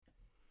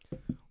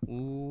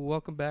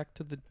Welcome back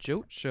to the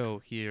Jote Show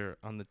here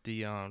on the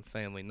Dion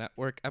Family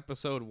Network,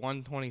 episode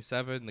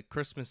 127, the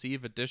Christmas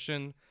Eve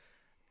edition,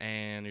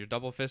 and you're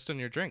double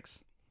fisting your drinks.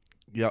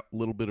 Yeah, a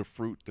little bit of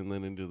fruit and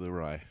then into the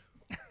rye.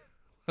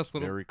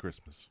 Merry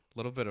Christmas. A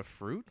little bit of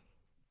fruit?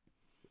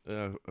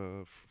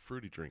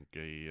 Fruity drink.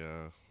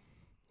 I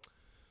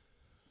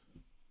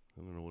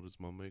don't know, what does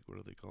Mom make? What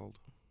are they called?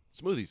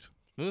 Smoothies.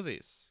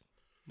 Smoothies.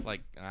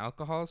 Like an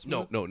alcohol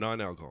smoothie? No,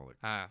 non-alcoholic.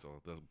 Ah.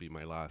 So that'll be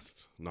my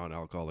last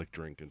non-alcoholic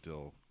drink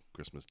until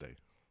Christmas Day.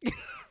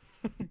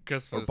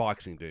 Christmas. Or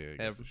Boxing Day, I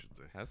guess I should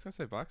say. I was going to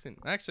say Boxing.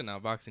 Actually, no,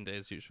 Boxing Day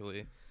is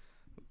usually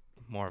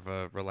more of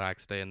a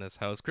relaxed day in this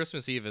house.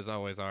 Christmas Eve is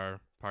always our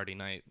party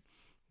night.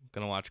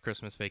 Going to watch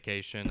Christmas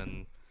Vacation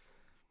and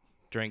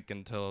drink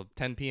until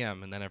 10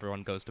 p.m. and then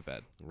everyone goes to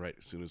bed. Right,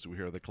 as soon as we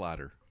hear the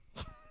clatter.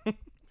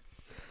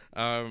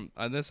 On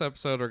this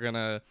episode, we're going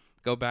to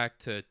go back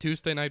to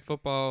Tuesday Night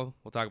Football.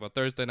 We'll talk about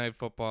Thursday Night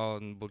Football,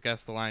 and we'll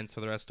guess the lines for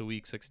the rest of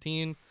Week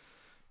 16.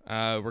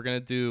 We're going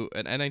to do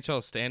an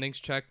NHL standings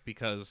check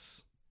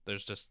because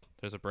there's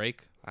a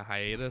break, a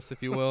hiatus,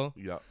 if you will.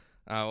 Yeah.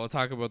 We'll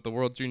talk about the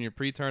World Junior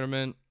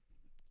Pre-Tournament,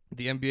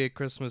 the NBA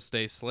Christmas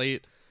Day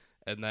slate,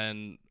 and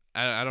then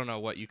I don't know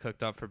what you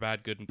cooked up for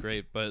Bad, Good, and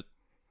Great, but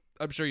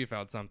I'm sure you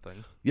found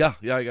something. Yeah,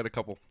 I got a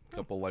couple.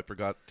 I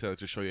forgot to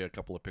show you a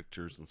couple of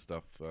pictures and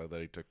stuff that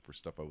I took for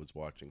stuff I was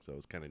watching, so it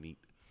was kind of neat.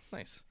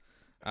 Nice.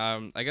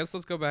 I guess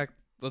let's go back.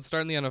 Let's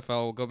start in the NFL.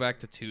 We'll go back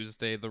to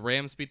Tuesday. The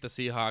Rams beat the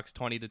Seahawks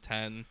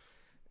 20-10.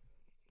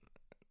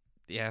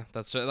 Yeah,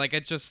 that's just, like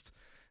it's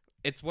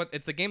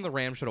a game the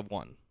Rams should have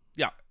won.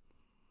 Yeah,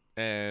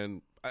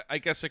 and I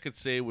guess I could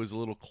say it was a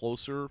little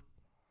closer.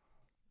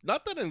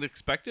 Not that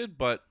unexpected,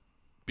 but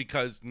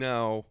because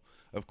now,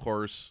 of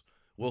course,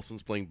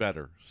 Wilson's playing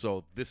better.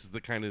 So this is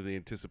the kind of the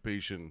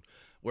anticipation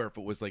where if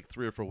it was like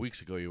 3 or 4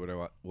 weeks ago, you would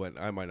have went,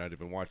 I might not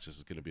even watch this.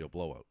 It's going to be a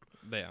blowout.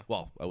 Yeah.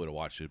 Well, I would have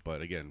watched it,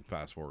 but again,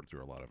 fast forward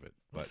through a lot of it.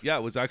 But yeah,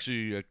 it was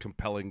actually a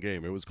compelling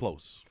game. It was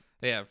close.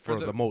 Yeah, for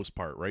the most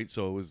part, right?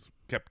 So it was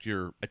kept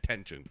your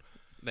attention.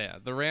 Yeah,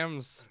 the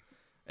Rams.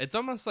 It's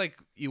almost like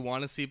you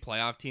want to see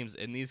playoff teams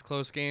in these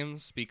close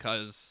games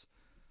because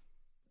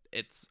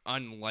it's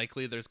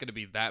unlikely there's going to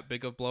be that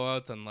big of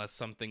blowouts unless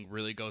something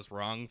really goes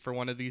wrong for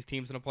one of these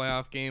teams in a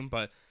playoff game.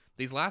 But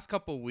these last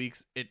couple of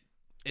weeks, it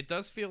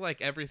does feel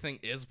like everything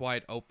is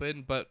wide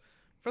open. But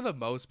for the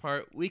most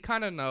part, we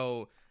kind of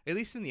know, at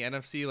least in the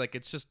NFC, like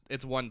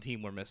it's one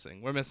team we're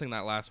missing. We're missing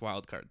that last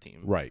wild card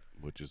team. Right,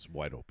 which is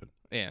wide open.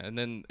 Yeah, and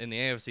then in the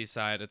AFC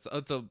side, it's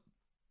a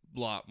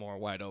lot more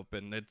wide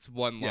open. It's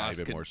one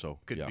loss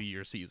could be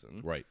your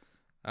season. Right.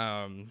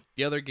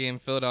 The other game,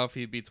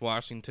 Philadelphia beats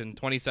Washington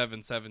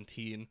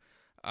 27-17.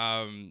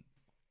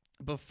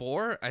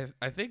 Before,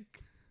 I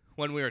think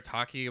when we were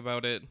talking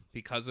about it,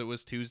 because it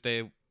was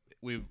Tuesday,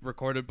 we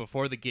recorded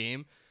before the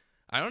game.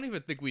 I don't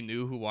even think we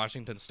knew who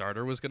Washington's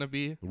starter was going to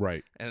be.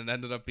 Right. And it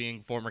ended up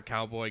being former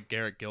Cowboy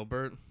Garrett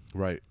Gilbert.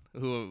 Right.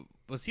 Who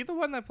was he the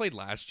one that played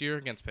last year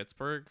against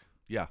Pittsburgh?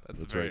 Yeah,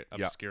 that's very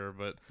obscure,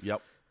 but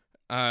yep.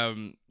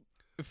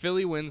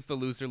 Philly wins the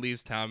loser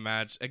leaves town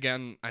match.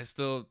 Again, I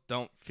still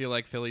don't feel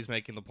like Philly's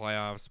making the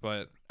playoffs,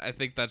 but I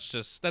think that's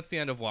the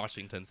end of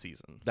Washington's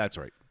season. That's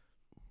right.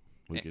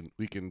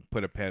 We can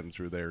put a pen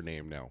through their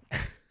name now.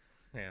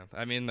 Yeah,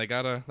 I mean they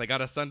got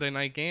a Sunday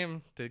night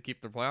game to keep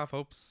their playoff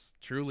hopes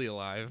truly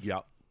alive.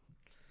 Yep.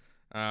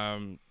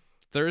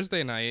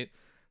 Thursday night,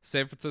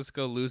 San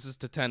Francisco loses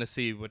to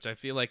Tennessee, which I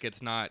feel like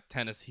it's not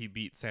Tennessee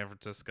beat San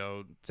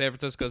Francisco. San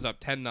Francisco's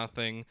up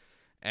 10-0,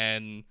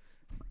 and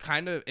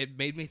kind of it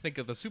made me think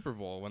of the Super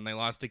Bowl when they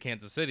lost to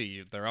Kansas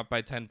City. They're up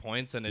by 10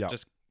 points, and it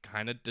just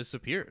kind of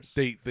disappears.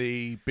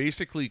 They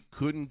basically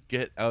couldn't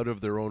get out of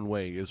their own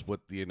way, is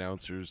what the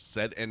announcers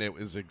said, and it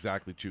was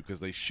exactly true because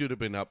they should have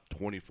been up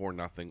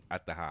 24-0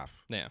 at the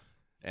half. Yeah,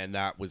 and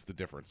that was the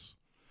difference.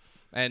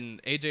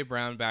 And A.J.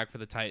 Brown back for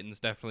the Titans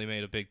definitely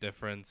made a big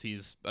difference.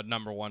 He's a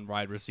number one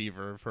wide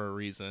receiver for a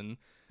reason.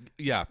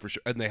 Yeah, for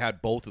sure. And they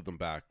had both of them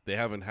back. They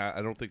haven't had.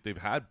 I don't think they've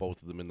had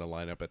both of them in the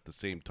lineup at the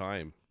same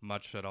time.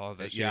 Much at all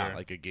this year. Yeah,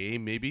 like a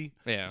game maybe.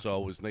 Yeah. So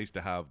it was nice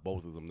to have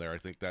both of them there. I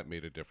think that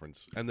made a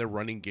difference. And their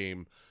running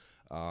game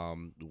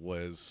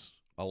was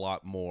a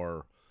lot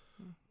more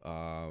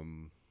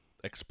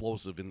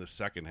explosive in the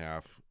second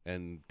half.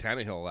 And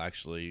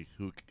Tannehill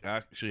who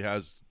actually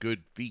has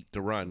good feet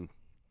to run,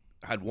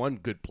 had one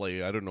good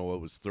play. I don't know,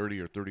 it was 30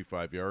 or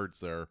 35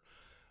 yards there.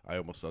 I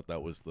almost thought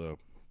that was the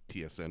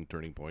TSN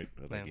turning point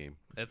of that game.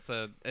 It's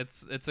a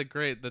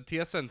great, the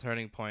TSN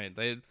turning point.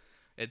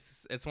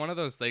 It's one of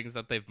those things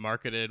that they've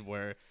marketed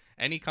where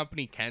any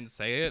company can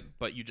say it,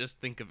 but you just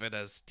think of it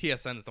as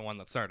TSN's the one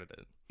that started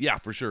it. Yeah,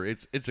 for sure.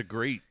 It's a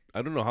great,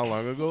 I don't know how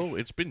long ago.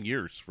 It's been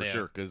years for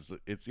sure, because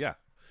it's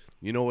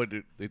you know what?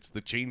 It's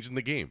the change in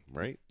the game,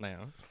 right?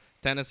 Yeah.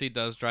 Tennessee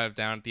does drive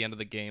down at the end of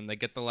the game. They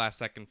get the last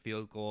second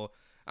field goal.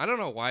 I don't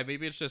know why.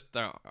 Maybe it's just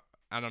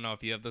I don't know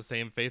if you have the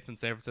same faith in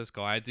San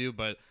Francisco I do,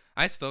 but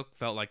I still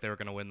felt like they were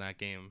going to win that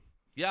game.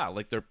 Yeah,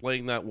 like they're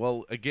playing that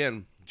well.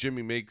 Again,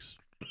 Jimmy makes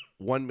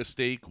one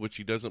mistake, which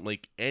he doesn't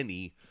make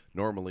any,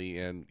 normally,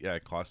 and yeah,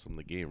 it cost them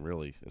the game,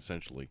 really,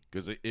 essentially,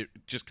 because it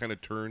just kind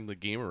of turned the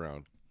game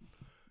around.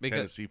 Because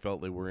Tennessee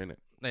felt they were in it.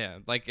 yeah,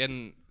 like,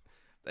 and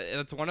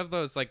it's one of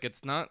those, like,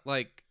 it's not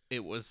like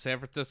it was San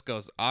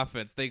Francisco's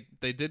offense. They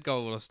did go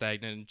a little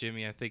stagnant, and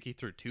Jimmy, I think he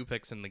threw 2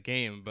 picks in the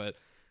game, but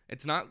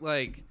it's not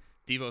like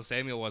Deebo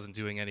Samuel wasn't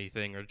doing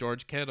anything, or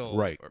George Kittle,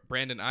 Right. or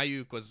Brandon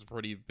Ayuk was a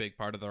pretty big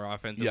part of their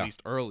offense, at Yeah.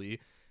 least early.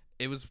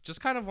 It was just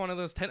kind of one of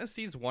those.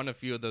 Tennessee's won a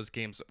few of those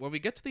games. When we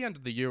get to the end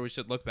of the year, we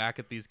should look back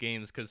at these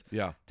games because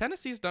Yeah,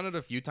 Tennessee's done it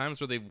a few times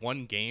where they've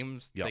won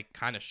games Yep. they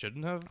kind of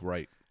shouldn't have.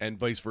 right, and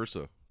vice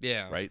versa,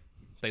 Yeah, right?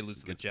 They lose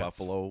to the Against Jets.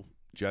 Buffalo,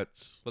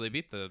 Jets. Well, they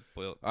beat the.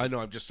 Well, I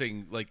know. I'm just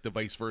saying, like the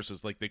vice versa,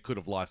 like they could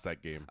have lost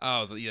that game.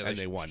 yeah, And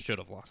they won. Should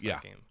have lost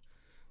Yeah. that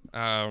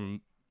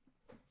game.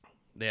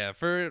 Yeah,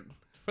 for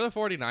the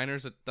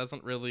 49ers, it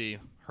doesn't really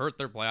hurt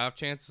their playoff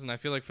chances, and I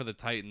feel like for the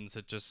Titans,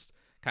 it just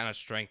kind of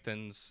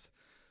strengthens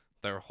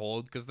their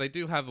hold because they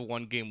do have a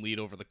 1-game lead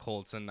over the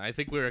Colts, and I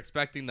think we were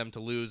expecting them to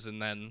lose,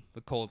 and then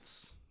the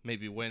Colts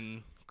maybe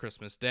win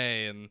Christmas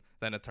Day, and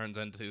then it turns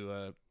into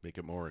a Make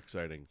it more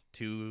exciting.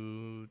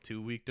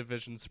 two-week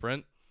division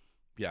sprint.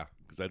 Yeah,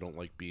 because I don't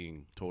like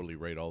being totally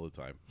right all the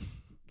time.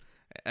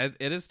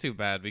 It is too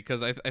bad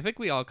because I think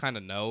we all kind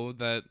of know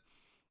that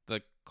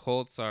the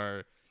Colts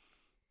are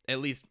at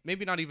least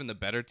maybe not even the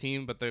better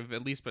team, but they've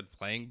at least been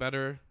playing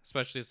better,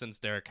 especially since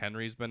Derrick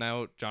Henry's been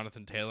out.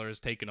 Jonathan Taylor has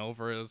taken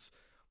over as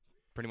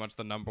pretty much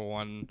the number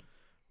 1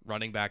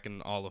 running back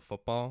in all of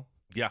football.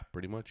 Yeah,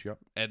 pretty much. Yep.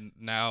 And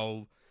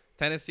now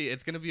Tennessee,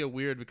 it's going to be a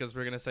weird because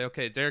we're going to say,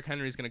 okay, Derrick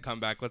Henry's going to come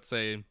back, let's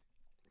say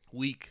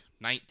week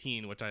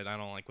 19, which I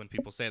don't like when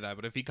people say that,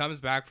 but if he comes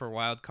back for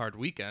wild card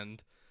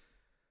weekend,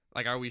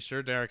 like, are we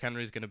sure Derrick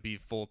Henry's going to be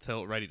full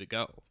tilt ready to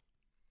go?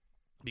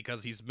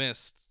 Because he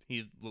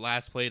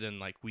last played in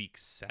like week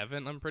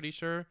 7, I'm pretty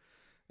sure,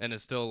 and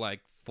is still like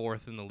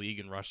 4th in the league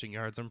in rushing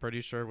yards, I'm pretty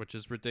sure, which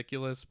is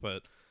ridiculous.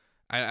 But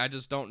I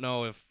just don't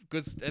know if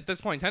at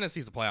this point,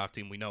 Tennessee's a playoff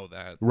team. We know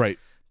that. Right.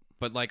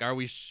 But like, are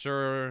we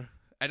sure?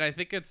 And I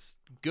think it's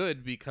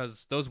good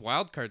because those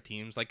wild card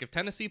teams, like if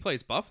Tennessee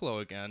plays Buffalo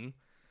again,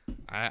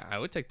 I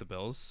would take the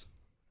Bills.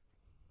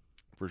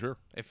 For sure.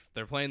 If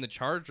they're playing the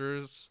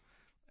Chargers,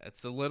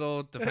 it's a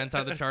little depends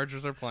how the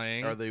Chargers are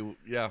playing. Are they?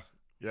 Yeah.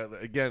 Yeah.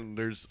 Again,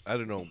 I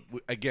don't know.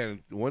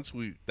 Again,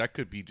 that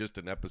could be just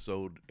an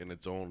episode in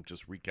its own,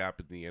 just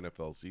recapping the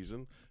NFL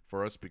season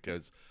for us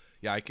because,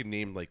 yeah, I can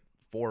name like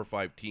 4 or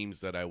 5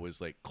 teams that I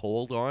was like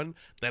cold on,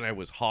 then I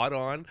was hot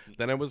on,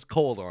 then I was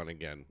cold on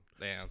again.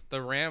 Yeah,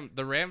 the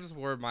Rams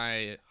were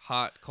my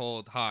hot,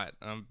 cold, hot.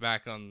 I'm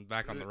back on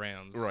the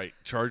Rams. Right.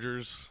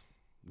 Chargers,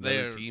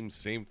 another team,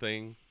 same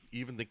thing.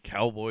 Even the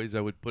Cowboys,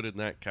 I would put in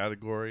that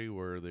category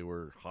where they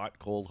were hot,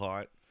 cold,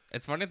 hot.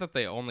 It's funny that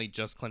they only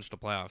just clinched a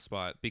playoff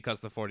spot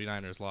because the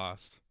 49ers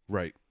lost.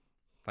 Right.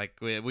 Like,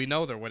 we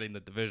know they're winning the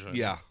division.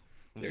 Yeah.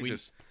 They're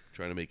just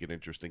trying to make it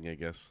interesting, I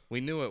guess. We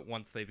knew it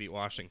once they beat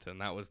Washington.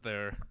 That was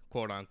their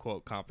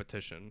quote-unquote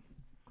competition.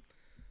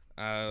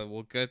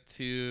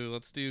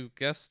 Let's do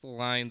guess the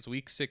lines,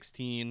 week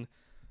 16.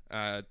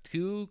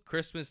 2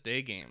 Christmas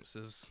Day games.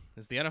 Is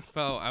the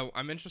NFL,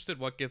 I'm interested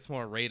what gets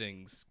more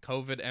ratings,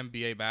 COVID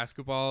NBA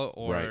basketball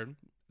or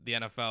the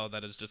NFL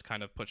that has just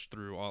kind of pushed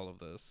through all of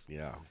this.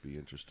 Yeah, it'll be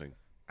interesting.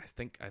 I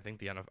think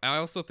the NFL. I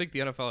also think the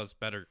NFL has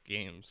better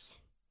games.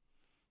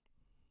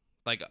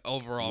 Like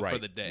overall for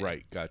the day.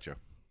 Right, gotcha.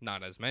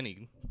 Not as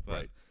many, but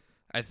Right.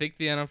 I think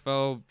the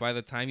NFL, by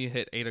the time you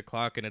hit 8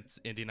 o'clock and it's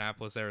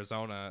Indianapolis,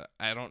 Arizona,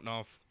 I don't know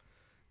if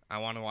I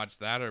want to watch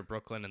that or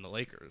Brooklyn and the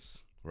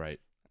Lakers. Right.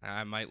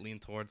 I might lean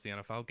towards the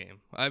NFL game.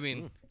 I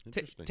mean,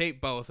 interesting.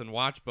 tape both and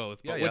watch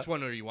both, but which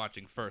one are you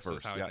watching first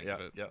is how I think of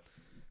it.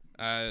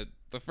 Yeah.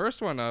 The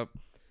first one up,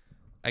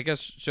 I guess,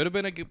 should have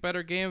been a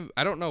better game.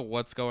 I don't know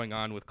what's going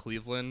on with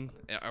Cleveland.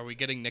 Are we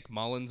getting Nick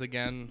Mullins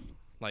again?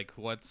 Like,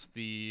 what's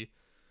the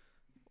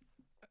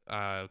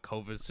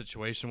COVID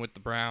situation with the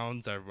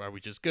Browns? Are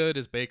we just good?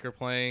 Is Baker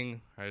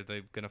playing? Are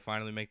they going to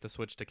finally make the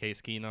switch to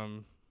Case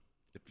Keenum?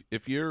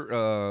 If you're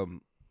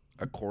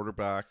a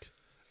quarterback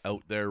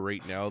out there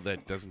right now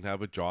that doesn't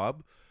have a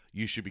job,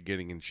 you should be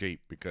getting in shape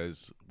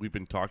because we've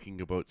been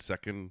talking about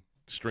second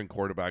string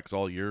quarterbacks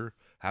all year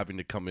having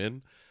to come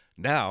in.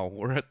 Now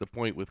we're at the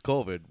point with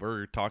COVID,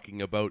 we're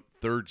talking about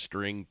third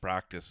string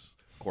practice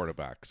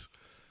quarterbacks.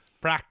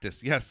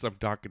 Practice. Yes, I'm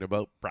talking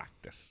about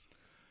practice.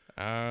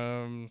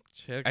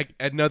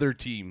 Another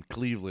team,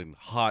 Cleveland,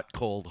 hot,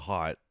 cold,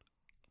 hot.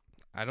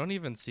 I don't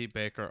even see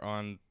Baker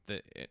on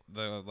the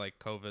like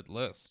COVID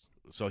list.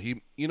 So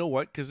you know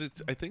what? Because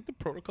I think the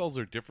protocols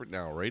are different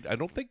now, right? I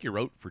don't think you're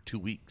out for 2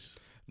 weeks.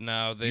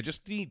 No, You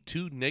just need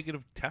 2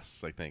 negative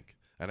tests, I think.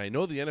 And I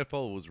know the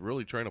NFL was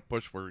really trying to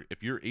push for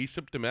if you're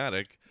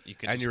asymptomatic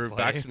and you're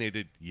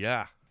vaccinated,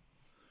 yeah.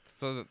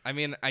 So I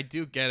mean, I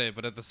do get it,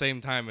 but at the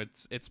same time,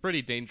 it's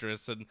pretty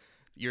dangerous, and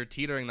you're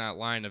teetering that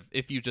line of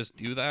if you just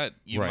do that,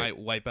 you might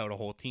wipe out a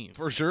whole team.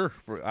 For sure,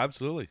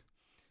 absolutely.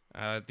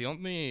 The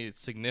only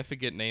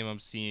significant name I'm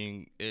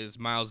seeing is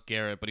Myles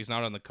Garrett, but he's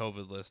not on the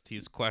COVID list.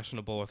 He's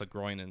questionable with a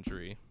groin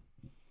injury.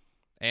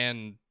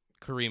 And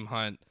Kareem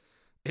Hunt.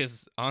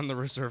 is on the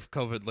reserve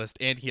COVID list,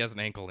 and he has an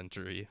ankle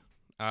injury.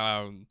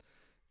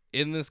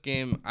 In this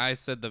game, I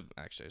should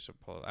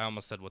pull it. I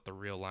almost said what the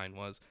real line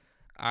was.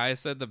 I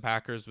said the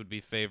Packers would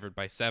be favored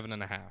by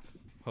 7.5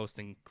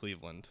 hosting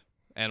Cleveland,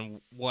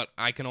 and what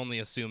I can only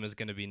assume is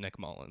going to be Nick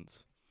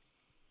Mullins.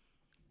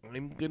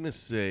 I'm gonna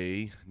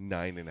say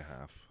 9.5.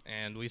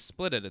 And we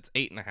split it. It's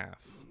 8.5.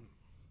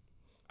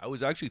 I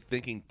was actually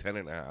thinking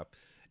 10.5,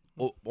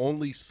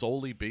 only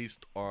solely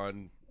based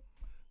on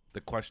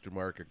the question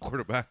mark at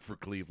quarterback for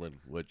Cleveland,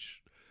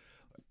 which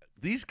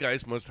these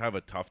guys must have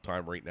a tough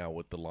time right now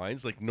with the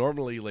lines. Like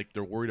normally, like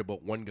they're worried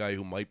about one guy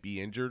who might be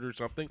injured or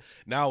something.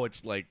 Now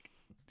it's like,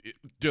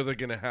 are they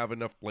gonna have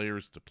enough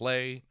players to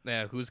play?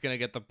 Yeah, who's gonna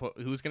get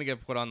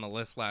put on the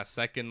list last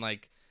second?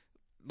 Like,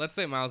 let's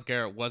say Myles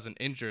Garrett wasn't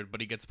injured, but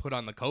he gets put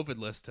on the COVID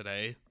list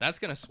today. That's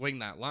gonna swing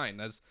that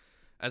line.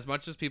 As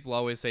much as people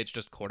always say it's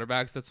just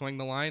quarterbacks that swing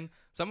the line,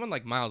 someone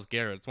like Myles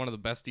Garrett, it's one of the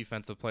best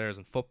defensive players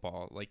in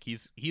football. Like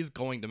he's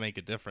going to make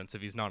a difference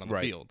if he's not on the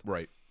field.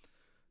 Right.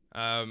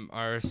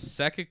 Our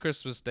second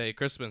Christmas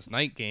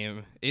night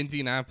game,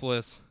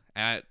 Indianapolis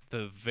at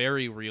the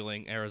very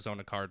reeling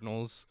Arizona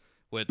Cardinals,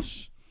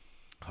 which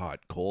Hot,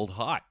 cold,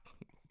 hot.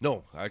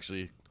 No,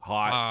 actually,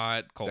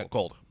 hot, cold.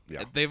 Cold.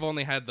 Yeah. They've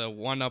only had the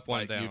one up,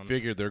 one down. You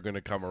figure they're going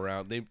to come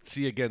around.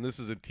 This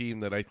is a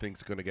team that I think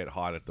is going to get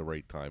hot at the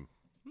right time.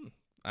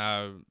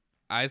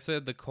 I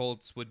said the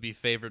Colts would be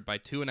favored by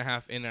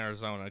 2.5 in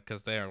Arizona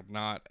because they are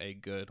not a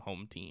good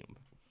home team.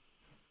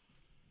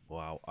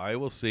 Wow. I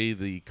will say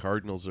the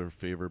Cardinals are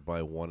favored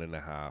by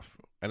 1.5.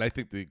 And I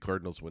think the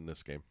Cardinals win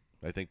this game.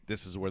 I think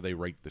this is where they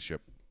right the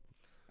ship.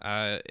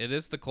 It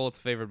is the Colts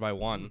favored by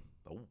 1.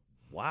 Oh,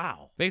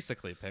 wow.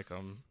 Basically, pick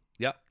them.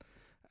 Yep.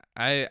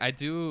 I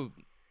do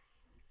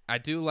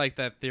like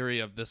that theory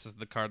of this is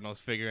the Cardinals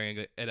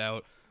figuring it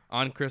out.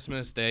 On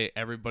Christmas Day,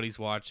 everybody's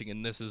watching,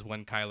 and this is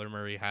when Kyler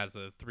Murray has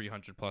a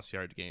 300-plus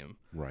yard game.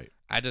 Right.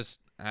 I just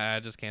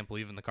can't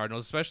believe in the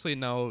Cardinals, especially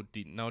no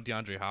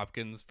DeAndre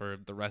Hopkins for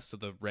the rest of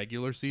the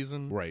regular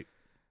season. Right.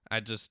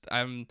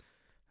 I'm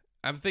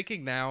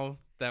thinking now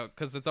that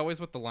because it's always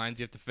with the lines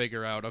you have to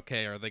figure out.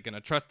 Okay, are they going to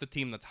trust the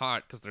team that's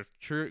hot? Because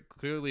they're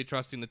clearly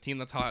trusting the team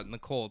that's hot in the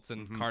Colts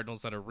and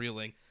Cardinals that are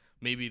reeling.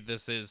 Maybe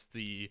this is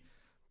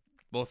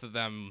both of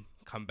them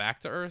come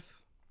back to earth.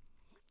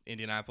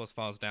 Indianapolis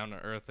falls down to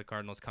earth. The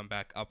Cardinals come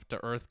back up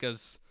to earth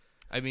because,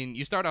 I mean,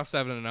 you start off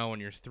 7-0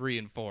 and you're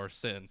 3-4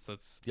 since.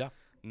 That's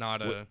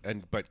not a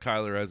but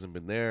Kyler hasn't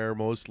been there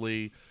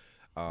mostly.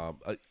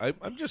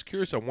 I'm just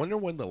curious. I wonder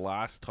when the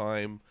last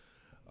time,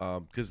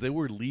 because they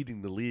were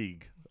leading the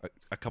league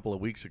a couple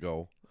of weeks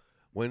ago.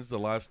 When's the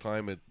last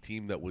time a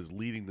team that was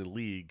leading the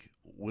league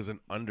was an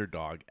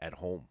underdog at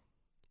home?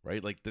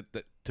 Right, like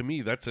that. To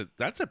me, that's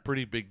a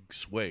pretty big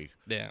sway.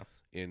 Yeah.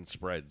 In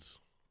spreads,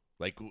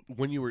 like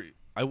when you were.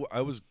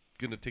 I was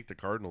going to take the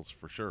Cardinals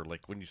for sure.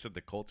 Like, when you said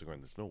the Colts are going,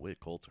 there's no way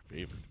Colts are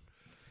favored.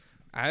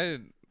 I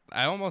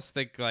almost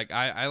think, like,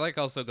 I like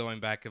also going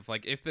back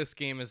if this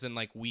game is in,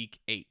 like, week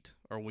 8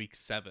 or week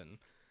 7,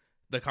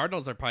 the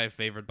Cardinals are probably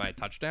favored by a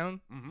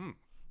touchdown. Mm-hmm.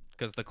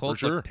 Because the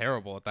Colts look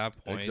terrible at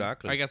that point.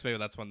 Exactly. I guess maybe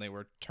that's when they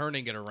were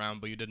turning it around,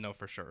 but you didn't know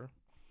for sure.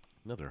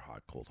 Another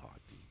hot, cold,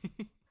 hot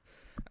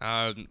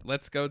team.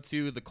 Let's go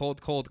to the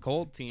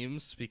cold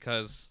teams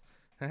because...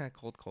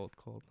 cold.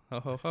 Ho,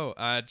 ho,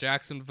 ho.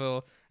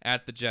 Jacksonville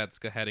at the Jets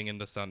heading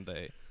into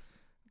Sunday.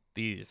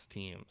 These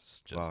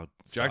teams just suck.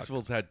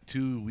 Jacksonville's had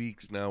 2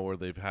 weeks now where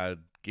they've had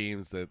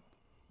games that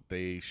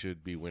they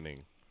should be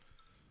winning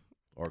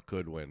or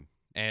could win.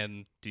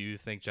 And do you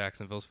think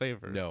Jacksonville's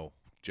favored? No.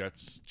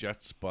 Jets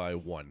by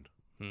 1.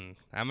 I'm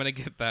going to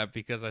get that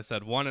because I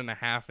said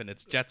 1.5 and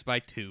it's Jets by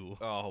 2.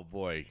 Oh,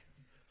 boy.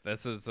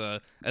 This is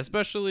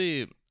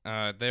especially...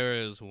 there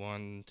is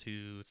 1,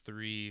 2,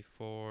 3,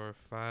 4,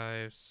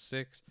 5,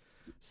 6,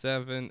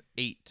 7,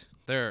 8.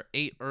 There are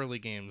 8 early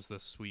games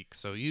this week,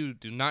 so you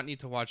do not need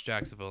to watch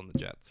Jacksonville and the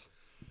Jets.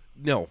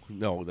 No,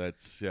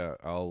 that's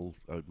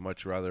I'd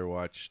much rather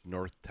watch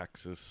North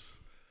Texas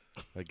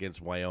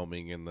against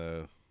Wyoming in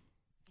the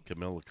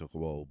Camilla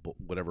Bowl,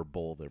 whatever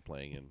bowl they're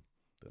playing in.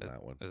 Than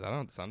that one. Is that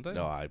on Sunday?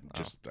 No, I'm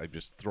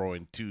just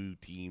throwing 2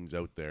 teams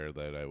out there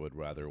that I would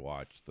rather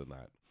watch than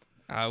that.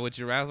 Would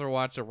you rather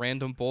watch a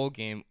random bowl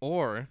game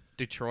or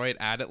Detroit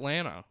at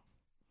Atlanta?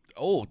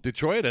 Oh,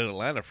 Detroit at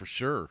Atlanta for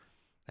sure.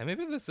 And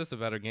maybe this is a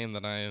better game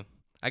than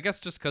I guess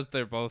just because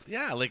they're both...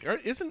 Yeah, like,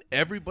 isn't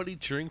everybody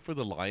cheering for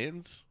the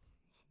Lions?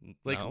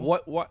 Like, no.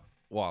 what?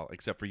 Well,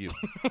 except for you.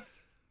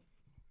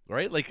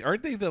 Right? Like,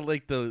 aren't they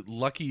the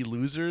lucky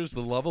losers,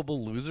 the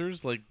lovable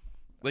losers? Like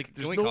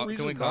there's no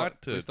reason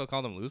not to... Can we still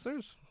call them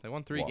losers? They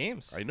won 3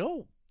 games. I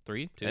know.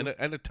 3, 2?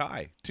 And a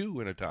tie. 2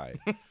 and a tie.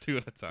 2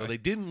 and a tie. So they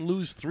didn't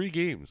lose 3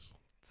 games.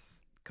 It's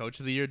Coach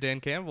of the Year, Dan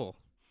Campbell.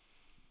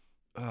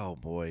 Oh,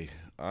 boy.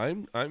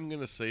 I'm going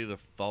to say the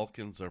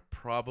Falcons are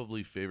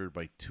probably favored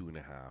by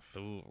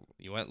 2.5. Ooh,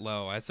 you went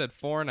low. I said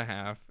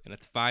 4.5, and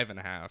it's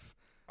 5.5.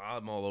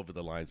 I'm all over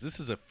the lines. This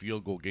is a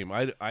field goal game.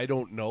 I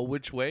don't know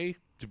which way,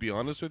 to be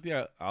honest with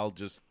you. I'll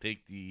just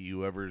take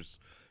whoever's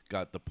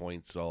got the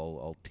points,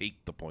 I'll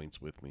take the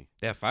points with me.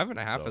 Yeah,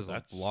 5.5 So is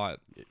a lot.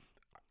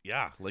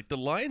 Yeah, like the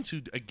Lions,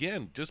 who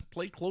again just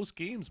play close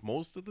games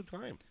most of the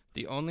time.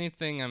 The only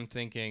thing I'm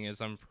thinking is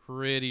I'm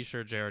pretty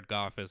sure Jared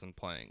Goff isn't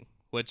playing.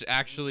 Which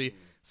actually,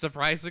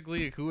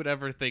 surprisingly, who would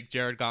ever think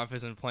Jared Goff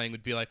isn't playing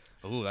would be like,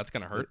 oh, that's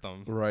gonna hurt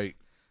them. Right.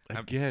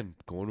 Again,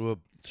 going to a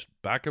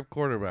backup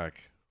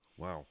quarterback.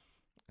 Wow.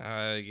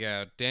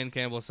 Yeah, Dan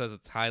Campbell says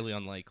it's highly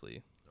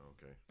unlikely.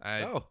 Okay.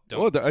 I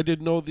I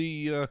didn't know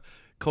the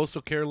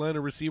Coastal Carolina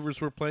receivers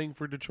were playing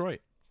for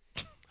Detroit.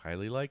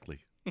 Highly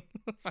likely.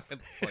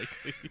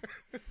 Likely.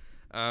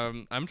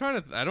 I'm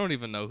trying to. I don't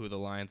even know who the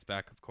Lions'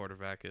 backup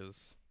quarterback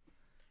is.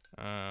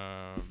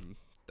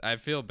 I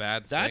feel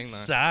bad saying That's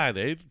that. sad,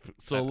 eh?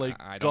 So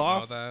I don't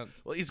Goff. know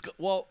that.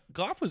 Well,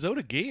 Goff was out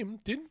a game,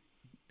 didn't?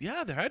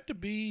 Yeah, there had to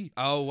be.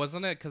 Oh,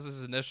 wasn't it? Because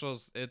his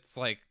initials, it's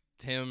like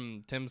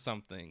Tim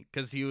something.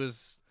 Because he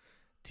was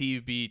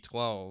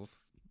TB12.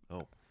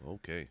 Oh,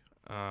 okay.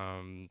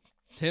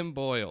 Tim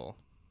Boyle.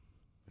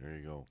 There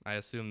you go. I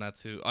assume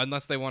that's who.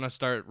 Unless they want to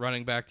start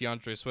running back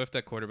DeAndre Swift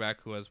at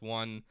quarterback, who has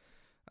one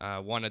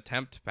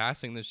attempt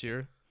passing this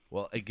year.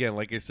 Well, again,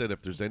 like I said,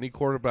 if there's any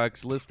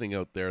quarterbacks listening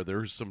out there,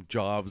 there's some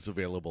jobs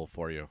available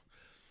for you.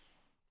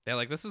 Yeah,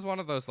 like this is one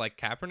of those like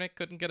Kaepernick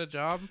couldn't get a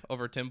job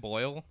over Tim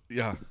Boyle.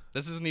 Yeah.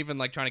 This isn't even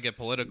like trying to get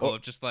political.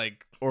 It's just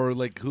like or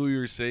like who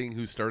you're saying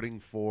who's starting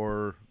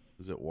for?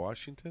 Is it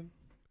Washington?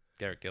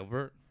 Garrett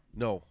Gilbert.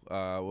 No.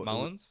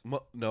 Mullins.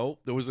 No,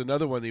 there was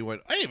another one. That he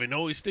went. I didn't even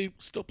know he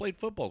still played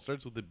football.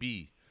 Starts with a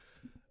B.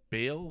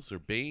 Bales or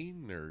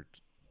Bain or.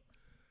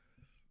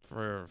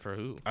 For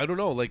who? I don't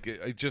know. Like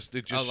it just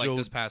like showed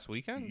this past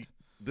weekend.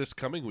 This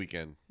coming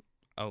weekend.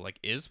 Oh, like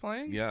is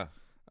playing? Yeah.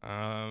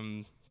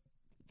 I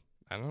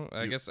don't.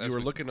 I guess you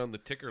were looking on the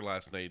ticker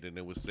last night, and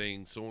it was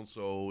saying so and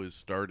so is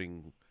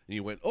starting, and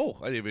you went, "Oh,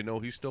 I didn't even know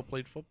he still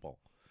played football."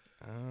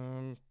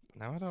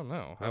 Now I don't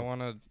know. Oh, I want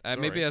to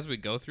maybe as we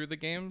go through the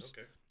games.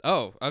 Okay.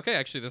 Oh, okay.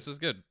 Actually, this is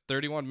good.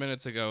 31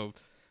 minutes ago,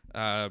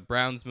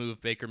 Browns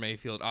moved Baker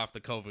Mayfield off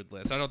the COVID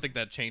list. I don't think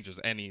that changes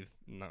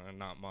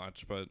not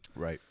much, but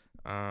right.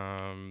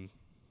 Not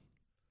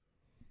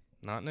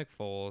Nick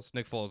Foles.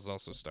 Nick Foles is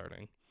also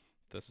starting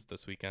this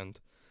weekend.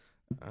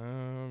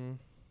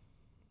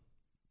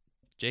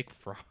 Jake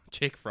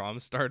Fromm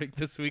starting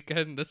this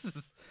weekend.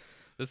 This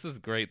is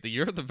great. The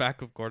year of the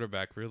backup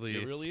quarterback really.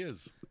 It really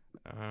is.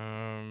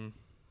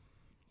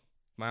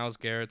 Miles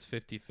Garrett's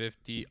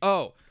 50-50.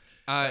 Oh,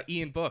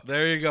 Ian Book.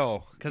 There you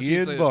go.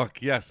 Ian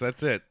Book. Yes,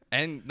 that's it.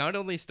 And not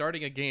only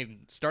starting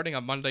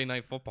a Monday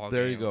Night Football game.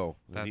 There you go.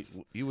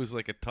 He was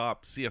like a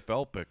top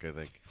CFL pick, I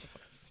think.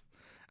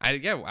 I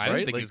didn't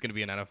think he was going to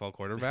be an NFL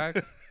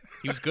quarterback.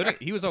 He was good.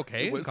 He was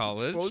okay in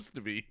college. Supposed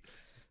to be.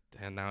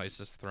 And now he's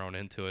just thrown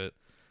into it.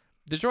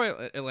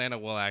 Detroit Atlanta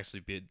will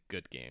actually be a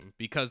good game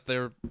because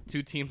they're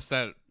two teams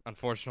that,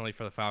 unfortunately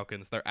for the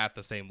Falcons, they're at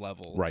the same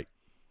level. Right.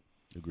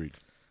 Agreed.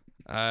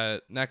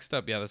 Next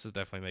up, yeah, this is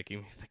definitely making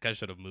me think I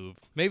should have moved.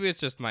 Maybe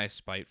it's just my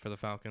spite for the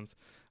Falcons.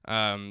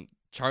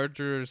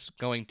 Chargers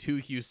going to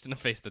Houston to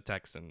face the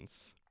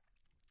Texans.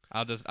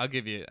 I'll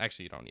give you.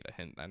 Actually, you don't need a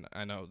hint.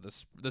 I know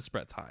this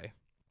spread's high.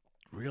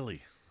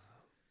 Really?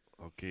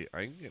 Okay,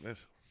 I can get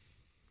this.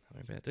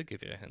 Maybe I did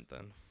give you a hint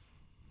then.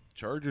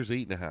 Chargers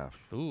 8.5.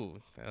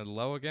 Ooh,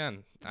 low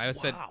again. I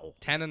said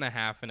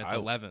 10.5, and it's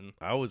 11.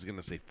 I was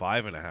gonna say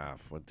 5.5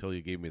 until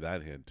you gave me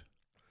that hint.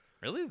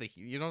 Really?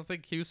 You don't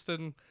think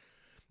Houston?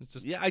 It's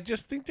just I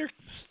just think they're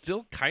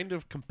still kind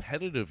of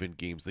competitive in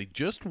games. They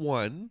just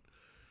won.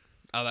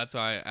 Oh, that's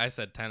why I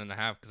said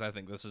 10.5 because I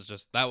think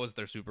that was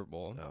their Super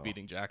Bowl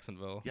beating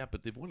Jacksonville. Yeah,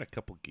 but they've won a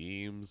couple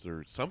games,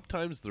 or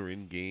sometimes they're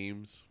in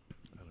games.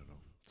 I don't know.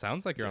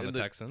 Sounds like you're on the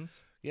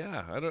Texans.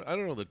 Yeah, I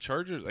don't know. The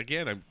Chargers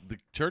again. The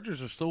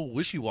Chargers are so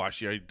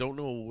wishy-washy. I don't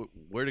know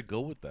where to go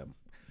with them.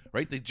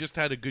 Right? They just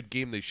had a good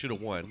game. They should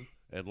have won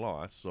and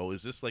lost. So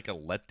is this like a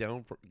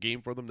letdown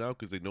game for them now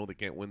because they know they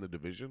can't win the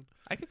division?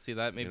 I could see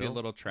that. Maybe a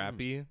little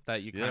trappy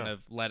that you kind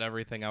of let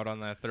everything out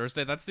on that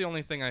Thursday. That's the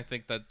only thing I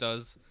think that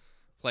does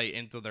play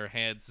into their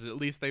heads. At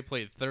least they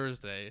played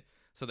Thursday,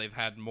 so they've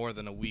had more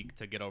than a week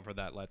to get over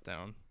that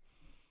letdown.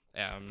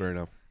 Fair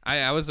enough.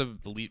 I was not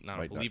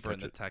a believer in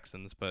the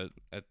Texans, but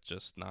it's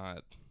just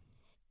not.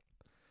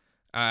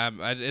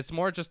 It's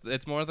more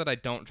that I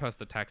don't trust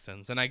the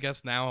Texans, and I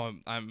guess now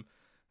I'm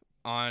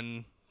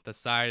on the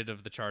side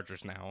of the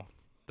Chargers now.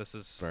 This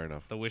is fair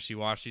enough. The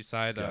wishy-washy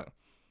side. Yeah.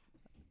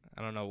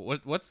 I don't know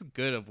what's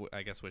good of.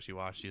 I guess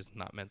wishy-washy is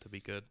not meant to be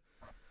good.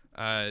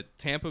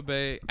 Tampa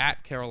Bay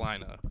at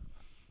Carolina.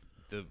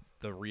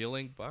 The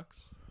reeling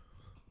Bucks.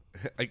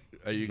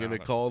 Are you gonna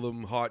call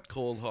them hot,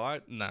 cold,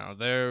 hot? No,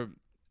 they're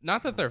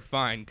not that they're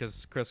fine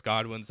because Chris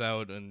Godwin's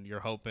out and you're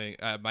hoping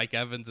Mike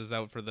Evans is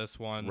out for this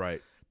one.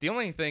 Right. The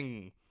only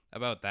thing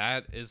about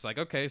that is like,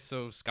 okay,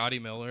 so Scotty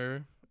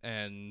Miller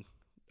and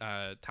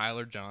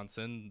Tyler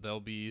Johnson, they'll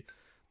be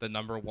the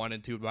number 1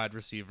 and 2 wide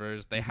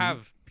receivers. They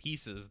have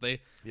pieces.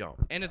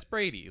 And it's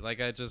Brady.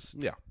 Like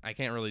I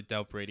can't really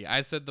doubt Brady.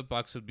 I said the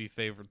Bucks would be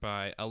favored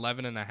by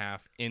 11.5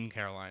 in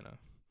Carolina.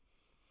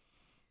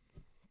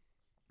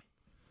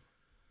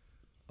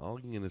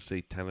 I'm going to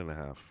say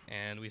 10.5.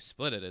 And we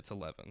split it. It's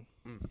 11.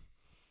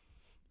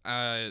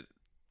 Mm.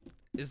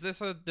 Is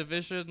this a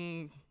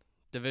division?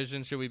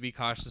 Should we be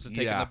cautious of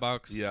taking the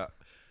Bucks? Yeah.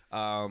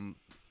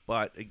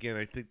 But again,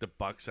 I think the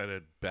Bucks had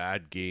a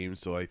bad game,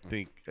 so I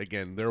think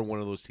again they're one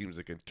of those teams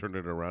that can turn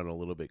it around a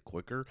little bit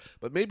quicker.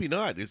 But maybe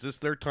not. Is this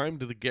their time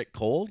to get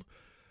cold?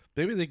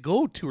 Maybe they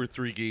go 2 or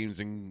 3 games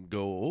and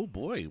go, oh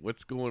boy,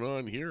 what's going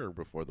on here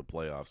before the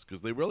playoffs?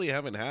 Because they really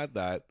haven't had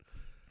that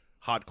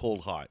hot,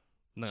 cold, hot.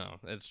 No,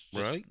 it's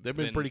just right. They've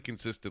been pretty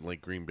consistent, like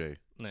Green Bay.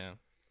 Yeah,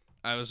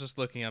 I was just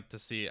looking up to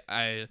see.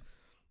 I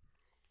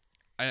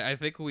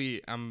think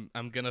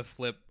I'm gonna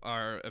flip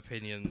our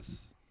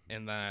opinions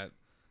in that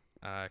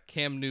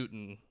Cam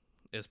Newton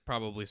is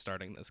probably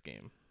starting this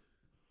game.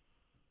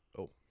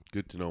 Oh,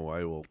 good to know.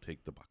 I will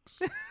take the Bucks.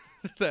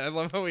 I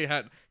love how we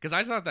had, because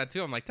I thought that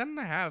too. I'm like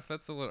 10.5.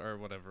 That's a little, or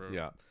whatever.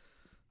 Yeah.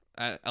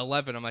 At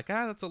 11, I'm like,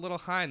 that's a little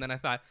high. And then I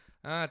thought,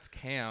 it's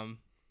Cam.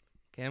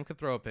 Cam could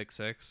throw a pick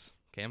six.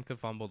 Cam could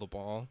fumble the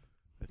ball.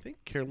 I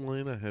think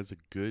Carolina has a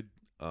good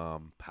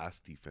pass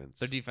defense.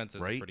 Their defense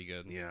is right? pretty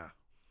good. Yeah.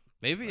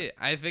 Maybe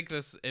I think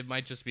it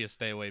might just be a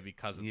stay away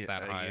because it's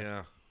that high.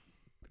 Yeah.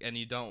 And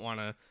you don't want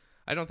to.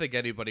 I don't think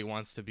anybody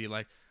wants to be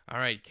like, all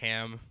right,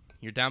 Cam,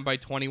 you're down by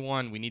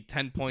 21. We need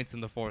 10 points in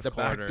the fourth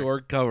quarter. The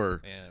backdoor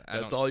cover. Yeah,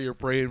 that's all you're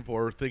praying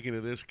for. Thinking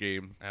of this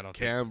game. I don't.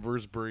 Cam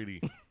versus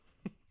Brady.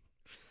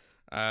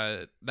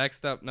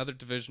 Next up, another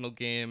divisional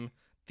game.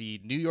 The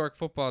New York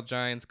Football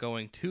Giants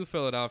going to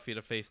Philadelphia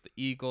to face the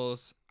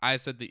Eagles. I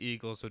said the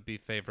Eagles would be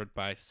favored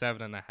by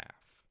 7.5. I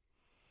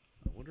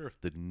wonder if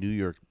the New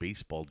York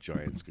Baseball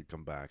Giants could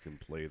come back and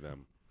play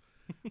them.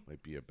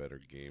 Might be a better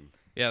game.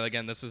 Yeah,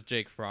 again, this is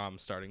Jake Fromm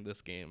starting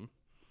this game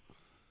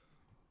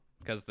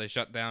because they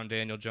shut down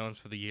Daniel Jones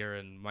for the year,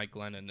 and Mike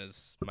Glennon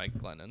is Mike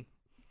Glennon.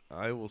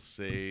 I will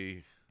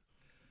say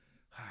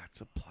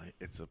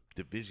it's a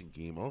division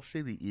game. I'll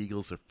say the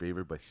Eagles are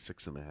favored by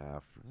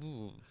 6.5.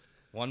 Ooh.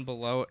 One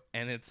below,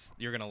 and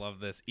you're gonna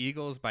love this.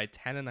 Eagles by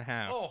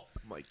 10.5. Oh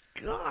my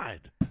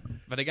God!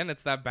 But again,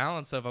 it's that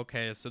balance of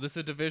so this is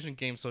a division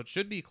game, so it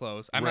should be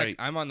close.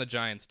 I'm on the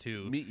Giants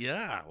too.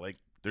 Like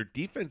their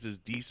defense is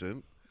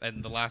decent.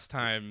 And the last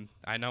time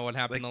I know what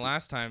happened, the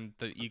last time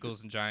the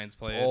Eagles and Giants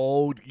played.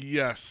 Oh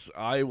yes,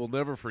 I will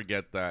never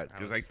forget that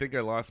because I think I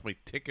lost my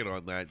ticket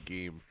on that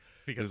game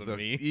because of the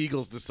me.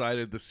 Eagles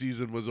decided the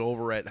season was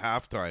over at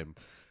halftime.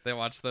 They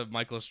watched the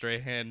Michael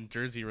Strahan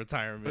jersey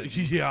retirement.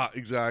 Yeah,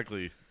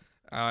 exactly.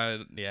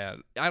 Yeah,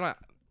 I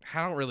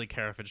don't really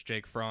care if it's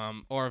Jake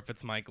Fromm or if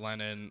it's Mike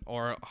Glennon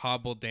or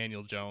hobbled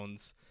Daniel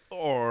Jones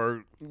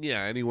or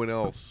anyone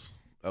else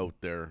out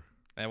there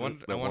that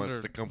wants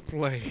to come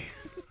play.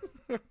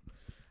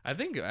 I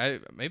think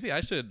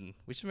we should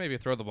maybe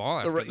throw the ball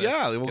after this.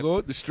 Yeah, we'll go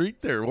out the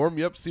street there, warm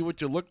you up, see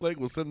what you look like.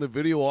 We'll send the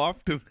video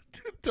off to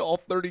all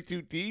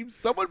 32 teams.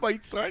 Someone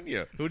might sign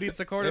you. Who needs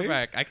a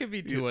quarterback? Hey? I could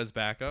be Tua's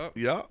backup.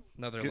 Yeah,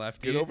 another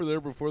lefty. Get over there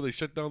before they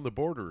shut down the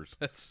borders.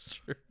 That's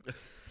true.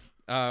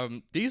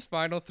 These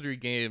final 3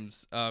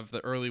 games of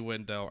the early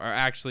window are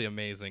actually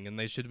amazing, and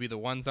they should be the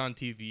ones on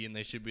TV, and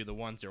they should be the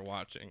ones you're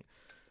watching.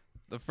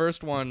 The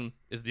first one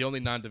is the only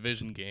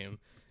non-division game,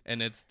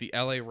 and it's the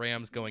LA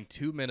Rams going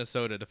to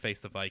Minnesota to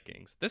face the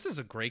Vikings. This is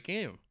a great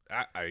game.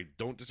 I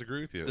don't disagree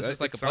with you. This is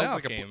like a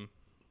playoff game.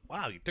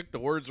 Wow, you took the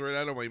words right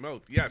out of my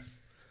mouth.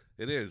 Yes,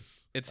 it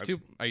is.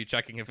 Are you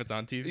checking if it's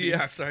on TV?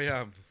 Yes, I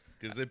am.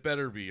 Because it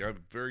better be.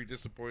 I'm very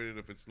disappointed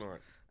if it's not.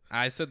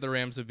 I said the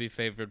Rams would be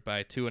favored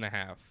by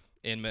 2.5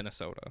 in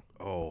Minnesota.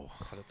 Oh.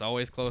 But it's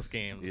always close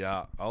games.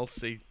 Yeah, I'll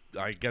say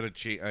I gotta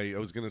change. I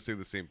was gonna say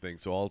the same thing,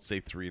 so I'll say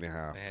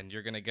 3.5. And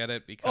you're gonna get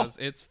it because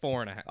it's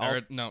 4.5.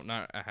 Or no,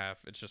 not a half.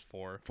 It's just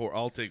 4. 4.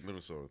 I'll take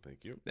Minnesota.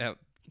 Thank you. Yeah.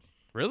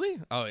 Really?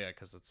 Oh yeah,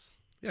 because it's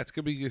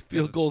gonna be a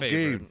field goal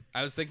game.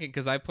 I was thinking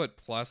because I put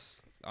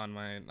plus on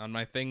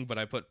my thing, but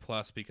I put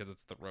plus because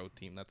it's the road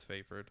team that's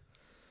favored.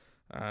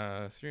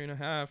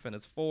 3.5, and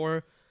it's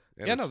 4.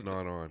 And it's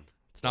not on.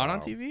 It's not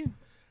on TV.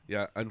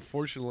 Yeah,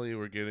 unfortunately,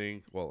 you're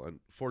getting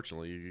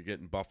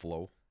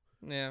Buffalo.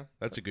 Yeah,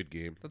 that's a good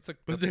game.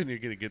 But then you're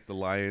gonna get the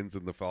Lions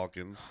and the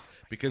Falcons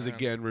because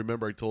again,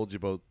 remember I told you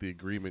about the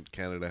agreement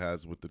Canada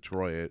has with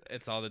Detroit.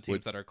 It's all the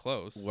teams that are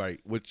close,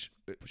 right? Which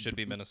should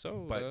be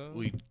Minnesota, but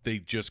they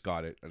just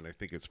got it, and I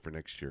think it's for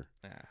next year.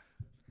 Yeah,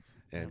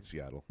 and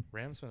Seattle,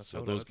 Rams,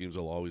 Minnesota. So those games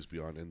will always be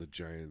on, and the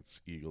Giants,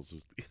 Eagles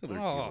is the other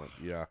game.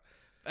 Yeah,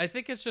 I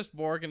think it's just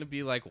more gonna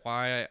be like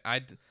why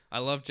I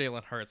love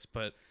Jalen Hurts,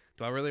 but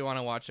do I really want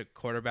to watch a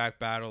quarterback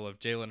battle of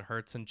Jalen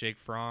Hurts and Jake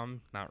Fromm?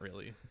 Not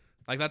really.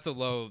 Like that's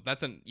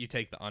you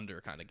take the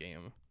under kind of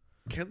game.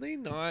 Can they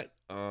not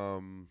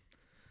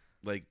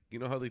like you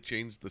know how they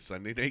changed the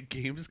Sunday night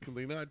games? Can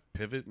they not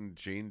pivot and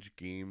change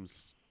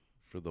games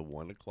for the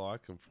 1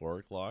 o'clock and 4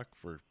 o'clock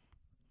for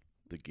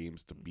the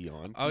games to be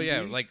on TV? Oh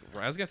yeah, like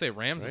I was gonna say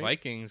Rams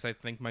Vikings I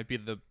think might be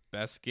the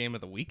best game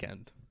of the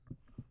weekend.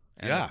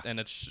 And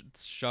it's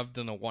shoved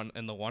in the 1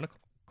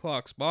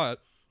 o'clock spot.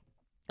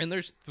 And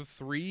there's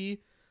 3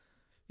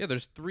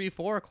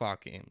 4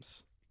 o'clock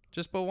games.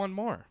 Just put one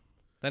more.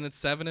 Then it's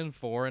 7 and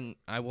 4, and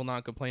I will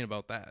not complain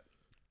about that.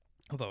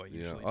 Although I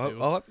usually I'll,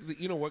 do. I'll have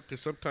to, you know what?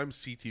 Because sometimes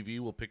CTV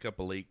will pick up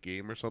a late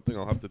game or something.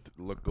 I'll have to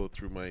go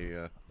through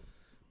my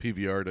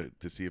PVR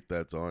to see if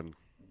that's on.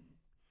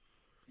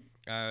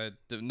 So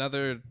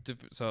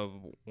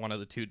one of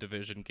the 2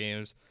 division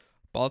games,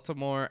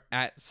 Baltimore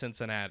at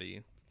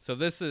Cincinnati. So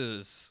this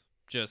is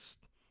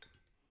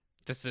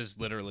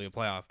literally a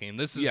playoff game.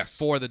 This is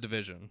for the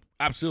division.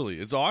 Absolutely.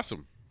 It's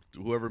awesome.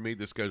 Whoever made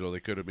the schedule, they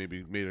could have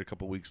maybe made it a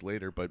couple weeks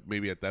later, but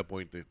maybe at that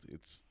point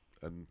it's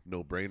a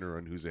no-brainer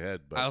on who's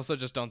ahead. But I also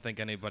just don't think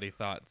anybody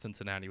thought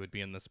Cincinnati would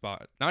be in this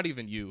spot. Not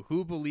even you.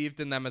 Who believed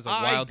in them as a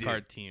wild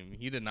card team?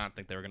 You did not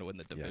think they were going to win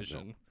the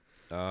division.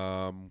 Yeah,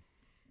 no.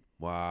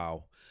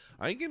 Wow.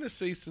 I'm going to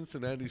say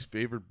Cincinnati's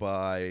favored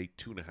by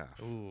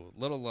 2.5. Ooh, a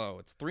little low.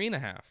 It's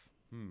 3.5.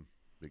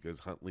 Because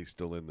Huntley's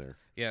still in there.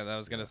 Yeah, I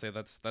was going to say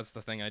that's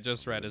the thing I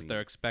just read is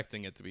they're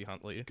expecting it to be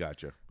Huntley.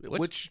 Gotcha.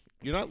 Which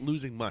you're not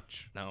losing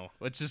much. No,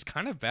 which is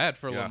kind of bad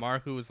for Lamar,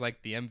 who was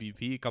like the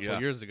MVP a couple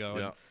years ago.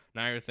 Yeah. And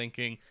now you're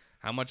thinking,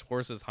 how much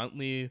worse is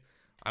Huntley?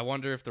 I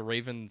wonder if the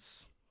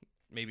Ravens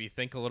maybe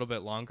think a little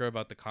bit longer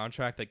about the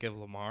contract they give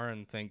Lamar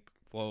and think,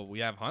 well, we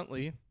have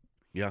Huntley.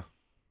 Yeah.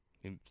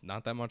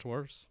 Not that much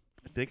worse.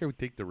 I think I would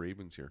take the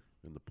Ravens here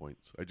in the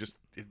points.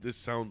 This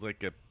sounds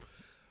like a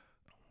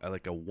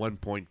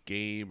 1-point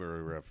game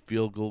or a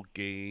field goal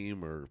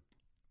game or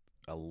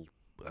I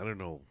don't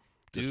know.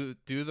 Do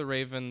the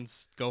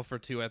Ravens go for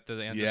 2 at the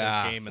end of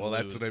this game and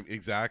lose? lose? That's what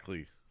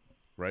exactly.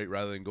 Right?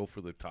 Rather than go for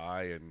the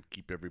tie and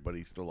keep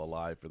everybody still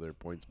alive for their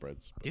point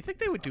spreads. Do you think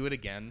they would do it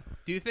again?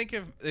 Do you think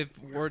if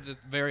we're just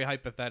very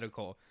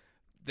hypothetical,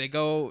 they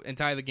go and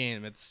tie the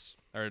game,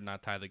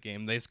 not tie the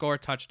game, they score a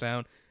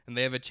touchdown and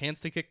they have a chance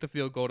to kick the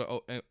field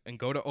goal and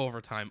go to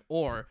overtime,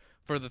 or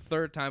for the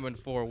 3rd time in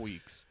 4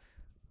 weeks,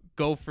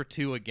 go for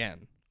 2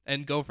 again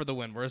and go for the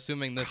win. We're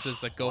assuming this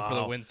is a go for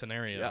the win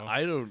scenario.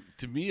 Yeah,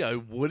 to me, I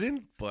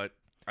wouldn't, but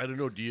I don't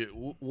know.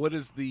 What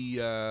does the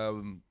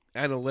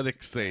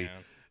analytics say? Yeah.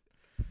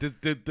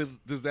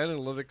 Does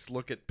analytics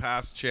look at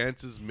past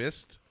chances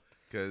missed?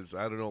 Because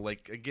I don't know.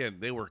 Like again,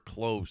 they were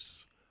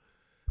close,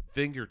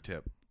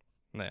 fingertip.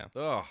 Yeah.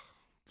 Oh,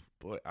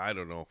 boy, I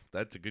don't know.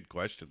 That's a good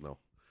question though.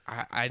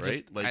 I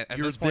just like at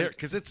you're this point, there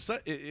because it's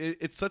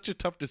such a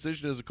tough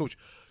decision as a coach.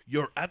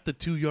 You're at the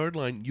 2-yard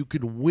line. You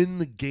can win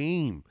the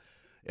game.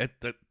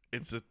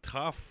 It's a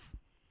tough.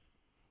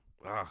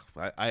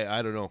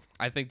 I don't know.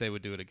 I think they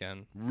would do it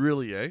again.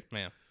 Really, eh?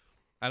 Yeah.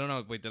 I don't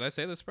know. Wait, did I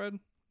say the spread?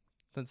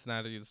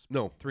 Cincinnati's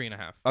no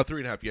 3.5.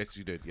 3.5. Yes,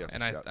 you did. Yes,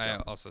 and I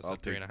also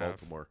said 3.5.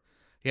 Baltimore.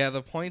 Yeah,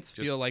 the points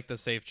feel like the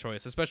safe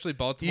choice, especially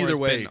Baltimore's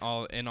been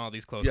in all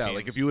these close games. Yeah,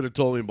 like if you would have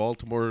told me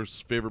Baltimore's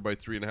favored by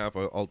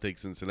 3.5, I'll take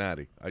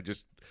Cincinnati.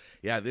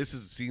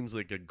 Seems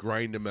like a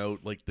grind them out,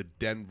 like the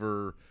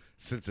Denver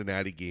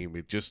Cincinnati game.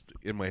 It just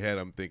in my head,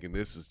 I'm thinking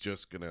this is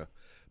just gonna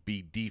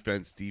be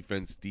defense.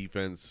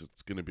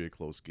 It's gonna be a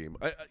close game.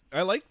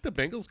 I like the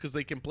Bengals because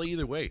they can play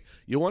either way.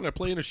 You want to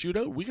play in a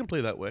shootout? We can play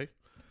that way,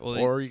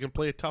 or you can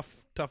play a tough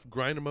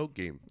grind them out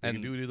game. You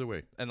can do it either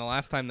way. And the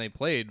last time they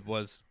played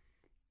was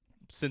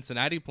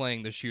Cincinnati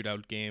playing the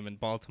shootout game, and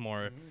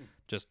Baltimore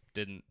just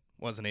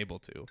wasn't able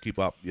to keep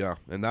up. Yeah,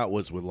 and that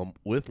was with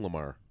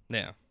Lamar.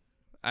 Yeah,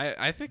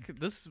 I think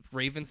this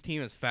Ravens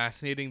team is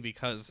fascinating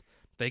because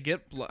they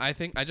get. I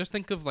just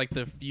think of like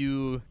the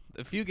few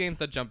games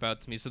that jump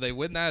out to me. So they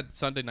win that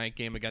Sunday night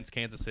game against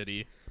Kansas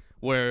City,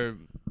 where.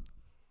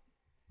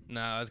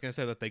 No, I was gonna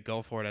say that they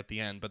go for it at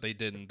the end, but they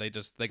didn't.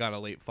 They got a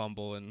late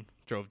fumble and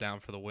drove down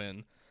for the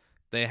win.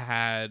 They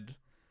had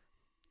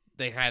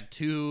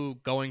 2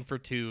 going for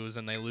 2s,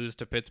 and they lose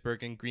to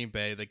Pittsburgh and Green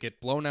Bay. They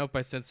get blown out by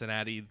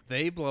Cincinnati.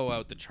 They blow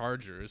out the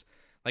Chargers.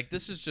 Like,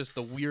 this is just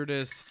the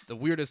weirdest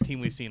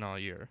team we've seen all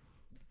year.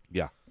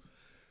 Yeah.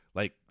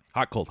 Like,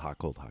 hot, cold.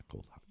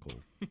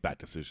 Bad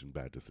decision.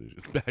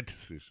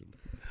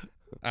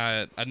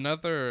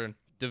 Another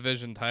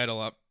division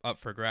title up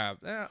for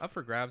grabs. Up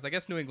for grabs. I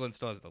guess New England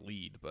still has the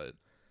lead, but...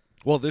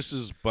 Well, this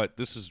is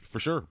for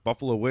sure.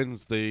 Buffalo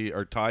wins. They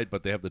are tied,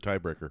 but they have the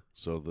tiebreaker.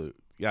 So,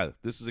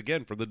 this is,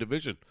 again, for the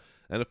division.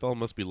 NFL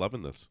must be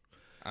loving this.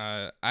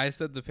 I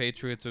said the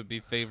Patriots would be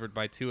favored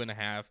by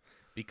 2.5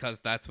 because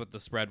that's what the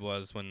spread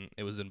was when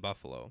it was in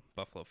Buffalo.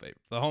 Buffalo favored.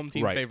 The home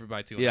team favored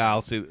by 2.5. Yeah,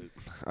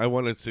 I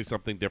want to say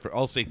something different.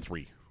 I'll say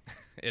 3.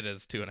 It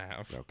is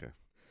 2.5. Okay.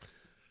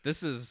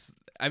 This is,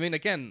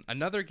 again,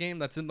 another game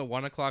that's in the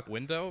 1 o'clock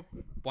window.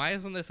 Why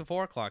isn't this a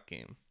 4 o'clock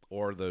game?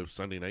 Or the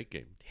Sunday night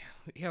game.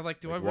 Yeah.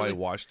 Like, I really... Why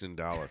Washington,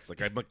 Dallas?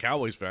 Like, I'm a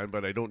Cowboys fan,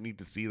 but I don't need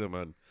to see them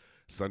on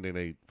Sunday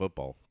night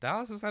football.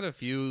 Dallas has had a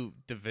few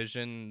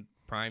division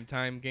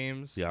primetime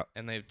games. Yeah.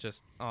 And they've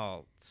just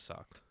all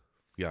sucked.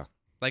 Yeah.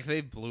 Like, they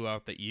blew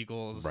out the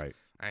Eagles. Right.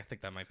 I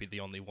think that might be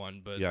the only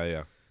one, but...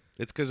 Yeah.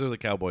 It's because they're the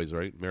Cowboys,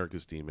 right?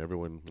 America's team.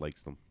 Everyone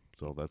likes them.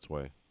 So that's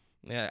why.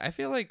 Yeah, I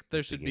feel like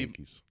there should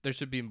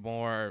be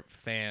more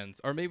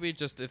fans. Or maybe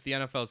just if the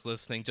NFL's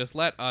listening, just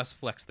let us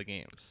flex the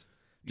games.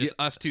 Just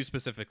us two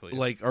specifically.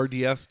 Like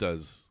RDS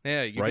does.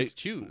 Yeah, you get to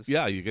choose.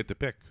 Yeah, you get to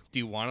pick. Do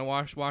you want to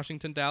watch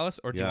Washington, Dallas,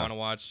 or do you want to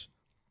watch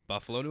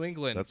Buffalo, New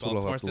England, That's what I'll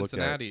Baltimore, have to look at.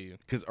 Cincinnati.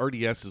 Because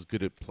RDS is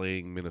good at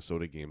playing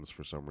Minnesota games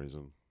for some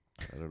reason.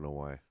 I don't know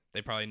why.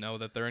 They probably know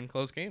that they're in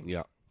close games.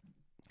 Yeah.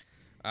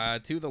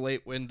 To the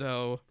late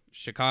window,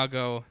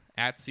 Chicago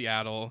at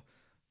Seattle.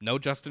 No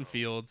Justin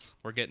Fields.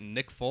 We're getting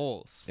Nick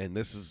Foles. And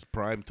this is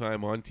prime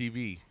time on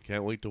TV.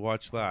 Can't wait to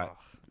watch that. Oh.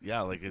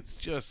 Yeah, like it's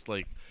just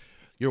like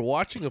you're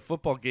watching a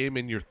football game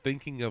and you're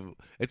thinking of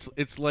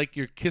it's like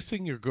you're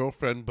kissing your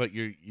girlfriend, but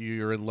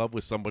you're in love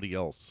with somebody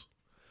else.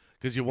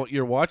 Because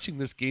you're watching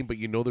this game, but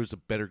you know there's a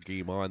better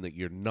game on that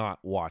you're not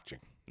watching.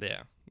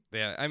 Yeah.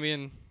 I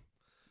mean,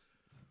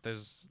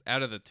 there's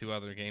out of the two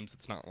other games,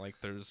 it's not like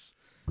there's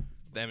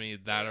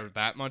that are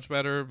that much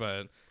better,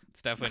 but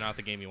it's definitely not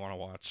the game you want to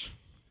watch.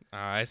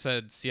 I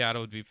said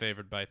Seattle would be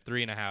favored by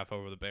 3.5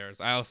 over the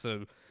Bears. I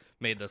also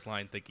made this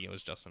line thinking it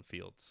was Justin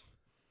Fields.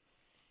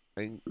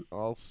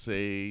 I'll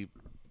say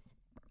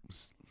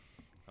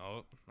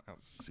Oh,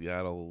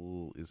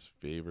 Seattle is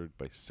favored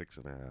by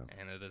 6.5.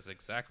 and it is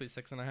exactly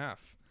 6.5.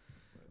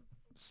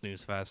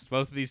 Snooze fest.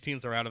 Both of these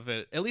teams are out of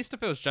it. At least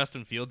if it was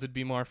Justin Fields, it'd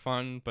be more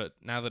fun. But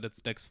now that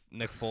it's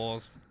Nick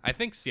Foles, I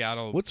think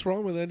Seattle. What's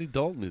wrong with Andy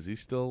Dalton? Is he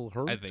still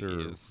hurt? I think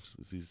he is.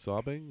 Is he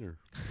sobbing? Or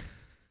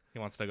He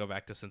wants to go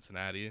back to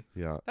Cincinnati.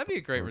 yeah, That'd be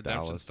a great or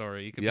redemption Dallas.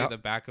 story. You could Yep. be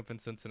the backup in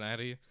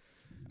Cincinnati.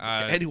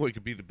 Anyone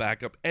could be the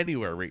backup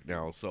anywhere right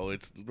now, so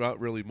it's not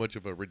really much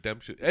of a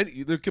redemption.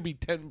 There could be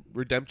 10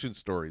 redemption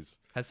stories.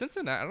 Has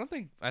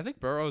Cincinnati? I think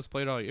Burrow's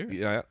played all year.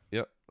 Yeah.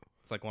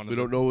 It's like one of We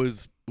the. don't know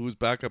who his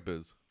backup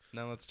is.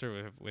 No, that's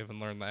true. We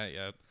haven't learned that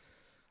yet.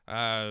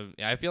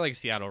 Yeah, I feel like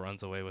Seattle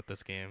runs away with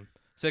this game.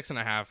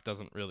 6.5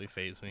 doesn't really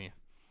faze me.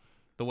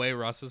 The way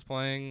Russ is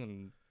playing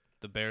and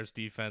the Bears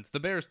defense, the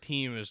Bears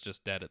team is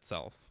just dead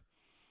itself.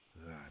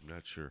 I'm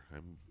not sure.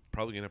 I'm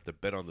probably gonna have to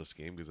bet on this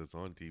game because it's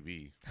on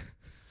TV.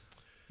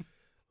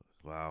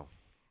 Wow.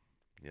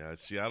 Yeah,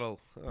 Seattle.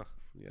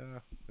 Yeah,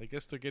 I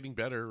guess they're getting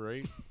better,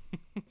 right?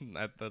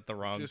 at the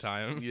wrong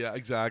time. Yeah,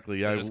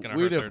 exactly. They're Yeah, just gonna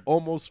we'd hurt have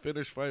almost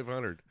finished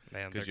 500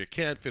 Man, because they're- you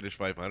can't finish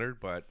 500,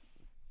 but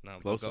no,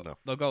 close enough.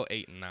 They'll go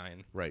 8 and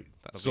 9. right.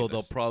 That'll So be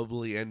they'll this.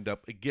 probably end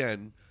up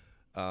again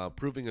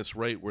proving us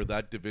right where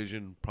that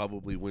division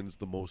probably wins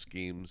the most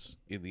games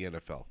in the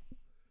NFL.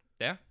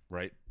 Yeah,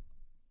 Right.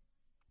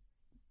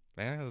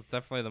 yeah, it's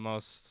definitely the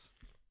most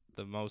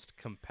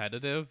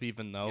competitive.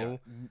 Even though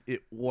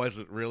It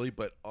wasn't really,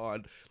 but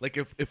on like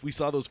if we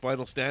saw those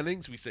final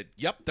standings, we said,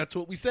 "Yep, that's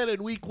what we said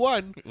in week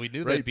 1." we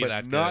knew Right, they'd be but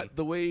that not good.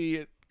 the way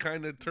it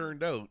kind of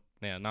turned out,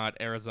 Yeah, not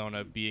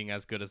Arizona being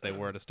as good as they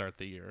were to start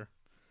the year.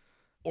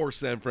 or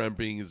San Fran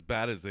being as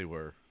bad as they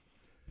were.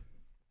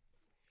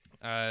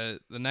 The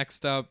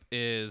next up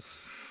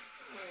is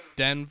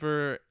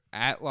Denver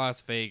at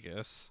Las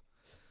Vegas.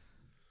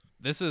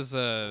 This is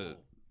a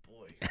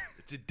Boy,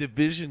 it's a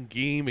division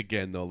game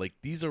again, though. Like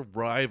these are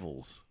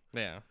rivals.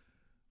 yeah.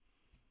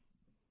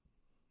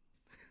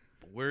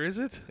 Where is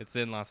it? It's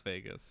in Las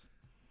Vegas.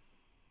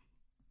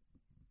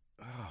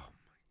 Oh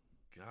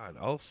my God!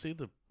 I'll say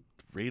the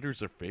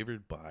Raiders are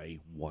favored by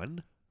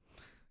 1.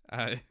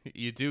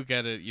 You do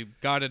get it. You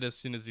got it as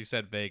soon as you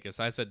said Vegas.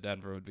 I said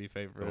Denver would be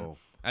favored. Oh,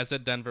 I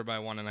said Denver by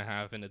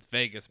 1.5, and it's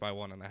Vegas by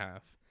 1.5.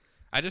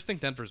 I just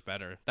think Denver's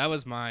better. That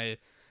was my.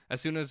 As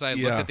soon as I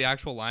looked Yeah. at the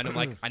actual line, I'm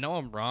like, I know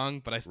I'm wrong,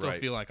 but I still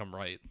Right. feel like I'm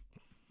right.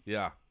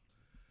 yeah.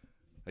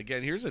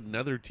 Again, here's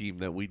another team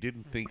that we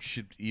didn't think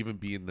should even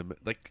be in the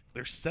like.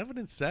 They're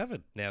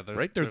 7-7. Yeah,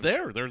 Right, they're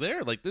there. They're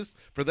there. Like this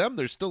for them,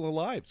 they're still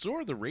alive. So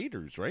are the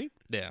Raiders, right?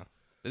 Yeah,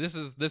 this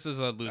is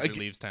a loser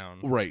leaves town.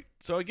 Right.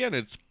 So again,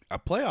 it's a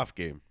playoff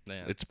game.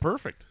 Yeah. It's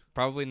perfect.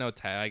 Probably no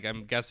tag.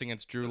 I'm guessing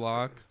it's Drew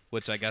Lock,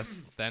 which I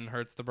guess then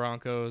hurts the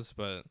Broncos.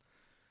 But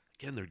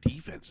Again, their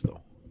defense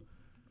though.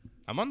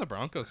 I'm on the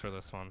Broncos for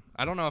this one.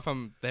 I don't know if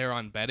I'm there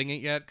on betting it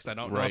yet because I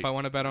don't know Right. if I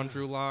want to bet on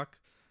Drew Lock,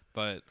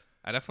 but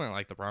I definitely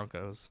like the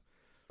Broncos.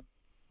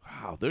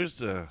 Wow, there's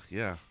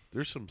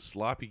some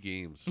sloppy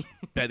games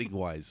betting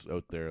wise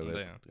out there that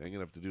Yeah. I'm gonna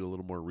have to do a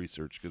little more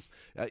research because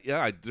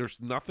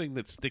there's nothing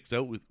that sticks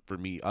out for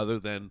me other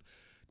than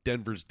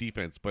Denver's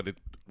defense. But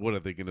what are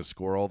they gonna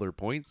score all their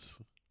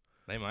points?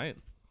 They might.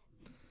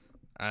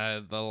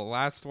 The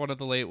last one of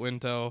the late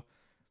window.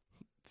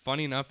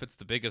 Funny enough, it's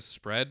the biggest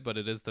spread, but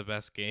it is the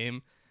best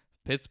game.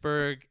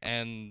 Pittsburgh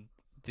and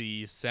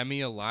the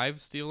semi-alive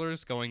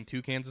Steelers going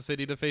to Kansas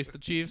City to face the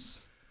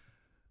Chiefs.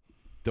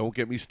 Don't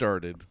get me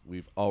started.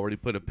 We've already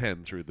put a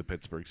pen through the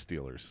Pittsburgh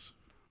Steelers.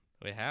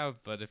 We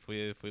have, but if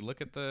we look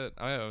at we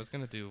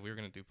were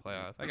gonna do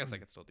playoff. I guess I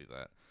could still do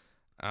that.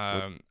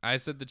 I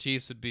said the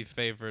Chiefs would be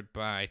favored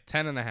by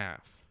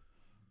 10.5.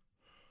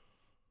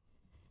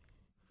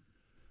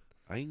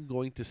 I'm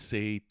going to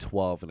say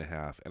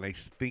 12.5, and I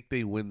think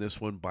they win this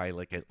one by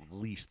like at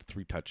least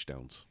 3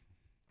 touchdowns.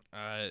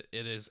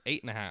 It is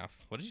 8.5.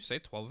 What did you say?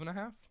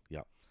 12.5?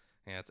 Yeah.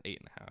 Yeah, it's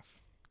 8.5.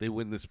 They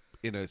win this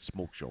in a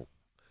smoke show.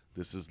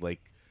 This is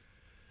like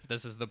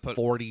This is the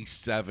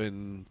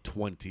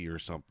 47-20 or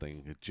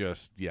something. It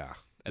just, And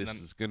this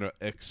then- is going to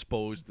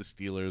expose the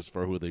Steelers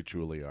for who they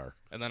truly are.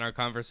 And then our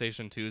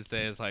conversation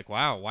Tuesday is like,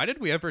 wow, why did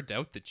we ever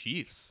doubt the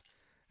Chiefs?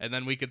 And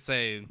then we could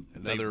say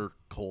another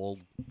cold,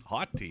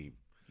 hot team.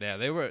 Yeah,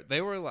 they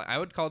were like, I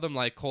would call them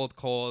like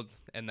cold,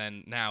 and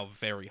then now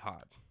very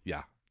hot.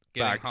 Yeah.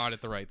 Getting hot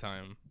at the right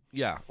time.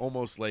 Yeah,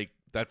 almost like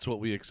that's what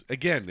we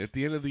again at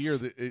the end of the year.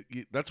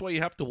 That's why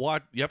you have to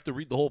watch. You have to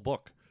read the whole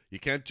book. You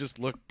can't just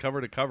look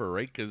cover to cover,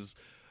 right? Because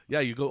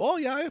you go, oh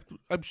yeah,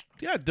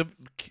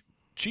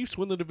 Chiefs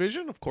win the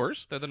division, of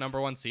course. They're the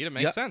number 1 seed. It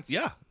makes sense.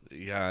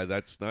 Yeah.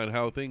 That's not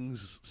how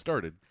things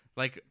started.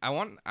 Like I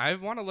want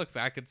to look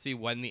back and see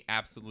when the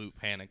absolute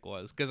panic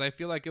was, because I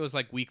feel like it was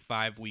like week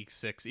 5, week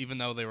 6, even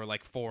though they were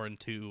like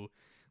 4-2.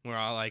 We're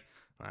all like,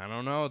 I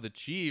don't know, the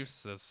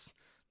Chiefs.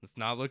 It's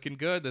not looking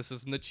good. This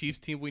isn't the Chiefs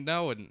team we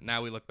know. And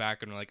now we look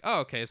back and we're like, oh,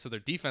 okay, so their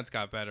defense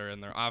got better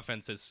and their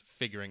offense is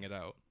figuring it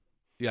out.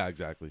 Yeah,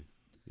 exactly.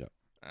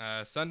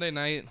 Yeah. Sunday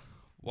night,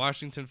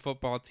 Washington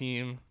football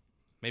team.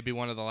 Maybe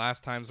one of the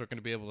last times we're going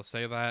to be able to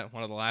say that.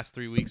 One of the last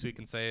 3 weeks we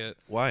can say it.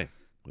 Why?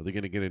 Are they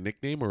going to get a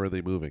nickname or are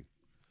they moving?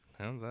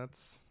 Well,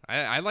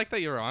 I like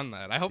that you're on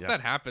that. I hope that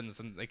happens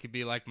and they could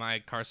be like my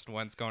Carson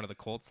Wentz going to the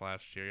Colts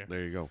last year.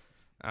 There you go.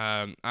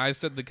 I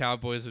said the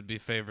Cowboys would be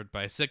favored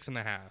by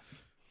 6.5.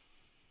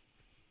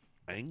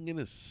 I'm going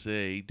to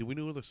say, do we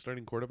know who the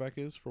starting quarterback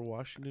is for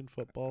Washington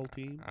football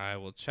team? I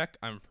will check.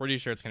 I'm pretty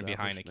sure it's going to be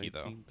Heineke,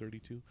 though.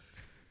 1932.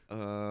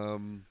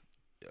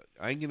 I'm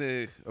going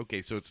to,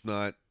 okay, so it's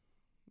not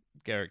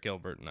Garrett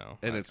Gilbert, no.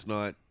 And it's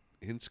not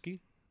Hinsky?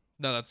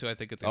 No, that's who I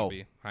think it's going to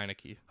be.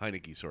 Heineke.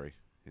 Heineke, sorry.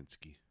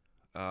 Hinsky.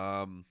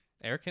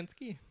 Eric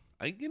Hinsky?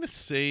 I'm going to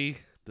say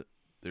that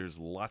there's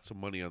lots of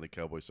money on the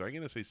Cowboys, so I'm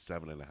going to say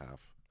 7.5.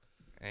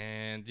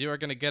 And you are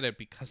going to get it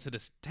because it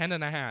is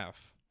 10.5.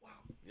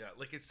 Yeah,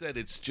 like I said,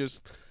 it's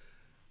just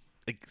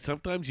like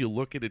sometimes you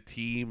look at a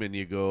team and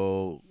you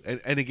go,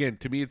 and again,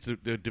 to me, it's a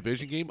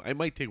division game. I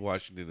might take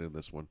Washington in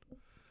this one.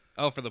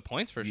 Oh, for the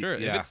points, for sure.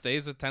 Yeah. If it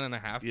stays at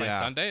 10.5 by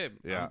Sunday,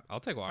 I'll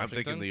take Washington. I'm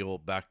thinking the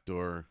old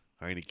backdoor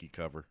Heineke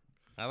cover.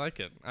 I like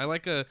it. I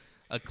like a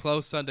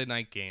close Sunday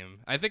night game.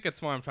 I think it's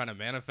more I'm trying to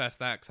manifest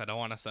that because I don't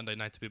want a Sunday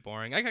night to be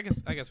boring. I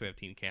guess we have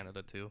Team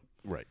Canada too.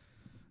 Right.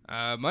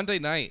 Monday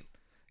night,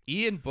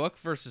 Ian Book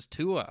versus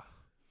Tua.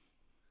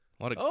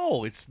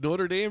 It's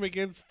Notre Dame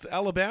against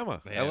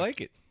Alabama. Yeah. I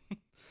like it.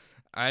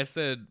 I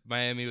said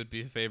Miami would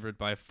be favored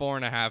by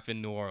 4.5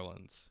 in New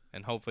Orleans,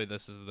 and hopefully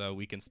this is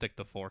we can stick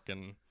the fork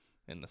in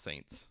the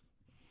Saints.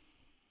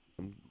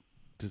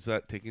 Does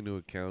that take into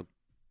account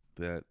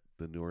that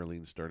the New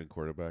Orleans starting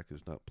quarterback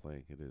is not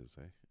playing? It is.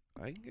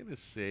 I'm gonna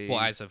say. Well,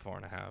 I said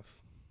 4.5.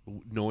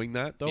 Knowing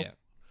that though. Yeah.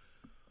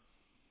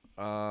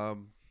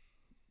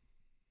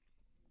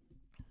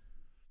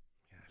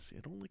 I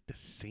don't like the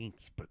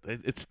Saints, but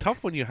it's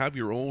tough when you have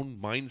your own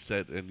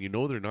mindset and you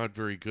know they're not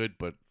very good,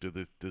 but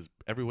does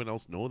everyone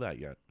else know that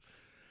yet?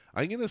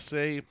 I'm going to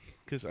say,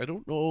 because I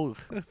don't know,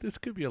 this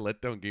could be a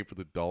letdown game for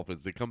the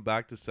Dolphins. They come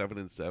back to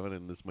 7-7,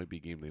 and this might be a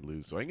game they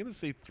lose. So I'm going to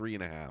say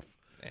 3.5.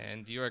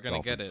 And you are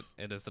going to get it.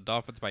 It is the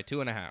Dolphins by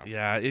 2.5.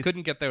 Yeah.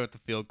 Couldn't get there with the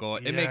field goal.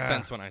 It makes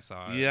sense when I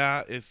saw it.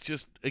 Yeah, it's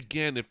just,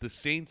 again, if the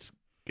Saints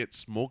get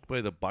smoked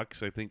by the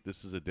Bucs, I think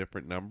this is a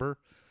different number.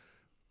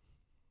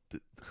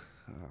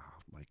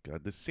 My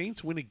God, the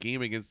Saints win a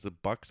game against the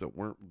Bucs that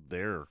weren't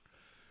there.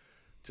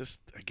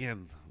 Just,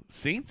 again,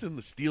 Saints and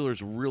the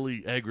Steelers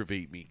really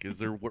aggravate me because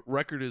their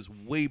record is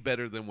way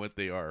better than what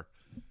they are.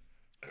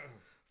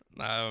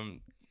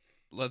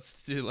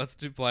 Let's do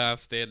playoff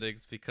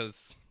standings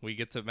because we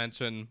get to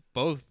mention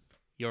both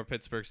your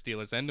Pittsburgh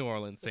Steelers and New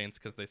Orleans Saints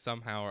because they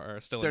somehow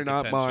are still in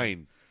contention. They're not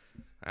mine.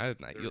 They're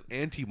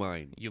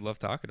anti-mine. You love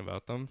talking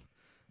about them.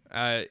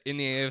 In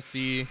the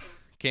AFC,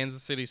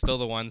 Kansas City still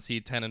the 1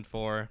 seed,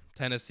 10-4.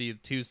 Tennessee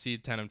 2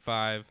 seed,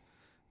 10-5.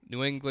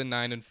 New England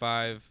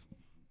 9-5.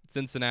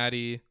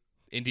 Cincinnati,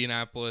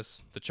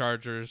 Indianapolis, the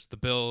Chargers, the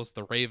Bills,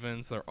 the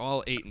Ravens. They're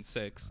all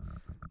 8-6.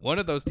 One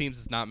of those teams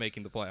is not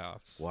making the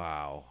playoffs.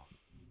 Wow.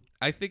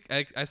 I think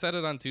I said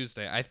it on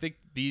Tuesday. I think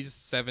these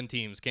 7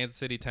 teams, Kansas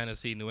City,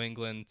 Tennessee, New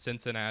England,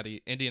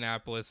 Cincinnati,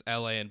 Indianapolis,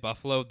 LA, and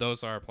Buffalo,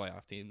 those are our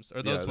playoff teams.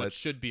 Or those what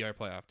should be our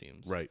playoff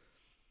teams. Right.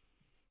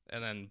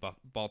 And then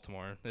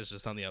Baltimore is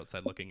just on the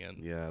outside looking in.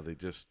 Yeah, they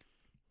just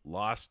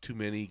lost too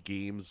many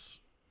games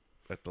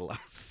at the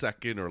last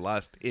second or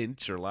last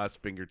inch or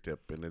last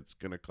fingertip, and it's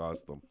going to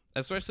cost them.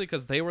 Especially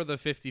because they were the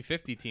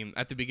 50-50 team.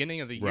 At the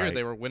beginning of the year,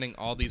 They were winning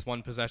all these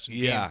one-possession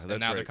games, and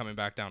now they're coming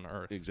back down to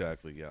earth.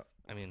 Exactly, yeah.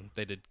 I mean,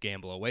 they did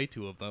gamble away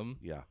 2 of them.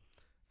 Yeah.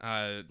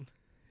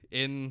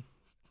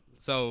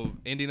 So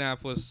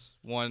Indianapolis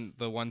won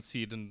the 1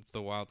 seed in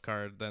the wild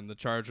card, then the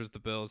Chargers, the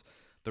Bills,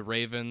 the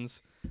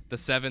Ravens, the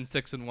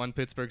 7-6-1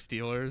 Pittsburgh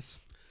Steelers.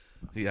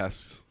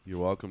 Yes, you're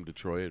welcome,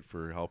 Detroit,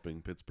 for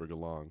helping Pittsburgh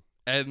along.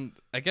 And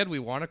again, we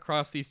want to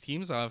cross these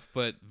teams off,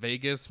 but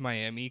Vegas,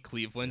 Miami,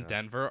 Cleveland,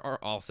 Denver are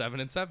all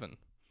 7-7.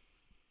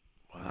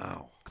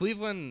 Wow.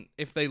 Cleveland,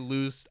 if they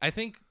lose, I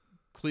think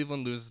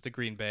Cleveland loses to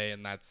Green Bay,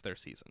 and that's their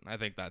season. I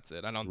think that's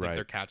it. I don't think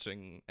they're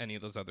catching any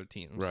of those other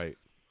teams. Right.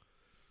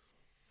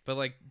 But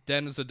like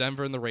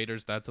Denver and the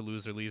Raiders, that's a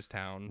loser leaves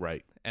town.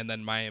 Right. And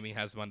then Miami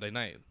has Monday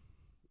night.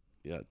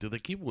 Yeah. Do they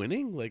keep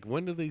winning? Like,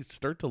 when do they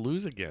start to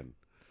lose again?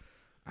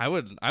 I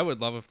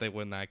would love if they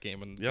win that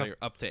game and Yeah. they're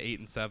up to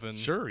 8-7.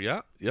 Sure,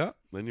 yeah.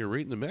 Then you're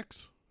right in the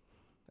mix.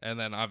 And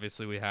then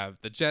obviously we have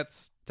the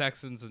Jets,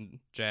 Texans, and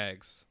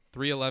Jags.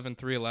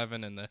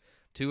 3-11, and the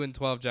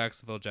 2-12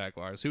 Jacksonville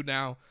Jaguars, who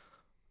now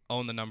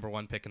own the number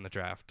 1 pick in the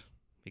draft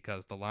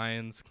because the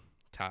Lions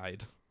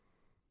tied.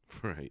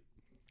 Right.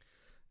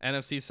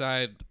 NFC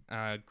side,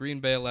 Green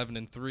Bay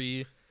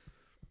 11-3.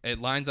 It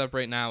lines up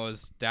right now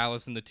as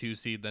Dallas in the 2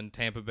 seed, then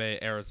Tampa Bay,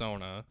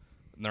 Arizona,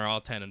 and they're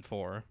all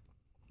 10-4.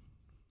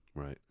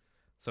 Right.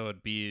 So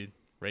it'd be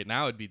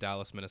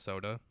Dallas,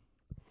 Minnesota.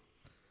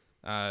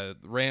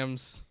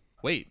 Rams.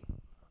 Wait.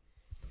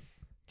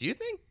 Do you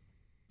think?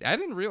 I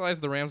didn't realize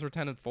the Rams were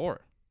 10-4.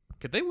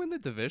 Could they win the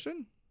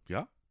division?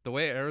 Yeah. The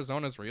way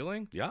Arizona's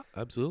reeling? Yeah,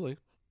 absolutely.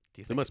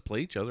 Do you They think? must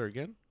play each other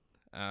again.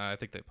 I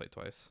think they played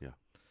twice.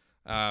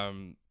 Yeah.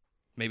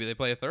 Maybe they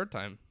play a third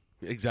time.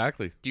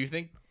 Exactly. Do you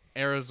think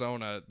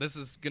Arizona? This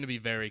is going to be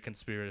very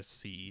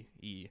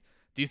conspiracy-y.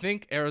 Do you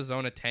think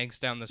Arizona tanks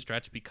down the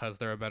stretch because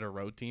they're a better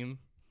road team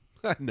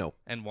No.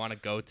 and want to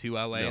go to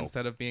LA No.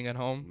 instead of being at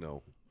home?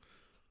 No.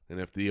 And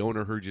if the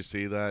owner heard you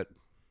say that,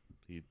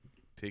 he'd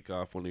take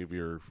off one of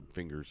your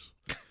fingers.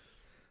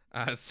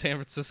 San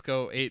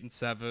Francisco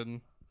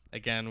 8-7.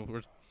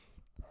 Again,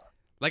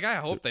 I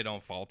hope they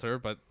don't falter,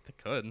 but they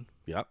could.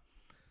 Yep.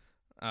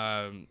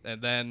 And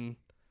then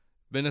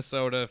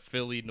Minnesota,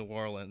 Philly, New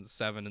Orleans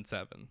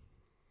 7-7.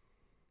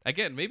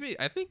 Again, maybe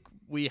I think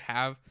we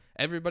have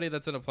everybody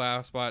that's in a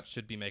playoff spot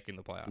should be making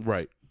the playoffs.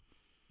 Right.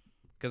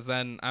 Because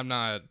then I'm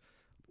not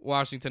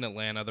Washington,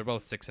 Atlanta. They're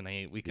both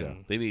 6-8. We can. Yeah.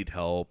 They need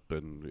help,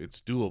 and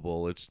it's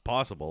doable. It's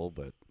possible,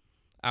 but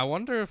I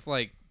wonder if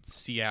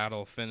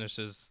Seattle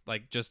finishes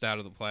just out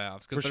of the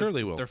playoffs. For sure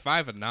they will. They're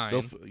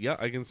 5-9. yeah,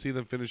 I can see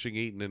them finishing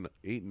 8-9. I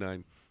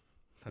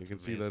That's can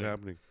see that amazing.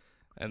 happening.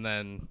 And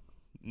then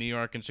New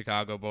York and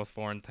Chicago both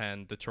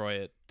 4-10.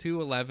 Detroit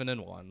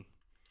 2-11-1,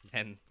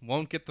 and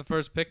won't get the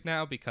first pick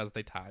now because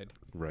they tied.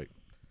 Right.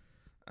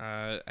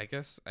 I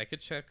guess I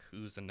could check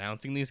who's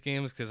announcing these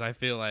games because I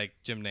feel like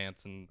Jim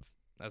Nantz and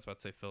I was about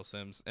to say Phil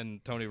Simms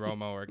and Tony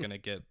Romo are gonna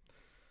get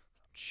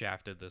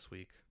shafted this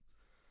week.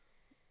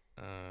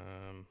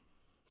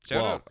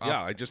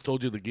 I just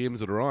told you the games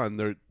that are on.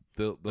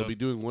 They'll be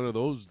doing one of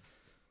those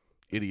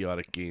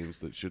idiotic games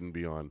that shouldn't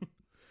be on.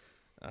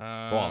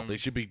 They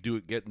should be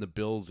getting the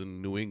Bills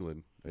in New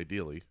England,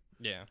 ideally.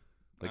 Yeah.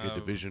 A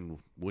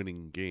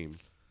division-winning game.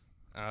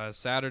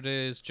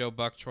 Saturdays, Joe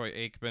Buck, Troy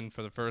Aikman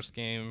for the first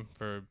game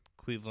for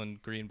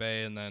Cleveland, Green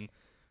Bay, and then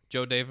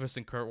Joe Davis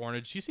and Kurt Warner.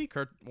 Did you see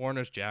Kurt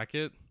Warner's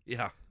jacket?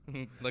 Yeah.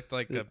 Looked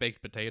like a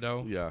baked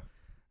potato. Yeah.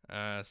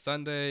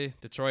 Sunday,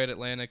 Detroit,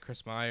 Atlanta,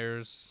 Chris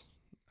Myers.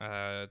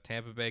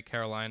 Tampa Bay,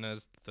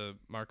 Carolinas, the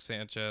Mark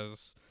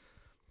Sanchez.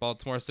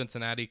 Baltimore,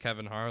 Cincinnati,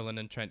 Kevin Harlan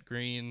and Trent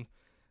Green.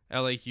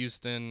 LA,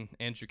 Houston,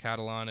 Andrew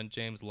Catalan and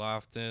James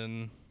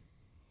Lofton.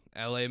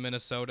 LA,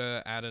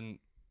 Minnesota, Adam,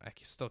 I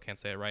still can't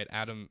say it right,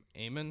 Adam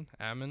Amon,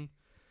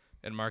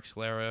 and Mark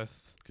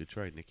Schlereth. Good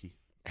try, Nikki.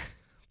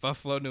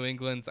 Buffalo, New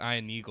England's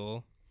Ian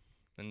Eagle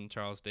and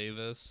Charles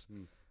Davis.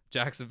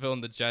 Jacksonville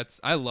and the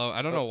Jets. I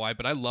don't know why,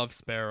 but I love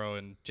Sparrow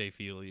and Jay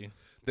Feely.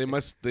 They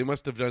must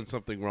have done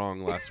something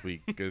wrong last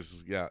week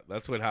because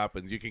that's what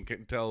happens. You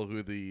can tell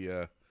who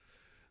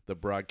the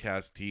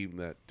broadcast team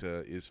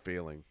that is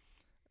failing.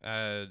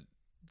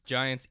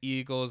 Giants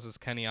Eagles is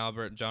Kenny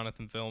Albert,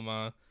 Jonathan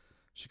Vilma.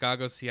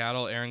 Chicago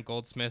Seattle, Aaron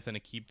Goldsmith and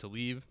Aqib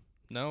Talib.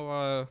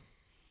 No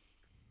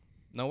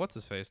what's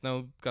his face?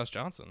 No Gus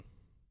Johnson.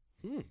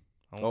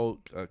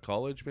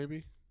 College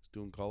maybe? He's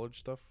doing college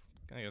stuff.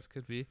 I guess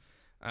could be.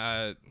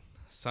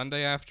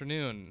 Sunday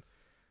afternoon,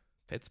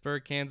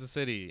 Pittsburgh, Kansas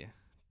City,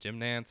 Jim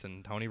Nantz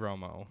and Tony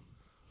Romo.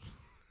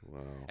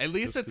 Wow. At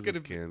least it's going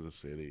to be Kansas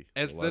City.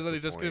 It's literally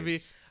just going to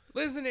be,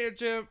 listen here,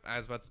 Jim. I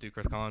was about to do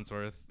Chris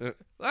Collinsworth.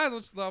 I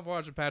just love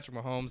watching Patrick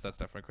Mahomes. That's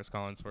definitely Chris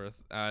Collinsworth.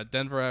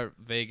 Denver at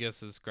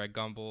Vegas is Greg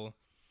Gumbel.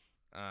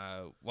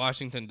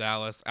 Washington,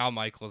 Dallas. Al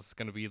Michaels is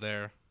going to be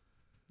there.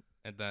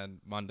 And then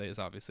Monday is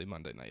obviously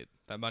Monday night.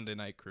 That Monday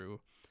night crew.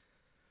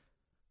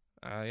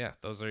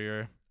 Those are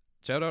your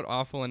shout out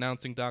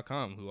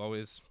awfulannouncing.com, who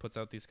always puts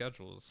out these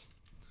schedules.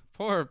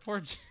 Poor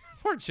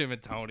Jim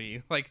and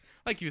Tony. Like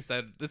you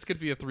said, this could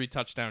be a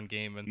 3-touchdown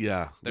game, and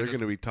they're going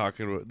to be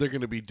talking about. They're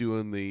going to be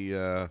doing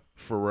the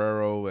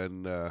Ferrero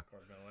and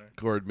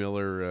Cord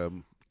Miller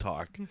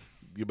talk.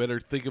 You better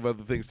think of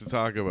other things to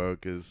talk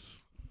about because,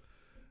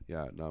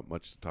 not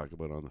much to talk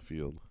about on the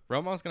field.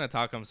 Romo's going to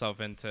talk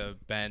himself into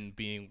Ben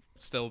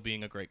still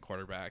being a great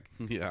quarterback.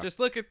 Yeah, just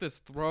look at this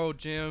throw,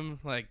 Jim.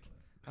 I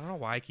don't know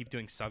why I keep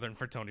doing Southern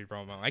for Tony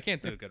Romo. I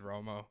can't do a good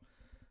Romo.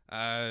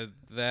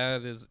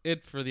 That is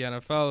it for the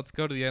NFL. Let's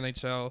go to the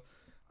NHL.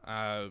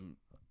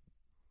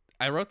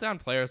 I wrote down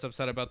players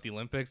upset about the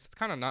Olympics. It's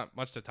kind of not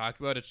much to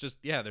talk about. It's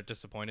just, they're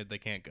disappointed they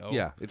can't go.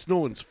 Yeah, it's no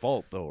one's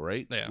fault, though,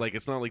 right? Yeah.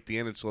 It's not like the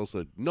NHL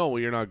said, no,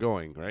 you're not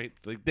going, right?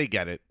 They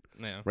get it.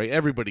 Yeah. Right?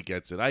 Everybody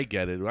gets it. I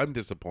get it. I'm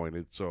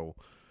disappointed, so.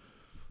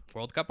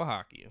 World Cup of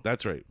Hockey.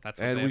 That's right. That's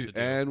what they have to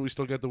do. And we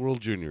still get the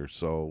World Juniors,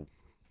 so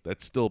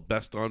that's still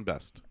best on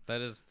best. That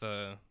is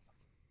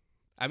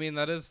I mean,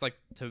 that is like,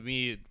 to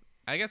me,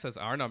 I guess that's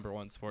our number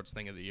one sports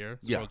thing of the year.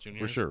 Yeah, World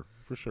Juniors.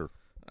 for sure.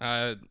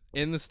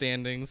 In the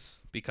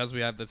standings, because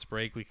we have this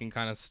break, we can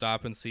kind of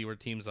stop and see where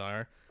teams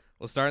are.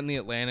 We'll start in the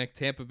Atlantic.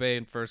 Tampa Bay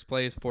in first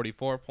place,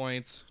 44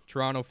 points.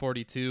 Toronto,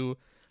 42.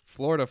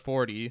 Florida,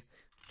 40.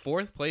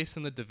 Fourth place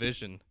in the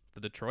division, the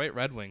Detroit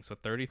Red Wings with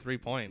 33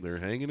 points. They're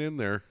hanging in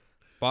there.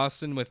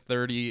 Boston with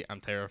 30. I'm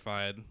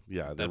terrified.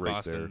 Yeah, they're that right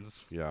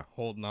Boston's there.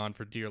 holding on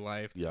for dear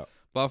life. Yeah.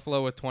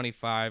 Buffalo with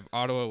 25.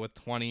 Ottawa with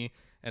 20.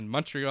 And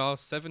Montreal,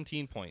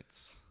 17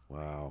 points.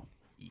 Wow.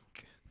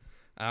 Eek.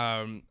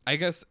 I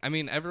guess, I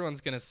mean,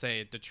 everyone's going to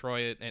say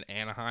Detroit and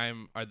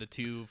Anaheim are the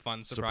two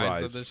fun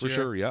surprises of this for year.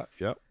 sure.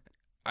 Yeah.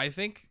 I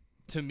think,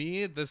 to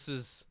me, this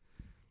is,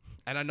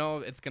 and I know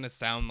it's going to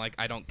sound like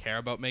I don't care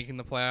about making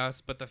the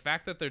playoffs, but the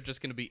fact that they're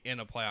just going to be in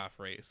a playoff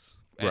race.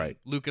 And Right.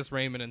 Lucas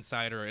Raymond and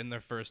Sider in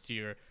their first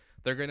year,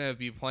 they're going to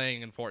be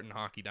playing important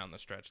hockey down the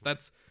stretch.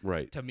 That's,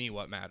 Right. to me,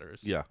 what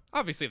matters. Yeah.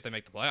 Obviously, if they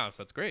make the playoffs,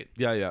 that's great.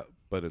 Yeah.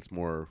 But it's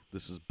more,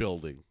 this is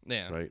building,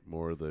 Yeah. right?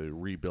 More the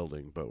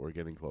rebuilding, but we're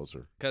getting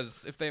closer.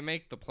 Because if they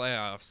make the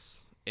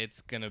playoffs,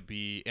 it's going to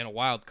be in a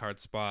wild card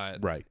spot.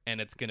 Right.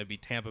 And it's going to be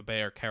Tampa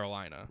Bay or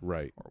Carolina.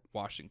 Right. Or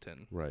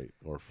Washington. Right.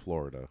 Or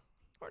Florida.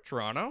 Or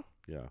Toronto.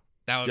 Yeah.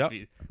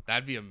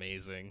 That'd be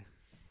amazing.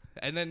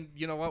 And then,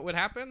 you know what would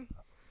happen?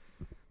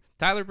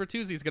 Tyler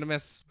Bertuzzi's going to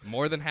miss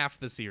more than half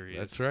the series.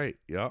 That's right.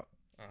 Yeah.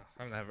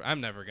 I'm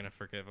never going to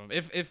forgive him.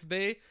 If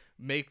they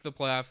make the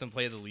playoffs and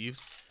play the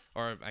Leafs,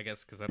 or I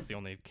guess because that's the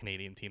only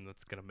Canadian team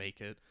that's going to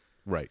make it,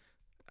 Right.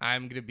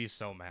 I'm going to be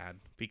so mad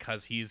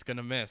because he's going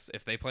to miss.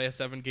 If they play a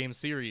 7-game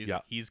series,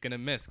 he's going to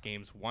miss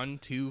games 1,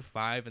 2,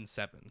 5, and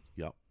 7.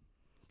 Yep.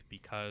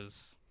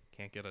 Because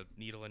can't get a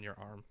needle in your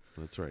arm.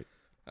 That's right.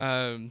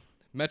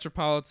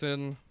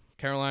 Metropolitan,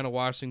 Carolina,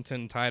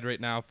 Washington tied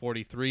right now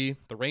 43.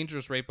 The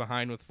Rangers right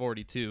behind with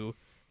 42.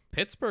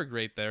 Pittsburgh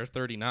right there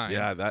 39.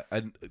 Yeah,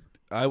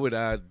 I would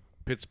add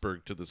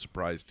Pittsburgh to the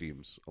surprise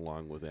teams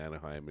along with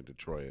Anaheim and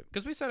Detroit.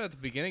 Because we said at the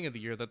beginning of the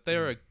year that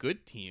they're a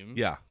good team.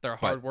 Yeah. They're a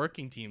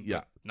hard-working team. Yeah.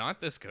 But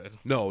not this good.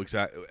 No,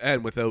 exactly.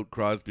 And without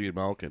Crosby and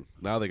Malkin.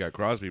 Now they got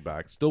Crosby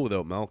back, still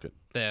without Malkin.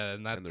 Yeah,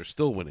 and they're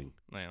still winning.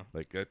 Yeah.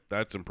 Like,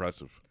 that's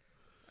impressive.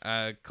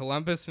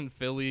 Columbus and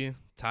Philly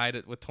tied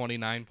it with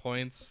 29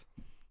 points.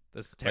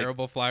 This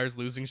terrible Flyers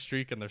losing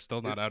streak, and they're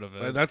still not out of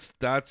it.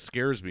 That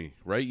scares me,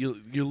 right? You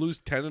lose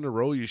 10 in a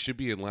row, you should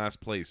be in last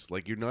place.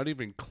 Like, you're not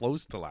even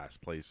close to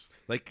last place.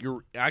 Like,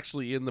 you're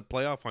actually in the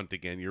playoff hunt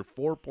again. You're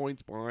 4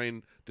 points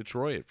behind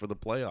Detroit for the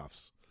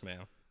playoffs.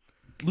 Yeah.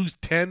 Lose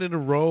 10 in a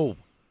row.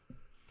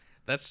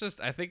 I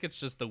think it's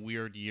just the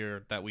weird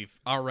year that we've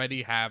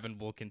already have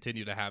and will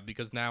continue to have,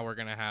 because now we're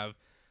going to have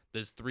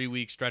this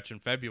 3-week stretch in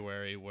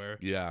February where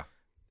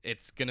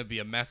it's going to be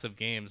a mess of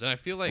games. And I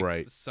feel like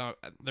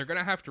they're going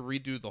to have to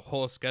redo the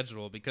whole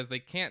schedule because they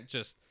can't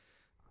just,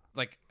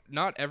 like,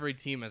 not every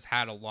team has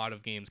had a lot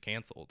of games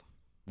canceled.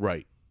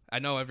 Right. I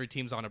know every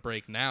team's on a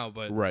break now,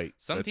 but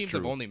some teams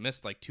have only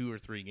missed like 2 or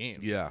 3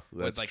 games. Yeah,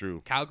 that's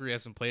true. Calgary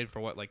hasn't played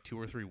for like 2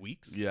 or 3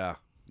 weeks. Yeah,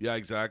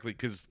 exactly.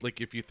 Because, like,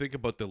 if you think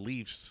about the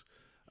Leafs,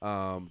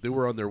 they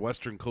were on their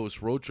Western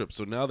Coast road trip,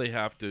 so now they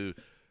have to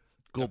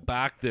go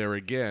back there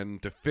again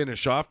to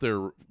finish off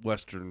their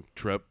Western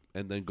trip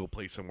and then go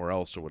play somewhere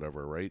else or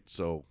whatever, right?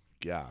 So,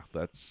 yeah,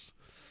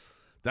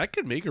 that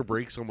could make or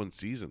break someone's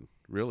season,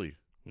 really.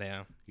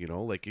 Yeah. You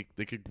know, like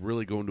they could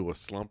really go into a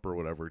slump or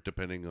whatever,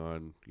 depending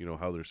on, you know,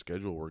 how their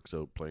schedule works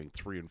out, playing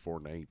 3 and 4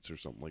 nights or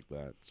something like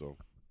that. So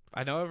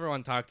I know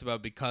everyone talked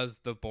about, because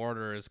the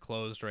border is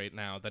closed right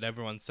now, that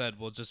everyone said,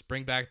 we'll just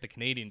bring back the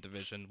Canadian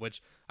division,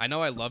 which I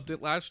know I loved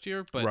it last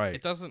year, but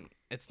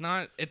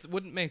it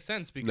wouldn't make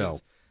sense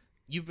because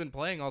you've been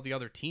playing all the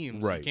other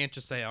teams. You can't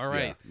just say, all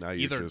right,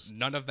 either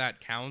none of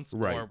that counts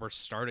or we're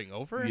starting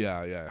over.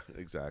 Yeah,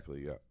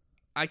 exactly. Yeah.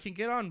 I can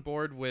get on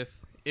board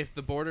with, if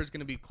the border is going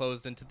to be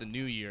closed into the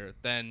new year,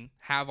 then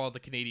have all the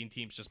Canadian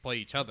teams just play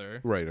each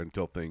other. Right,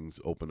 until things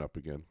open up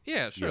again.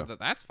 Yeah, sure,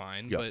 that's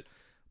fine. Yeah. But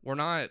we're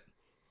not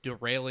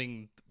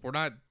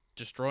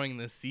destroying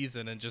this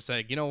season and just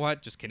saying, you know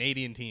what, just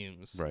Canadian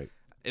teams. Right.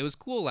 It was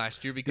cool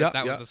last year because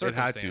that was the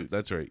circumstance. It had to.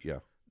 That's right, yeah.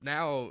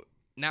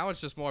 Now it's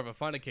just more of a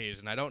fun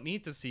occasion. I don't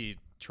need to see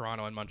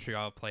Toronto and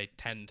Montreal play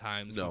 10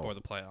 times before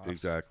the playoffs.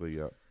 Exactly,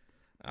 yeah.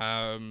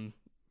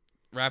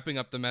 Wrapping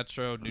up the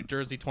Metro, New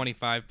Jersey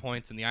 25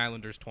 points and the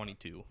Islanders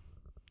 22.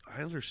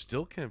 Islanders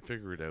still can't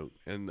figure it out,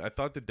 and I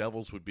thought the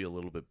Devils would be a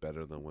little bit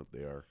better than what they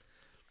are.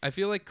 I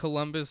feel like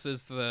Columbus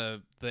is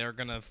they're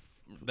gonna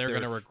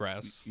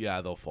regress.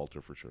 Yeah, they'll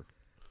falter for sure.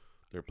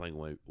 They're playing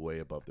way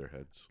above their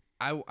heads.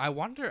 I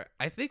wonder.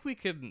 I think we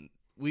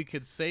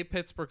could say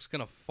Pittsburgh's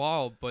gonna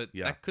fall, but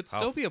that could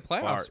still be a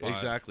playoff spot.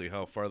 Exactly,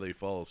 how far they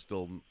fall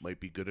still might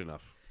be good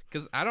enough.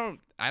 Because I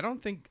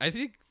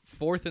think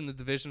fourth in the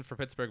division for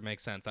Pittsburgh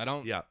makes sense.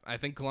 I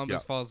think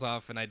Columbus falls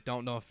off, and I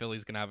don't know if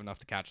Philly's gonna have enough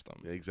to catch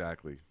them.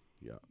 Exactly.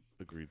 Yeah,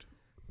 agreed.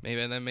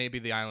 Maybe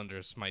the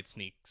Islanders might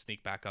sneak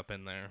back up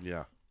in there.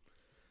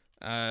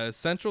 Yeah.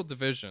 Central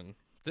Division.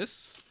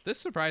 This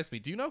surprised me.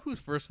 Do you know who's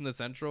first in the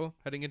Central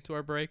heading into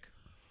our break?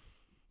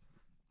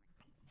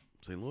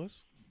 St.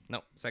 Louis?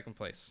 No, second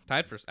place.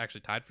 Tied for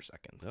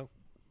second. No,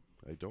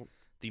 I don't.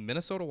 The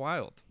Minnesota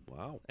Wild.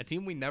 Wow. A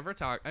team we never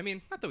talk. I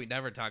mean, not that we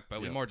never talk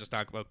about. We more just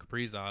talk about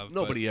Kaprizov.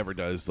 Nobody ever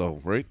does,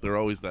 though, right? They're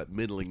always that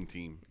middling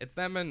team. It's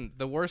them, and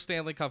the worst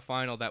Stanley Cup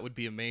final that would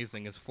be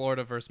amazing is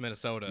Florida versus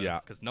Minnesota.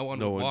 Yeah. Because no one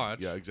would watch.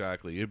 Yeah,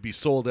 exactly. It'd be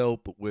sold out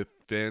but with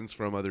fans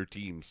from other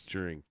teams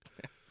cheering.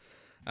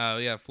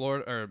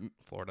 Florida.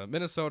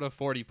 Minnesota,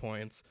 40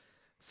 points.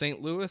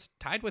 St. Louis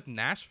tied with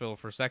Nashville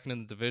for second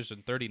in the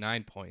division,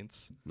 39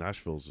 points.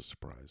 Nashville's a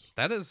surprise.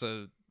 That is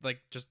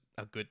just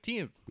a good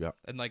team. Yeah.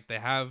 And like they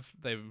have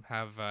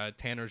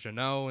Tanner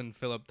Jeannot and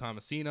Philip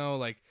Tomasino.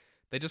 Like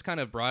they just kind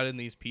of brought in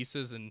these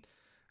pieces, and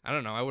I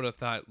don't know. I would have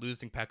thought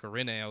losing Pekka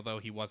Rinne, although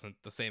he wasn't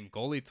the same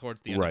goalie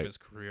towards the end of his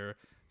career.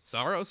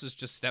 Saros has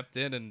just stepped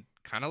in and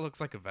kind of looks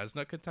like a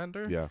Vezina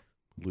contender. Yeah,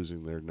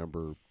 losing their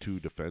number 2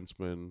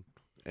 defenseman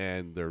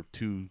and their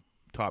 2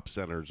 top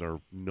centers are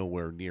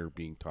nowhere near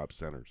being top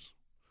centers.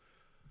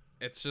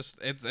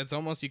 It's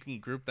almost you can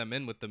group them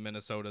in with the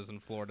Minnesotas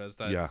and Floridas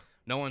that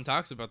no one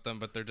talks about them,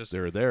 but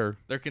they're there.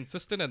 They're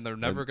consistent and they're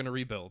never going to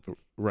rebuild.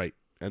 Right.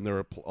 And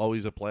they're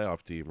always a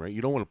playoff team, right?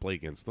 You don't want to play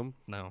against them.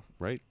 No.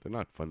 Right? They're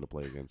not fun to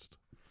play against.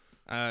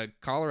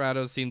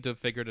 Colorado seemed to have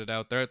figured it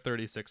out. They're at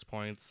 36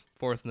 points,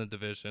 4th in the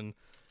division.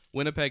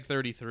 Winnipeg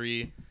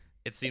 33.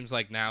 It seems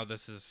like now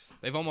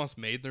they've almost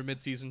made their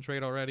midseason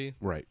trade already.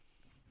 Right.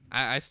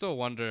 I still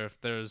wonder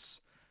if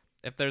there's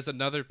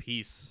another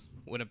piece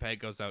Winnipeg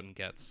goes out and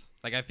gets.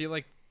 Like I feel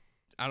like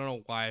I don't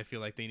know why I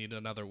feel like they need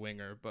another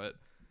winger, but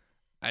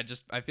I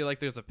feel like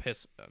there's a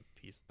piece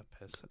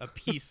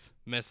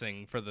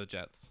missing for the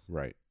Jets.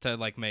 Right. To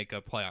like make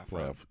a playoff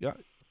run. Yeah.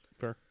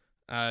 Fair.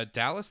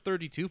 Dallas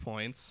 32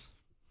 points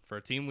for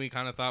a team we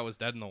kind of thought was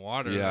dead in the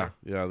water. Yeah,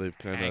 they've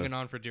kind of hanging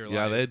on for dear life.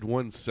 Yeah, they had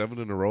won 7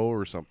 in a row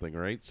or something,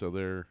 right? So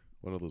they're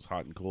one of those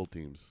hot and cold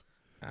teams.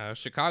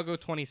 Chicago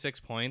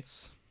 26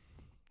 points.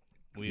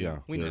 We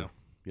know.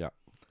 Yeah.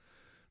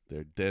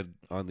 They're dead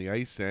on the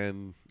ice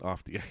and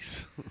off the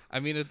ice. I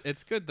mean,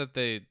 it's good that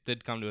they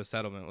did come to a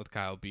settlement with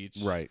Kyle Beach.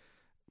 Right.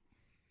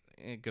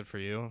 Good for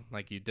you.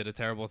 Like, you did a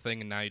terrible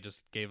thing, and now you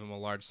just gave him a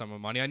large sum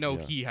of money. I know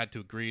he had to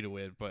agree to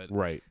it, but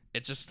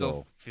it just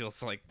still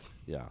feels like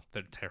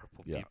they're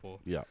terrible people.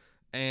 Yeah.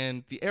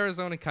 And the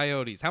Arizona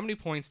Coyotes. How many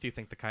points do you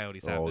think the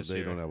Coyotes have this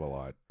year? They don't have a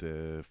lot.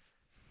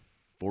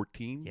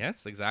 14?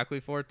 Yes, exactly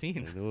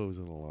 14. I knew it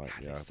wasn't a lot.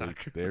 God, they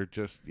suck. They're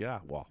just,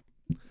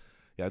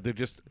 they're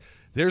just,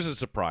 there's a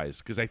surprise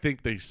because I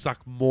think they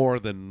suck more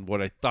than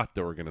what I thought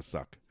they were going to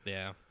suck.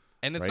 Yeah.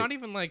 And it's not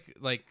even like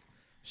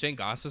Shane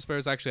Gostisbehere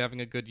is actually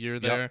having a good year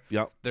there.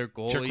 Yep. Their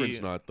goalie.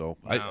 Chikrin's not, though.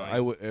 No, I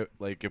would,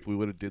 like, if we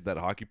would have did that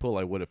hockey poll,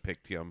 I would have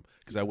picked him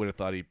because I would have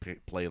thought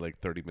he'd play like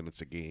 30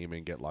 minutes a game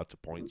and get lots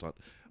of points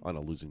on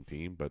a losing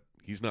team, but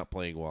he's not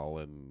playing well,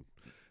 and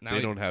they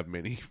don't have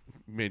many.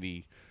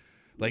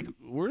 Like,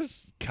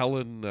 where's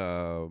Keller?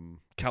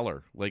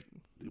 Like,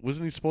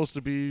 wasn't he supposed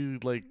to be,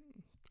 like,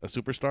 a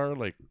superstar?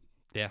 Like,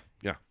 yeah.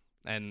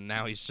 And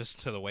now he's just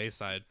to the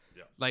wayside.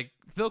 Yeah. Like,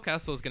 Phil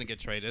Kessel is going to get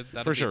traded.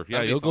 For sure.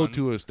 Yeah, he'll go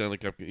to a Stanley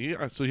Cup.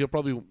 Yeah, so he'll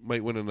probably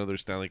might win another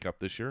Stanley Cup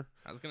this year.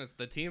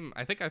 The team,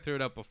 I think I threw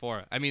it out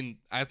before. I mean,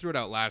 I threw it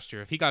out last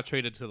year. If he got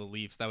traded to the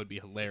Leafs, that would be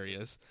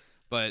hilarious.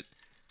 But,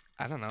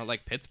 I don't know,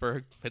 like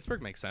Pittsburgh.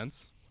 Pittsburgh makes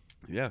sense.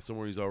 Yeah,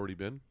 somewhere he's already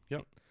been.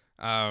 Yep.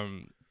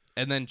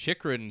 And then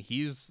Chikrin,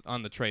 he's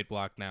on the trade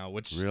block now,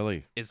 which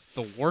really is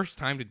the worst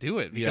time to do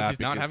it because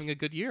he's not having a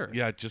good year.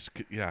 Yeah,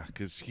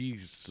 because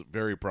he's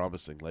very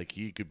promising. Like,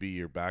 he could be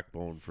your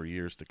backbone for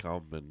years to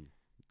come. And,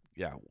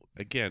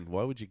 again,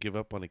 why would you give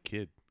up on a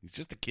kid? He's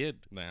just a kid.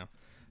 Yeah.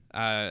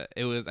 I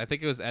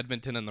think it was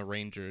Edmonton and the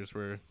Rangers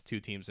were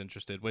 2 teams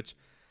interested, which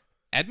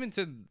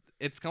Edmonton,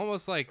 it's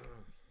almost like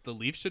the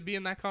Leafs should be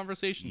in that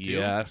conversation too.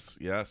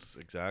 Yes,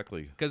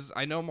 exactly. Because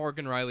I know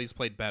Morgan Riley's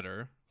played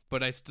better.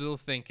 But I still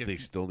think they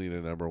still need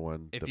a number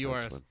 1 if defenseman. You are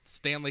a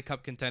Stanley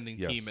Cup contending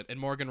team and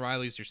Morgan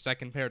Riley's your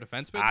second pair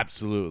defenseman,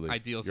 absolutely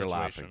ideal You're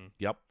situation. Laughing.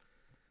 Yep.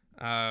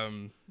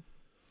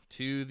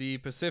 To the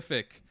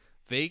Pacific,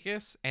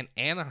 Vegas and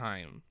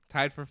Anaheim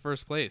tied for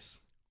first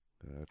place.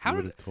 If you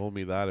would have told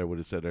me that, I would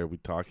have said, "Are we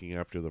talking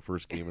after the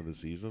first game of the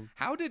season?"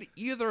 How did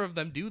either of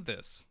them do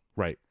this?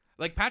 Right.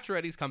 Like,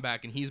 Pacioretty's come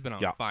back and he's been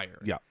on fire.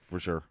 Yeah, for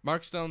sure.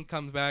 Mark Stone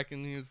comes back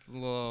and he's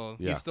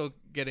he's still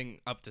getting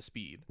up to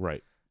speed.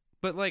 Right.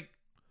 But, like,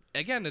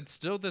 again, it's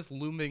still this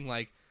looming,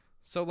 like,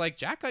 so, like,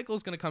 Jack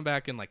Eichel's going to come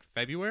back in, like,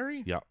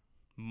 February? Yeah.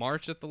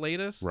 March at the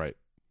latest? Right.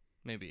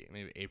 Maybe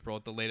April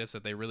at the latest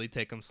if they really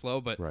take them slow.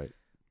 But right.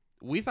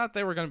 We thought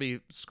they were going to be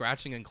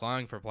scratching and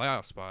clawing for a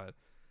playoff spot.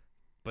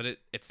 But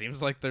it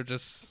seems like they're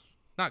just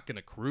not going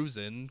to cruise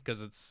in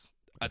because it's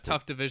a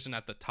tough division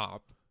at the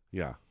top.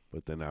 Yeah,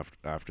 but then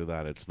after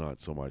that, it's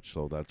not so much.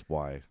 So that's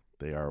why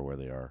they are where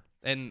they are.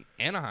 And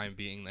Anaheim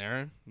being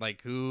there,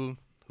 like, who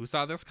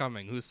saw this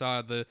coming? Who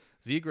saw the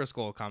Zegras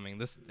goal coming?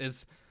 This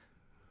is,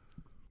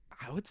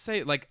 I would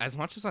say, like, as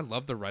much as I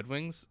love the Red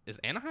Wings, is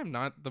Anaheim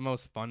not the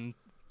most fun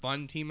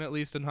team, at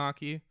least in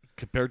hockey?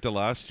 Compared to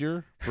last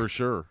year? For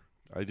sure.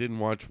 I didn't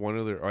watch one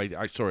of their.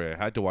 I sorry, I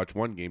had to watch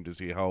one game to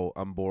see how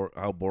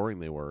boring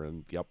they were,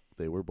 and yep,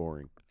 they were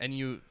boring. And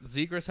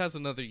Zegras has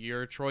another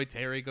year. Troy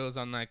Terry goes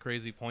on that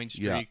crazy point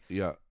streak.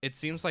 Yeah. It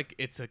seems like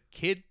it's a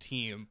kid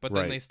team, but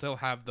then they still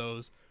have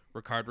those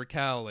Ricard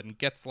Raquel and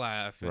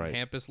Getzlaff and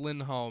Hampus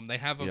Lindholm. They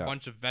have a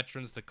bunch of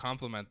veterans to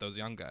complement those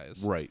young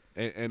guys. Right.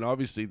 And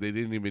obviously they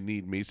didn't even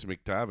need Mason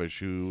McTavish,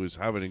 who was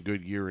having a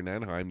good year in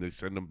Anaheim. They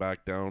send him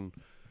back down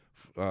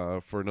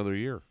for another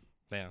year.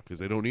 Yeah. Because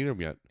they don't need him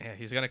yet. Yeah,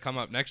 he's going to come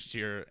up next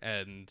year,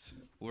 and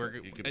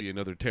he could be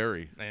another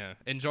Terry. Yeah.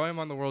 Enjoy him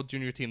on the World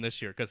Junior team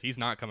this year, because he's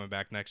not coming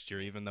back next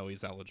year, even though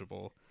he's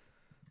eligible.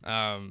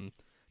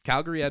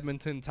 Calgary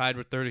Edmonton tied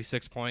with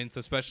 36 points,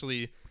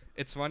 especially.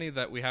 It's funny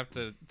that we have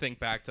to think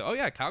back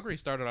to, Calgary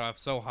started off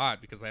so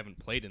hot because they haven't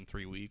played in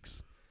 3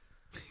 weeks.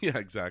 Yeah,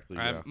 exactly.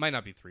 Yeah. Might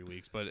not be 3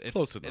 weeks, but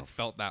it's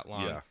felt that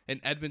long. Yeah.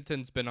 And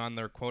Edmonton's been on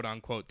their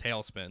quote-unquote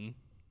tailspin.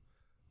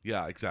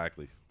 Yeah,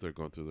 exactly. They're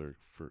going through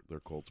their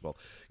cold spell.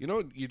 You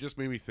know, you just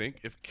made me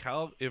think, if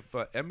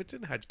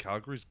Edmonton had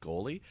Calgary's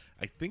goalie,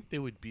 I think they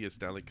would be a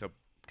Stanley Cup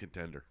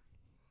contender.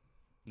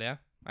 Yeah.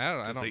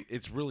 I don't.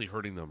 It's really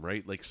hurting them,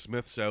 right? Like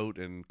Smith's out,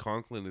 and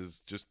Conklin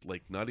is just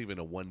like not even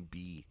a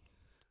 1B.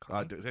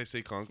 Did I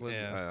say Conklin?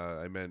 Yeah.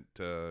 I meant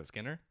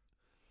Skinner.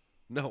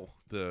 No,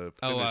 the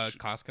Finnish.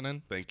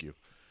 Koskinen. Thank you.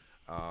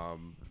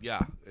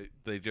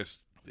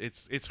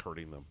 It's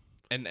hurting them.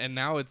 And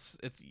now it's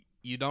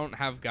you don't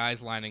have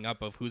guys lining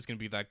up of who's going to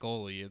be that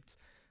goalie. It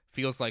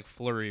feels like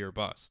Fleury or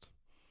bust.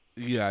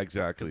 Yeah,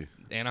 exactly.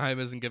 Anaheim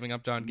isn't giving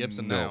up John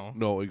Gibson now.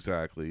 No,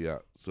 exactly. Yeah.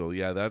 So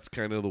that's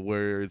kind of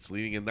where it's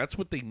leading, and that's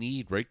what they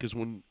need, right? Because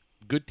when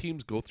good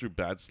teams go through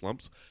bad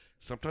slumps,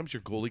 sometimes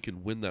your goalie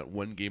can win that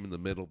one game in the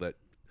middle that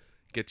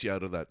gets you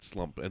out of that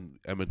slump, and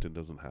Edmonton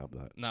doesn't have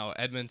that. No,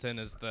 Edmonton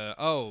is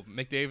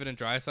McDavid and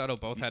Draisaitl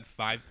both had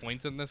 5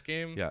 points in this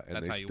game. Yeah, and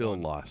that's they how you still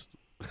won. lost.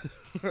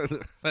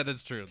 That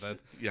is true.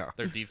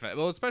 Their defense.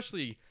 Well,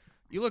 especially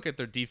you look at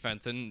their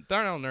defense, and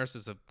Darnell Nurse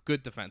is a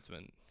good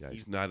defenseman. Yeah,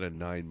 he's not a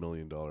 $9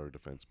 million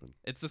defenseman.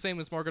 It's the same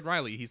as Morgan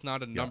Riley. He's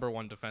not a number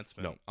one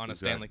defenseman on a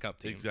Stanley Cup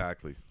team.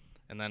 Exactly.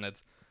 And then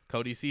it's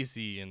Cody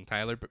Ceci and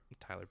Tyler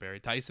Barrie,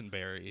 Tyson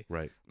Barrie.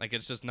 Right. Like,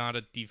 it's just not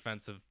a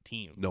defensive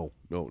team. No,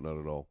 not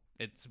at all.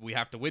 We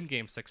have to win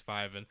game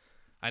 6-5, and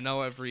I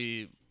know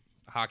every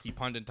hockey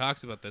pundit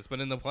talks about this, but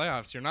in the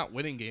playoffs, you're not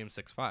winning game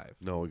 6-5.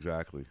 No,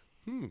 exactly.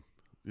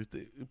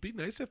 It'd be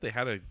nice if they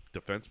had a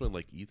defenseman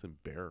like Ethan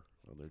Bear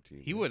on their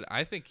team.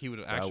 I think he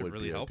would actually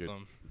really help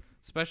them.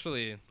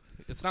 Especially,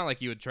 it's not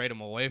like you would trade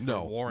him away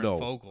for Warren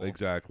Fogle.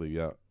 Exactly,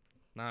 yeah.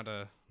 Not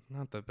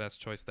the best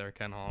choice there,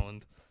 Ken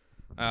Holland.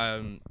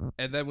 And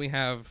then we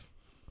have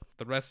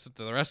the rest of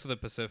the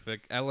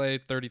Pacific. LA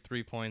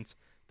 33 points,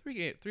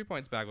 3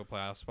 points back of a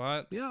playoff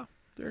spot. Yeah,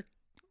 they're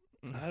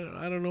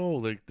I don't know,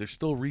 like they're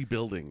still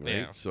rebuilding, right?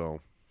 Yeah.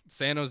 So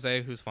San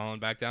Jose, who's fallen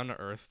back down to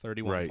earth,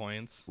 31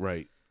 points.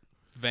 Right.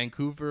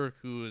 Vancouver,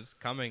 who is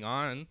coming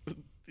on.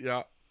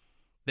 Yeah.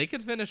 They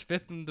could finish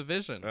 5th in the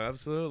division.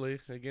 Absolutely.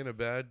 Again, a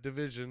bad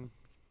division.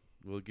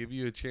 We'll give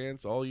you a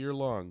chance all year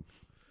long.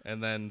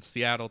 And then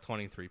Seattle,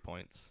 23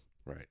 points.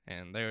 Right.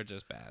 And they're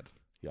just bad.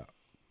 Yeah.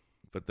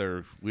 But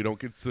we don't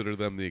consider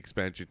them the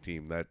expansion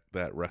team.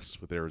 That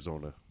rests with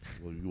Arizona.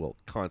 We will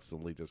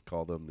constantly just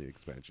call them the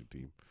expansion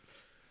team.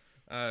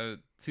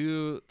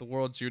 To the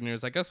World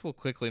Juniors, I guess we'll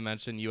quickly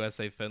mention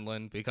USA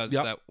Finland because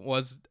that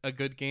was a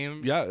good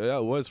game. Yeah,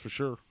 it was for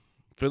sure.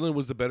 Finland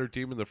was the better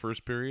team in the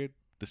first period.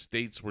 The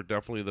States were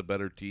definitely the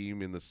better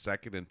team in the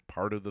second and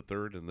part of the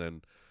third, and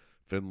then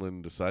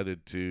Finland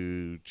decided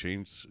to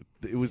change.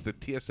 It was the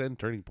TSN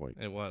turning point.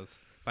 It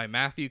was by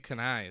Matthew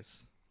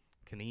Knies.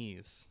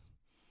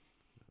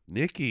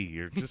 Nicky,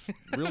 you're just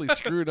really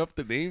screwing up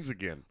the names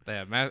again.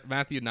 Yeah,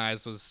 Matthew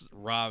Knies was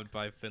robbed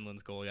by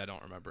Finland's goalie. I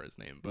don't remember his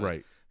name, but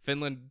right.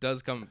 Finland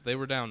does come. They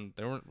were down.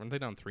 Weren't they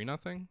down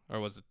 3-0, or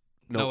was it?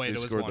 No, wait, they it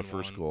was scored 1-1. the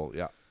first goal.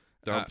 Yeah,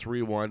 down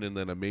 3-1, and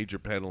then a major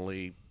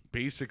penalty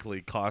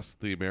basically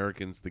cost the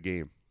Americans the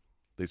game.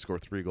 They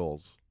scored 3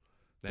 goals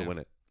to win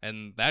it.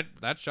 And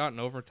that shot in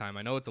overtime,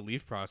 I know it's a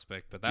Leaf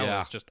prospect, but that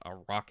was just a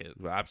rocket.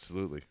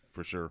 Absolutely,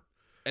 for sure.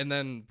 And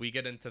then we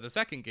get into the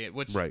second game,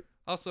 which right.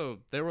 Also,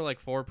 there were like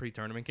 4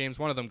 pre-tournament games.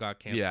 One of them got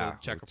canceled,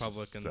 Czech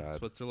Republic and sad.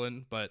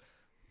 Switzerland. But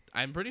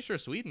I'm pretty sure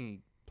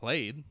Sweden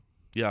played.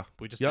 Yeah.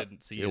 We just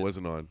didn't see it. It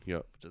wasn't on,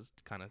 Which is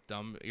kind of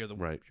dumb. You're the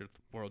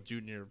World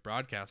Junior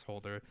broadcast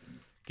holder.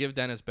 Give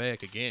Dennis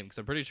Bayek a game, because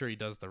I'm pretty sure he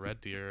does the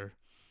Red Deer.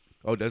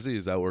 Oh, does he?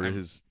 Is that where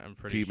his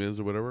team is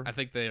or whatever? I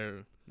think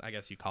I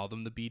guess you call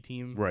them the B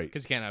team. Right.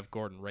 Because you can't have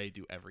Gordon Ray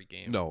do every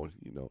game. No,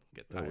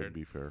 get tired. That would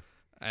be fair.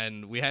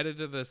 And we headed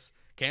to this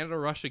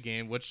Canada-Russia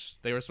game, which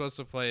they were supposed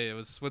to play. It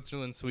was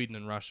Switzerland, Sweden,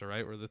 and Russia,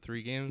 right? Were the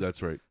 3 games?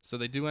 That's right. So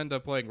they do end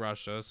up playing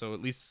Russia. So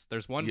at least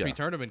there's one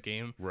pre-tournament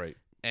game. Right.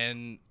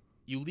 And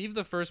you leave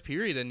the first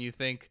period and you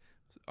think,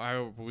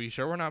 are we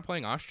sure we're not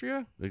playing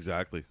Austria?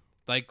 Exactly.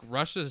 Like,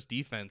 Russia's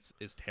defense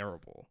is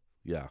terrible.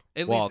 Yeah.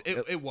 At least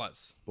it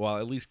was. Well,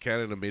 at least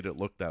Canada made it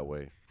look that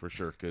way, for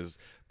sure. Because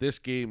this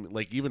game,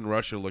 like, even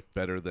Russia looked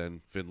better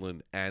than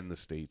Finland and the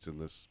States in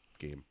this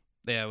game.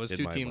 Yeah, it was in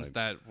two my teams mind.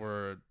 that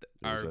were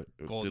our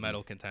gold didn't-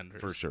 medal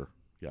contenders. For sure.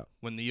 Yeah.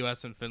 When the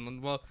U.S. and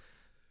Finland, well,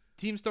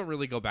 teams don't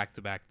really go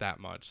back-to-back that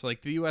much.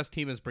 Like, the U.S.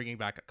 team is bringing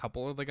back a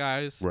couple of the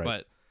guys, Right.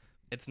 but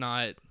it's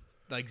not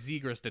like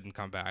Zegras didn't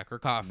come back, or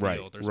Caulfield, Right,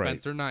 or right.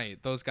 Spencer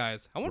Knight. Those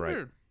guys. I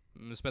wonder,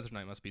 Spencer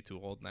Knight must be too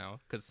old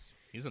now because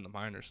he's in the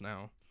minors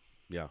now.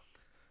 Yeah.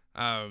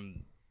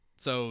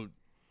 So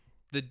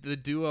the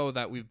duo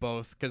that we've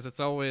both, because it's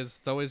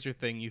always your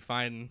thing. You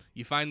find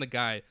the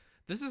guy.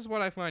 This is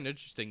what I find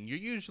interesting. You're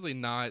usually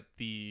not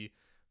the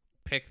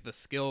pick the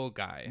skill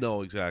guy.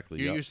 No, exactly.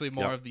 You're Yep. usually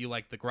more of the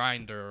the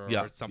grinder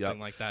or something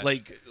like that.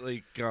 Like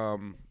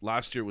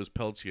last year was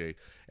Peltier,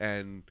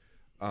 and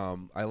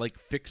I like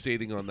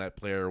fixating on that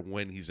player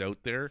when he's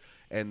out there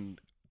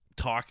and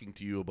talking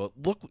to you about,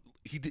 look,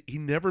 he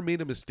never made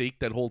a mistake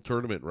that whole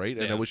tournament, right?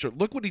 And I was sure,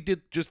 look what he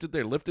did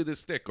there, lifted his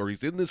stick, or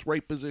he's in this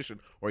right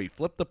position, or he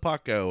flipped the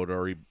puck out,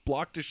 or he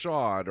blocked a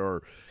shot,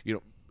 or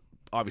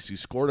obviously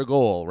scored a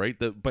goal, right?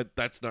 But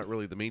that's not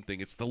really the main thing.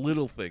 It's the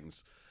little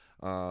things.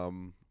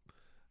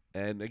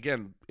 And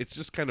again, it's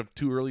just kind of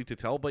too early to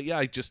tell. But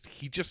yeah, he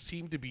just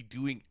seemed to be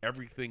doing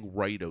everything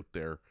right out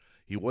there.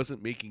 He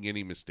wasn't making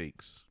any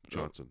mistakes,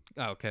 Johnson.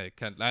 Okay,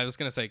 I was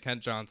gonna say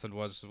Kent Johnson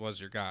was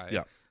your guy.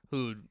 Yeah.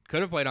 Who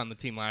could have played on the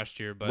team last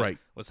year, but Right.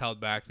 was held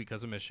back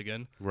because of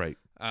Michigan. Right.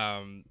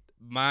 And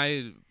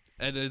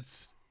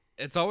it's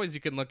always,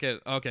 you can look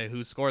at, okay,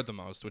 who scored the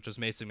most, which was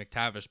Mason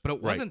McTavish, but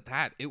it wasn't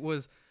that. It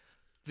was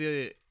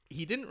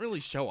he didn't really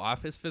show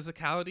off his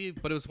physicality,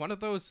 but it was one of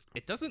those,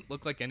 it doesn't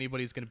look like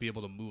anybody's going to be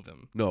able to move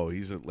him. No,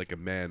 he's like a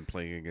man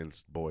playing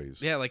against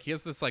boys. Yeah, like he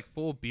has this like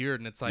full beard,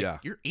 and it's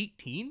like, you're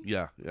 18?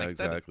 Yeah, like,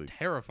 exactly. That is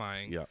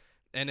terrifying. Yeah.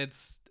 And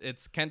it's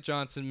Kent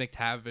Johnson,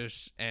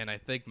 McTavish, and I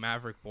think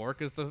Maverick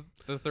Bork is the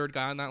third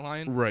guy on that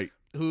line. Right.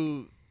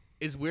 Who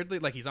is weirdly,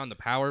 like, he's on the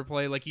power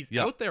play. Like, he's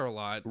out there a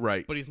lot.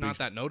 Right. But he's not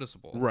that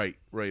noticeable. Right.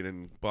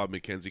 And Bob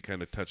McKenzie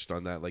kind of touched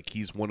on that. Like,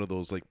 he's one of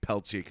those, like,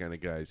 Peltier kind of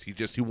guys.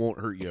 He won't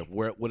hurt you.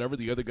 Whatever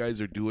the other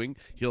guys are doing,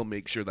 he'll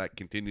make sure that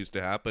continues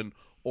to happen,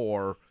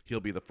 or he'll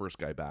be the first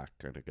guy back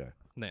kind of guy.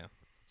 Yeah.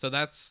 So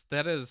that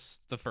is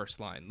the first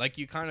line. Like,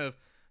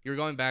 you're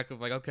going back of,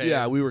 like, okay.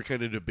 Yeah, we were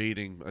kind of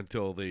debating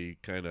until they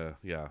kind of,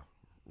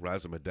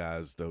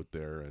 Razamadazed out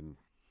there and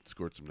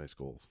scored some nice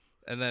goals.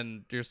 And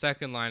then your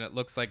second line, it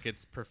looks like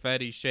it's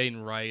Perfetti, Shane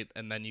Wright,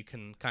 and then you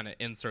can kind of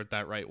insert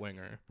that right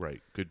winger.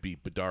 Right. Could be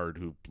Bedard,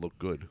 who looked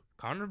good.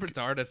 Connor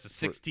Bedard is a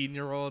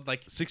 16-year-old.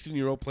 Like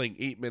 16-year-old playing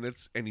 8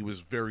 minutes, and he was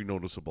very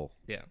noticeable.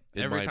 Yeah.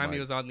 Every time he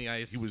was on the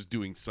ice, he was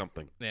doing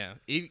something. Yeah.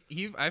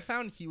 I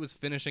found he was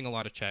finishing a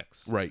lot of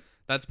checks. Right.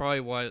 That's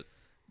probably what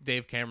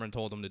Dave Cameron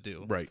told him to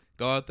do. Right.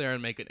 Go out there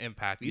and make an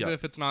impact. Even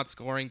if it's not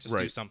scoring, just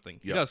do something.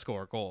 He does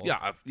score a goal.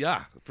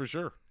 Yeah, for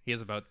sure. He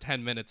has about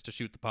 10 minutes to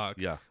shoot the puck.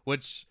 Yeah.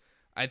 Which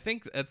I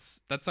think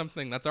that's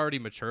something that's already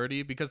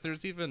maturity, because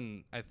there's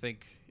even, I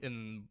think,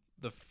 in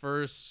the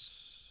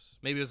first,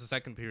 maybe it was the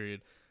second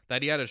period,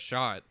 that he had a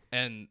shot,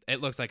 and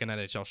it looks like an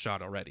NHL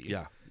shot already.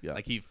 Yeah.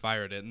 Like he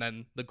fired it. And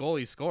then the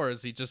goalie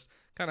scores. He just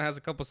kind of has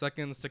a couple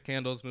seconds to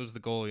candles, moves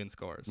the goalie, and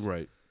scores.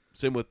 Right.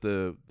 Same with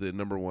the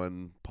number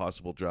one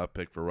possible draft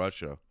pick for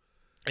Russia.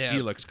 Yeah.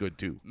 He looks good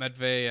too.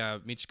 Matvey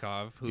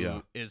Michkov,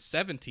 who is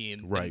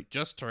 17, and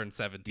just turned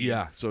 17.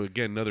 Yeah. So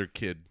again, another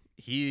kid.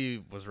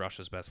 He was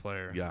Russia's best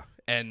player. Yeah.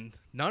 And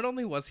not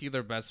only was he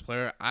their best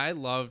player, I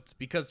loved,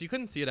 because you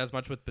couldn't see it as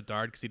much with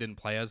Bedard because he didn't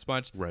play as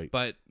much. Right.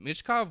 But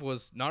Michkov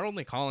was not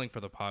only calling for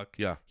the puck.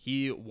 Yeah.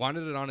 He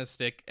wanted it on his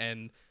stick,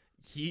 and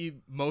he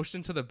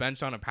motioned to the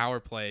bench on a power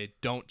play,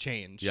 don't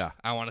change. Yeah.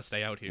 I want to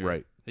stay out here.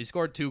 Right. He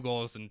scored 2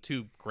 goals and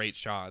 2 great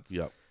shots.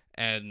 Yep.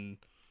 And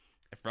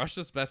if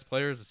Russia's best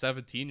player is a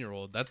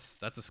 17-year-old, that's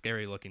a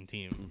scary looking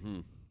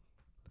team.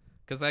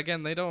 Because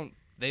again,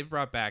 they've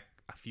brought back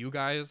a few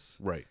guys.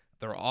 Right.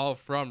 They're all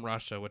from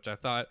Russia, which I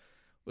thought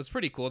was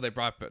pretty cool.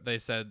 They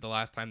said the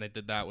last time they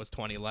did that was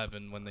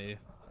 2011 when they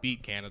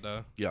beat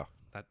Canada. Yeah.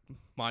 That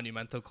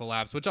monumental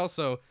collapse, which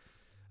also,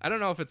 I don't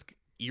know if it's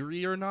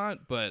eerie or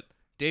not, but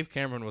Dave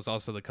Cameron was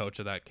also the coach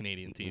of that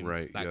Canadian team.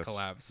 Right. That yes.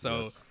 collapse.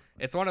 So yes.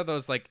 It's one of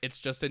those, like,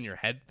 it's just in your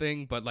head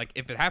thing, but like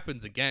if it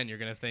happens again, you're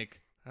going to think,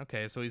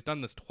 okay, so he's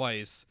done this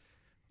twice,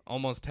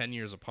 almost 10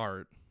 years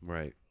apart.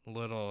 Right.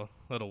 Little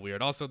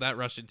weird. Also, that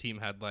Russian team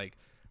had like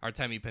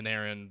Artemi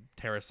Panarin,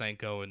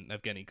 Tarasenko, and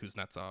Evgeny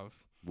Kuznetsov.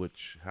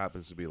 Which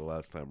happens to be the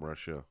last time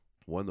Russia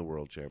won the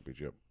World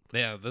Championship.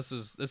 Yeah, this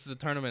is a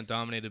tournament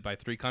dominated by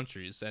 3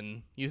 countries,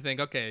 and you think,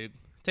 okay,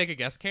 take a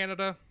guess.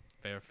 Canada,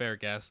 fair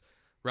guess.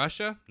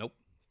 Russia, nope.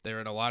 They're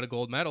in a lot of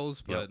gold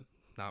medals, but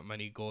not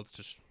many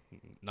golds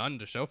none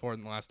to show for it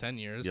in the last 10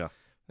 years. Yeah.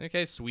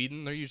 Okay,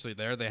 Sweden, they're usually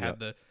there. They had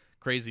the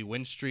crazy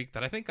win streak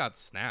that I think got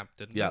snapped,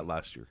 didn't it?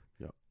 Last year.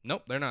 Yeah.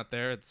 Nope, they're not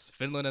there. It's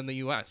Finland and the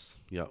U.S.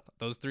 Yeah.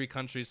 Those 3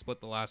 countries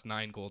split the last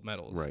 9 gold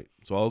medals. Right.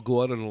 So I'll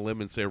go out on a limb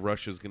and say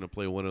Russia's going to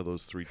play one of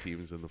those 3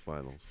 teams in the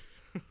finals.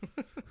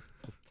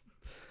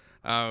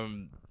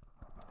 I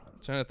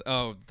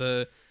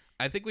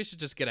think we should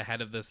just get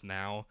ahead of this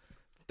now.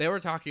 They were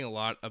talking a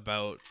lot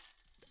about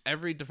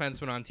every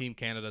defenseman on Team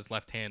Canada is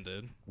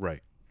left-handed.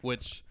 Right.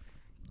 Which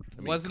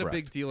wasn't a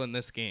big deal in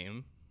this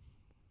game.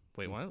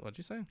 Wait, what? What'd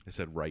you say? I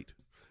said right,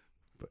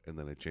 and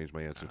then I changed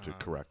my answer to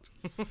correct.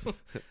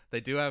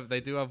 They do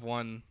have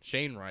one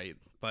Shane Wright,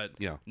 but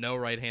no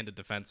right-handed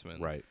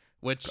defenseman. Right.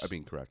 Which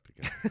correct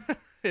again.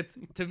 It's,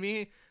 to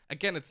me,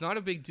 again, it's not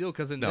a big deal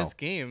because in this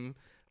game,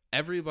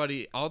 all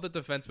the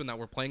defensemen that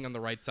were playing on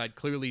the right side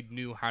clearly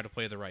knew how to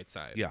play the right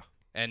side. Yeah.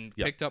 And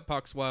picked up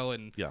pucks well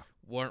and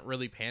weren't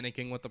really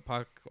panicking with the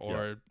puck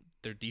or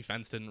their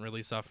defense didn't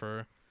really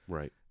suffer.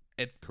 Right.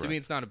 To me,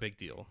 it's not a big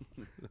deal.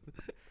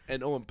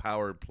 And Owen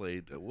Power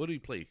played, what did he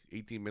play?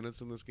 18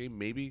 minutes in this game,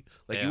 maybe?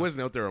 He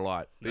wasn't out there a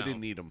lot. They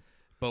didn't need him.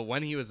 But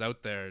when he was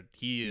out there,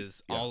 he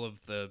is all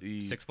of the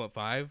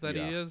 6'5" that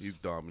he is. He's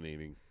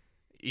dominating.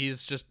 He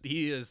is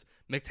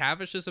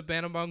McTavish is a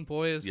Bannabong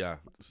boys. Yeah,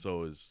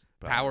 so is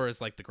Power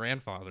is like the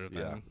grandfather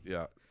then.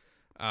 Yeah.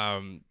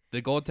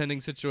 The goaltending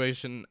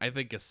situation, I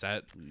think, is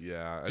set.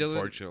 Yeah,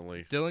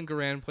 unfortunately. Dylan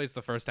Garand plays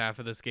the first half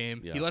of this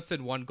game. Yeah. He lets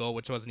in one goal,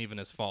 which wasn't even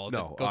his fault.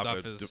 No, it goes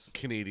off his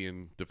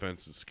Canadian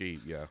defense's skate.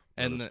 Yeah,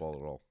 not his fault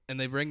at all. And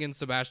they bring in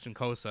Sebastian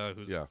Kosa,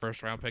 who's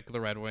first round pick of the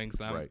Red Wings.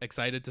 And I'm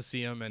excited to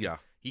see him. And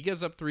he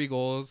gives up 3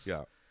 goals.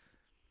 Yeah,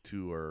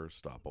 2 are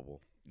stoppable.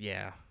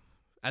 Yeah,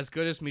 as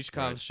good as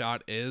Michkov's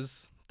shot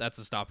is, that's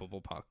a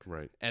stoppable puck.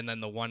 Right. And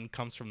then the one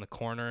comes from the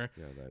corner.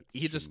 Yeah,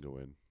 he just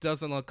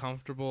doesn't look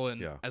comfortable.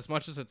 And as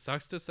much as it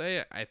sucks to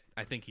say,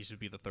 I think he should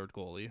be the third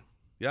goalie.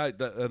 Yeah,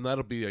 and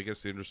that'll be, I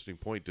guess, the interesting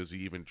point. Does he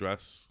even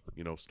dress,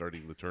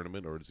 starting the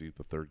tournament, or is he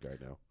the third guy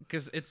now?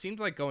 Because it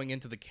seemed like going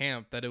into the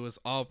camp that it was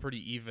all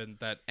pretty even,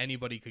 that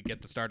anybody could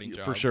get the starting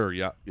job. For sure,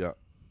 yeah.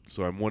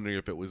 So I'm wondering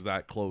if it was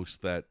that close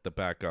that the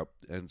backup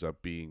ends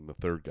up being the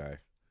third guy,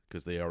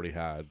 because they already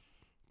had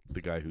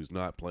the guy who's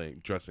not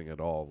dressing at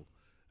all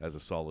as a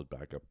solid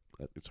backup.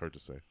 It's hard to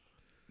say.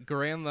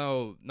 Garand,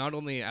 though, not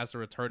only as a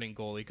returning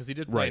goalie, because he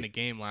did play in a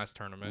game last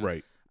tournament.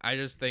 Right. I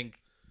just think,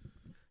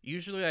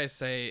 usually I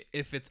say,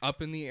 if it's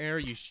up in the air,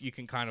 you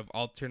can kind of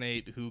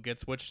alternate who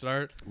gets which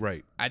start.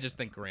 Right. I just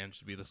think Garand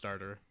should be the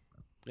starter.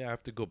 Yeah, I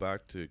have to go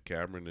back to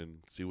Cameron and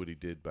see what he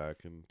did back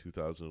in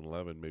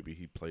 2011. Maybe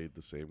he played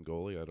the same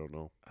goalie. I don't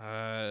know.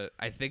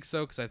 I think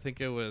so, because I think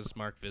it was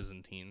Mark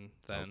Vizentine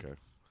then. Okay.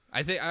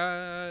 I think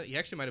he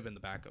actually might have been the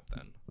backup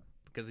then,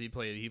 because he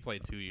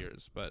played 2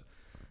 years. But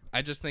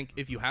I just think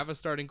if you have a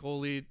starting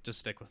goalie, just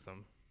stick with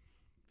him,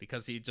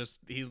 because he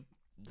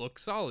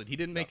looks solid. He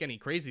didn't make any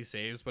crazy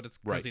saves, but it's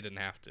because he didn't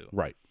have to.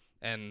 Right.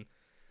 And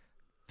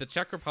the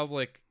Czech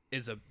Republic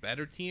is a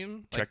better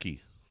team. Czechia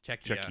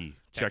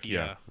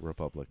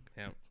Republic.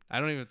 Yeah. I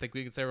don't even think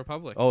we could say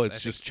Republic. Oh, it's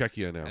just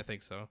Czechia now. I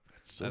think so.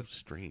 That's so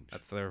strange.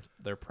 That's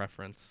their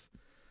preference.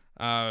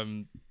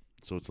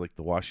 So it's like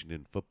the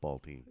Washington football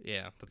team.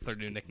 Yeah, that's their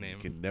new nickname.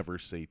 You can never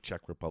say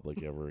Czech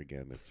Republic ever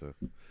again. It's a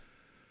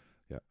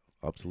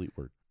obsolete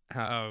word.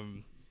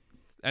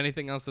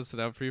 Anything else that stood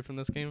out for you from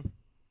this game?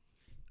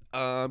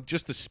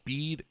 Just the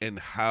speed and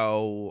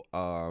how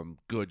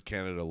good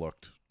Canada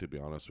looked, to be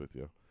honest with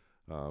you.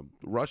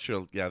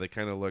 Russia, they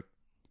kind of looked,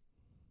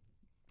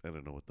 I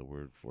don't know what the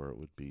word for it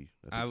would be.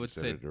 I would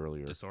say it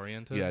earlier.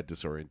 Disoriented. Yeah,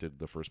 disoriented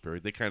the first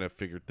period. They kind of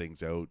figured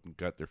things out and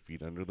got their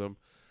feet under them.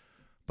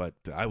 But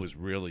I was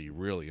really,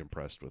 really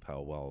impressed with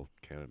how well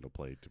Canada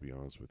played, to be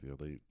honest with you.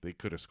 They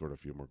could have scored a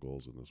few more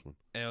goals in this one.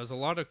 It was a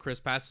lot of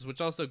crisp passes, which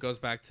also goes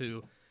back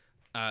to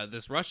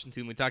this Russian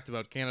team. We talked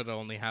about Canada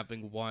only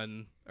having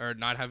one, or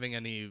not having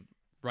any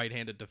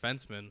right-handed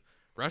defensemen.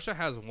 Russia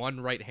has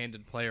one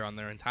right-handed player on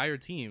their entire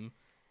team,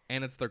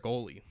 and it's their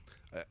goalie.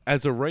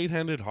 As a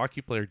right-handed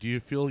hockey player, do you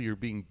feel you're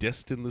being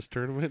dissed in this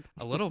tournament?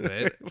 A little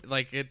bit.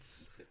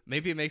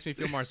 Maybe it makes me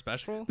feel more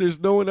special. There's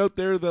no one out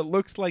there that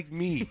looks like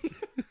me.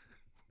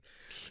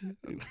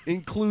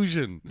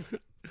 Inclusion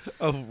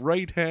of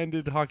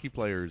right-handed hockey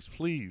players,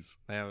 please.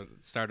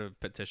 Start a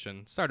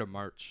petition. Start a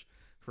march.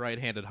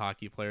 Right-handed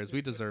hockey players.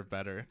 We deserve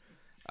better.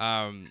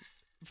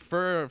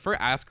 For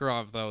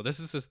Askarov, though, this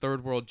is his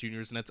 3rd World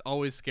Juniors, and it's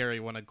always scary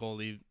when a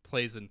goalie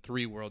plays in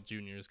 3 World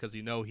Juniors because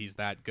he's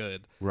that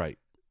good. Right.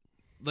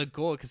 The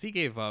goal, because he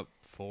gave up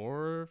 4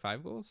 or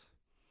 5 goals?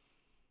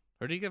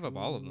 Or did he give up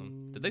all of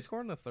them? Did they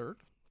score in the 3rd?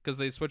 Because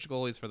they switched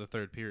goalies for the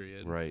 3rd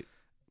period. Right.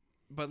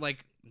 But,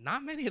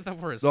 not many of them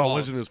were his fault. No, it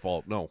wasn't his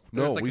fault. No,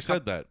 we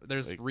said that.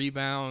 There's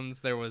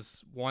rebounds. There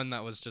was one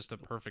that was just a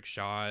perfect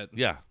shot.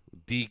 Yeah.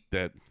 Deke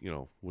that,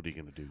 what are you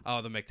going to do?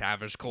 Oh, the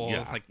McTavish goal.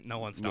 Yeah. No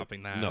one's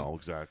stopping that. No,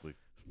 exactly.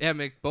 Yeah,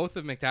 both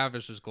of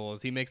McTavish's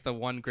goals. He makes the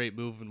one great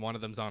move, and one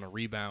of them's on a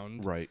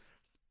rebound. Right.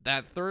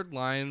 That third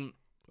line...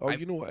 I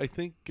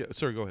think...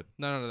 sorry, go ahead.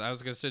 No. I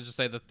was going to just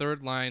say the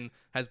third line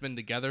has been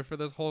together for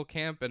this whole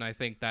camp, and I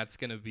think that's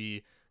going to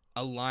be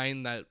a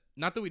line that...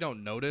 Not that we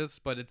don't notice,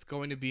 but it's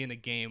going to be in a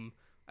game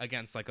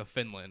against a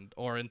Finland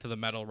or into the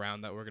medal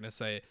round that we're going to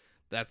say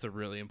that's a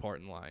really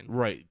important line.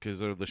 Right, because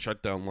they're the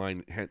shutdown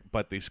line,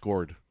 but they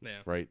scored.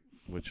 Yeah. Right,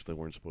 which they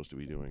weren't supposed to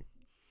be doing.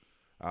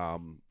 I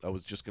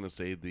was just going to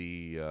say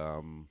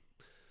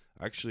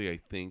actually, I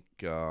think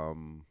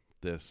the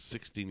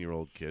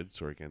 16-year-old kid,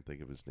 sorry, I can't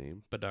think of his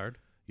name. Bedard?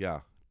 Yeah.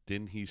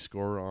 Didn't he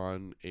score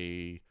on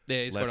a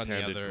he scored on the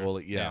left-handed other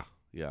goalie?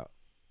 Yeah.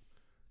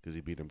 because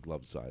he beat him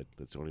glove side.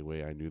 That's the only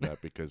way I knew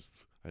that because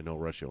I know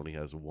Russia only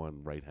has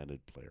one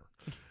right-handed player.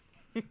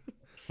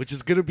 Which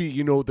is going to be,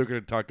 they're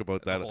going to talk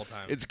about that. The whole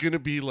time. It's going to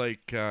be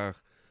like...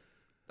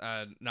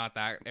 not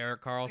that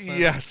Erik Karlsson.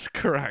 Yes,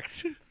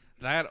 correct.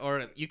 That,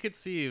 or you could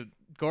see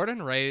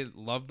Gordon Ray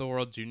loved the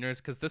World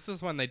Juniors because this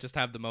is when they just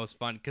have the most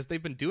fun because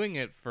they've been doing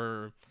it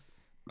for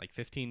like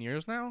 15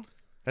 years now.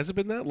 Has it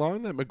been that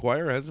long that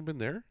McGuire hasn't been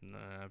there?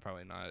 Nah,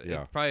 probably not.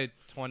 Yeah. It's probably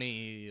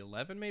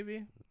 2011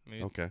 maybe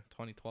Okay.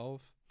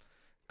 2012.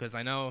 Because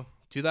I know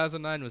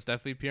 2009 was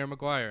definitely Pierre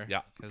McGuire.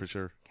 Yeah, for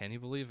sure. Can you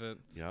believe it?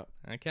 Yeah.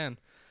 I can.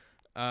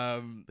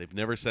 They've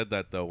never said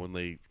that though when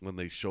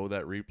they show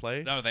that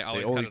replay. No, they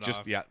always only cut it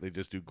just off. Yeah, they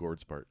just do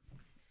Gord's part.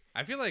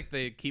 I feel like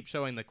they keep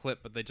showing the clip,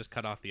 but they just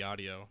cut off the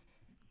audio.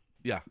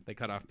 Yeah. They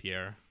cut off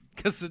Pierre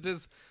because it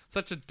is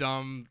such a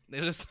dumb.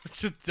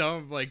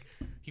 Like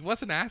he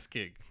wasn't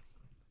asking.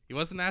 He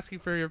wasn't asking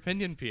for your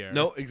opinion, Pierre.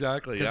 No,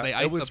 exactly. Because they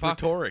iced it was the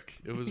puck. rhetoric.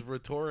 It was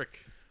rhetoric.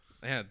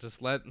 Yeah,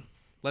 just let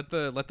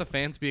the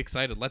fans be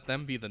excited. Let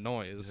them be the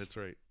noise. That's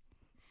right.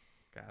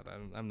 God,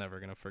 I'm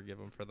never gonna forgive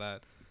him for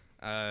that.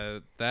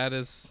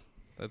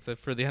 That's it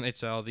for the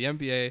NHL. The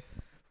NBA,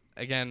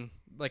 again,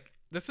 like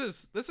this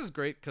is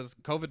great because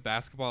COVID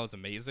basketball is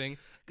amazing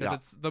because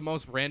it's the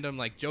most random.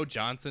 Like Joe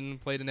Johnson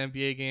played an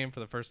NBA game for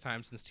the first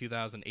time since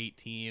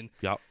 2018.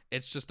 Yep.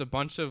 It's just a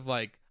bunch of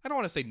like I don't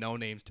want to say no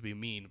names to be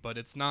mean, but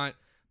it's not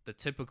the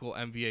typical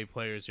NBA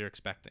players you're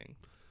expecting.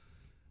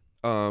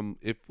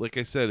 If like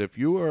I said, if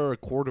you are a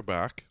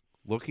quarterback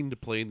looking to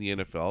play in the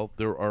NFL,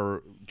 there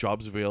are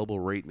jobs available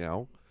right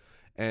now.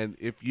 And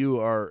if you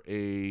are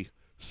a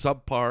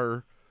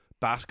subpar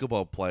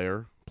basketball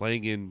player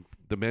playing in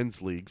the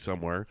men's league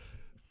somewhere,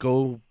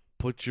 go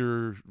put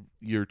your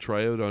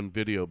tryout on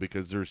video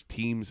because there's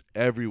teams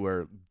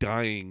everywhere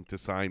dying to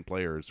sign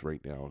players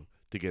right now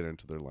to get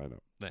into their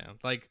lineup. Yeah,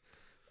 like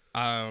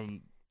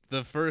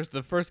the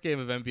first game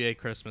of NBA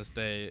Christmas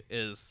Day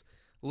is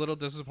a little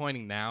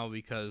disappointing now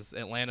because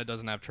Atlanta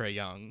doesn't have Trae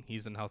Young.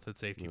 He's in health and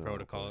safety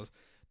protocols. Okay.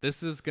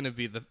 This is going to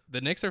be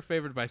the Knicks are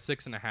favored by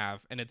 6.5,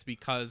 and it's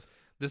because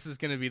this is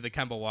going to be the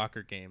Kemba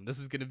Walker game. This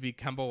is going to be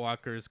Kemba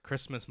Walker's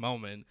Christmas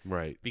moment.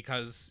 Right.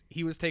 Because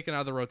he was taken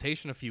out of the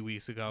rotation a few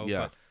weeks ago, yeah.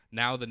 But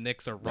now the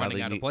Knicks are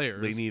running out of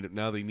players. They need it.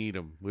 Now they need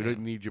him. We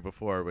didn't need you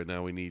before, but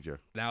now we need you.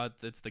 Now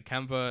it's the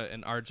Kemba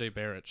and RJ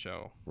Barrett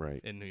show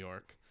in New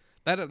York.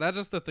 That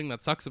is the thing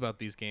that sucks about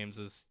these games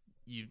is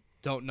you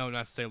don't know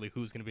necessarily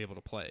who's going to be able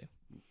to play.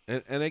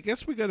 And I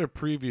guess we got to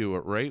preview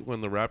it, right,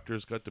 when the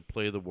Raptors got to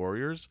play the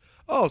Warriors.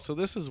 Oh, so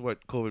this is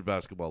what COVID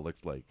basketball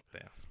looks like.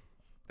 Yeah.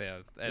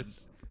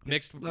 It's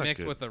mixed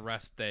with a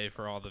rest day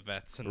for all the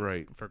vets and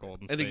for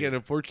Golden State. And again,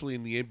 unfortunately,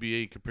 in the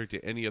NBA, compared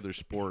to any other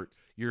sport,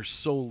 you're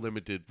so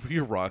limited for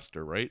your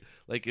roster, right?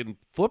 Like in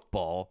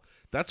football,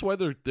 that's why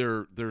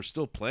they're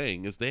still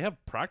playing, is they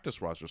have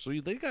practice rosters. So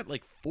they got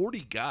like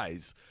 40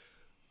 guys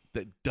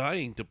that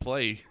dying to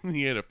play in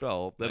the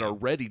NFL that are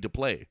ready to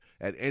play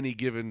at any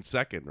given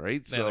second,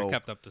 right? Yeah, they're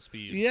kept up to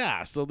speed.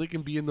 Yeah, so they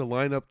can be in the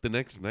lineup the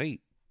next night.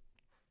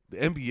 The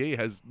NBA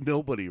has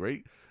nobody,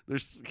 right?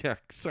 There's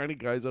signing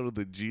guys out of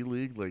the G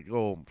League, like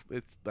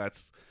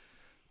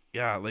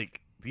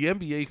like the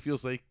NBA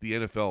feels like the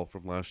NFL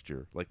from last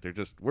year. Like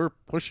we're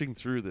pushing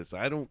through this.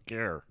 I don't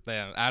care.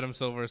 Yeah, Adam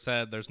Silver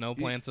said there's no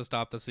plans to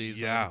stop the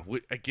season. Yeah,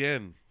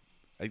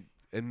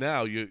 and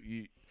now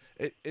you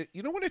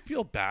know what I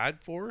feel bad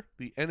for?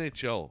 The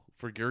NHL,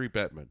 for Gary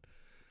Bettman.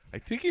 I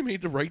think he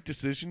made the right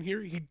decision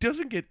here. He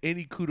doesn't get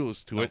any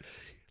kudos to it.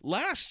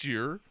 Last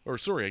year,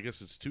 I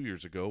guess it's 2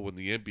 years ago when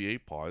the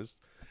NBA paused,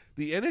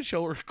 the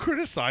NHL were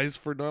criticized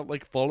for not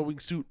following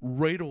suit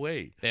right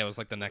away. Yeah, it was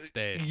like the next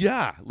day.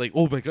 Yeah,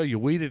 oh my God, you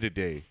waited a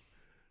day,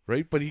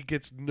 right? But he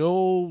gets no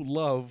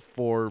love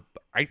for,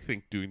 I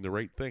think, doing the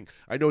right thing.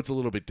 I know it's a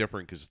little bit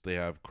different because they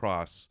have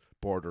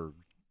cross-border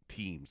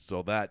teams,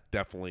 so that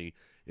definitely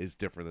is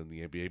different than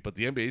the NBA, but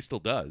the NBA still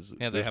does.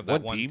 Yeah, they have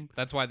that one team.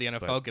 That's why the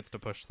NFL gets to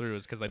push through,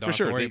 is because they don't have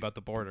to worry about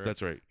the border.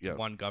 That's right. It's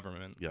one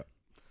government. Yeah.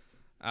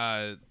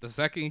 The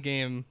second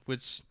game,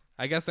 which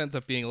I guess ends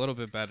up being a little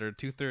bit better,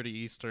 2:30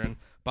 Eastern,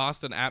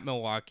 Boston at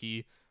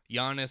Milwaukee.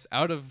 Giannis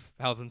out of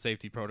health and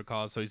safety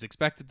protocols, so he's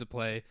expected to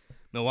play.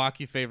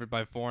 Milwaukee favored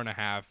by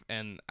 4.5,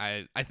 and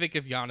I think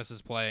if Giannis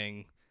is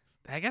playing,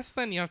 I guess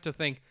then you have to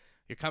think,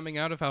 you're coming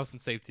out of health and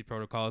safety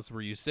protocols.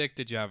 Were you sick?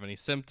 Did you have any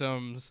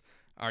symptoms?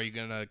 Are you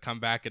going to come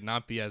back and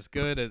not be as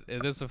good? It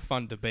is a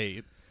fun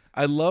debate.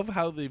 I love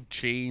how they've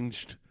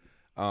changed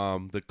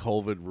the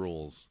COVID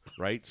rules,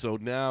 right? So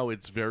now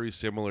it's very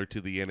similar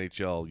to the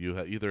NHL. You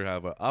either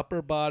have an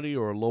upper body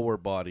or a lower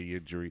body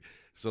injury.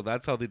 So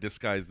that's how they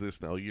disguise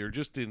this now. You're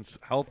just in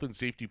health and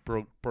safety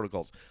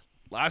protocols.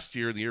 Last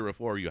year and the year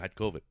before, you had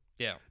COVID.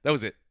 Yeah. That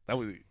was it.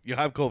 You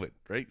have COVID,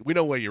 right? We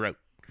know why you're out.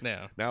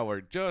 Yeah. Now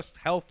we're just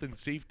health and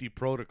safety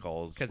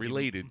protocols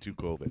related to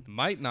COVID.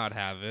 Might not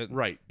have it.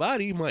 Right. But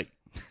he might.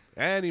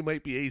 And he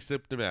might be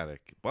asymptomatic.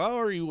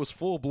 Or he was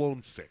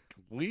full-blown sick.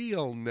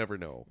 We'll never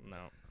know.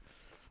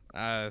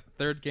 No.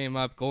 Third game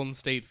up, Golden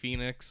State,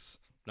 Phoenix.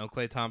 No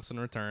Klay Thompson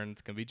return.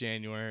 It's going to be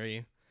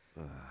January.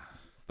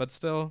 But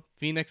still,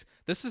 Phoenix.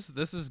 This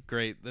is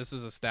great. This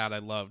is a stat I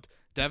loved.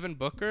 Devin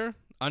Booker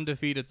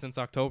undefeated since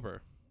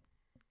October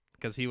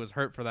because he was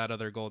hurt for that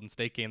other Golden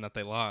State game that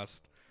they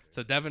lost.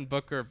 So Devin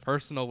Booker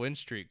personal win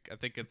streak. I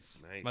think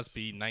it's Nice. Must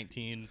be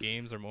 19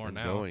 games or more And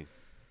now.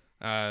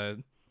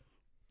 going.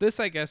 This,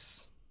 I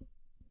guess,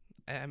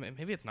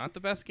 maybe it's not the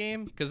best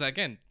game because,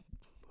 again,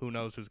 who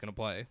knows who's going to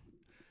play.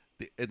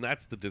 And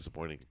that's the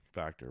disappointing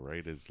factor,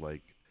 right? Is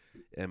like,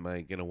 am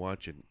I going to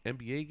watch an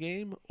NBA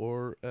game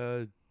or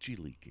a G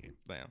League game?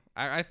 Yeah.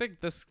 I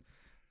think this,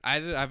 I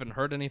haven't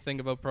heard anything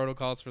about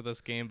protocols for this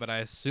game, but I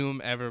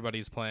assume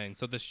everybody's playing.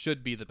 So this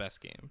should be the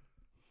best game.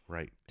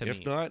 Right. To If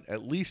me. not,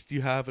 at least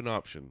you have an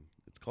option.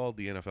 It's called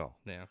the NFL.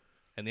 Yeah.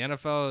 And the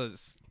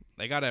NFL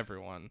they got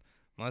everyone.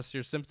 Unless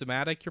you're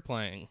symptomatic, you're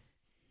playing.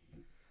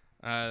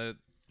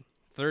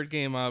 Third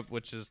game up,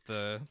 which is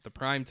the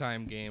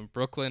primetime game,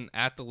 Brooklyn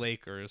at the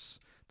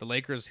Lakers. The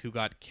Lakers who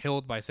got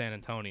killed by San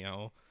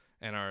Antonio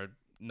and are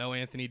no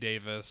Anthony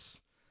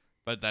Davis,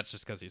 but that's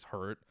just because he's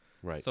hurt.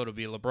 Right. So it'll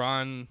be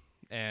LeBron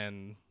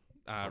and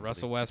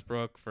Russell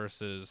Westbrook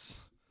versus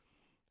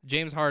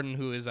James Harden,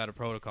 who is out of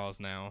protocols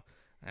now.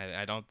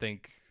 I don't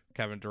think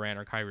Kevin Durant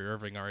or Kyrie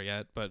Irving are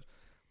yet, but at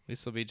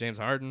least it'll be James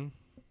Harden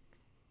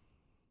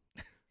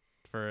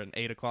for an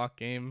 8 o'clock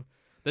game.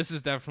 This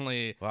is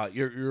definitely... Wow,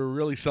 you're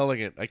really selling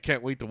it. I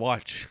can't wait to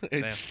watch.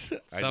 It's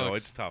I know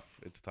it's tough.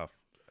 It's tough.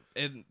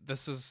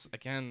 This is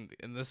going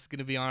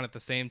to be on at the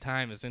same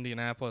time as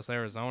Indianapolis,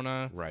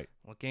 Arizona. Right.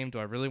 What game do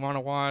I really want to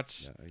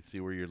watch? Yeah, I see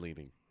where you're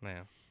leaning.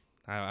 Man,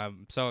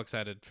 I'm so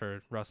excited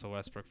for Russell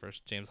Westbrook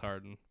versus James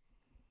Harden.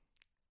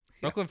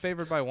 Brooklyn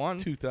favored by 1.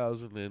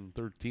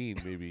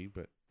 2013 maybe,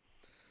 but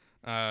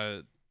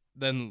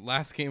then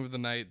last game of the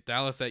night,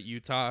 Dallas at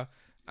Utah.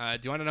 Do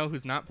you want to know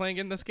who's not playing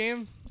in this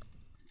game?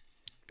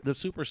 the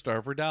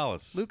superstar for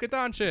Dallas. Luka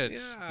Doncic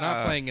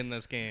not playing in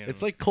this game.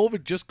 It's like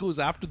COVID just goes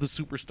after the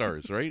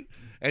superstars, right?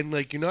 And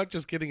like you're not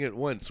just getting it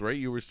once, right?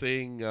 You were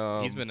saying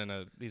he's been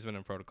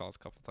in protocols a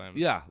couple times.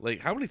 Yeah,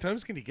 like how many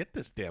times can he get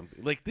this damn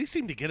thing? Like they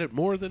seem to get it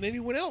more than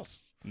anyone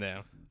else.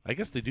 Yeah. I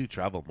guess they do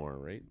travel more,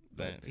 right?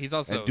 But he's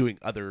also and doing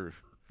other,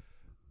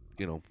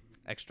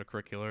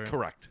 extracurricular.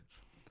 Correct.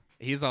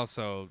 He's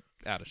also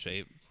out of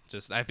shape.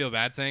 Just I feel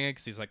bad saying it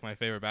because he's like my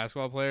favorite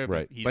basketball player,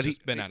 Right. But he's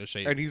been out of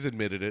shape. And he's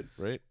admitted it,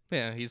 right?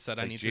 Yeah, he said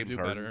I Like need James to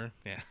do Harden. better.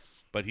 Yeah.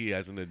 But he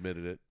hasn't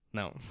admitted it.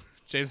 No.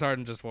 James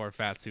Harden just wore a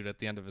fat suit at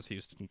the end of his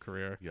Houston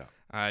career.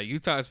 Yeah.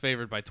 Utah is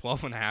favored by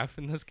 12.5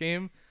 in this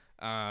game.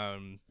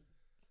 I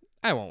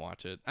won't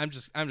watch it. I'm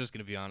just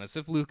gonna be honest.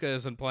 If Luka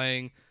isn't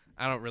playing,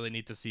 I don't really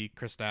need to see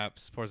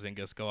Kristaps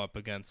Porzingis go up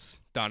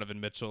against Donovan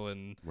Mitchell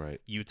and Right.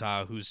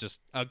 Utah, who's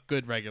just a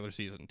good regular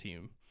season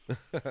team.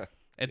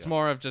 It's Yeah.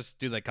 more of just,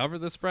 do they cover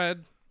the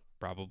spread?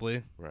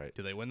 Probably. Right.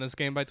 Do they win this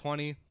game by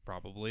 20?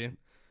 Probably. If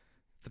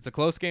it's a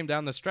close game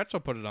down the stretch, I'll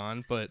put it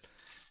on, but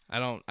I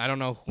don't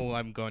know who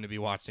I'm going to be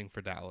watching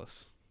for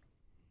Dallas.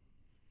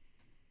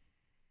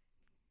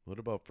 What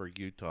about for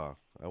Utah?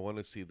 I want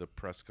to see the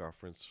press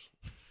conference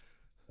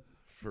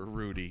for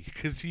Rudy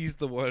because he's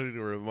the one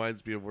who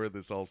reminds me of where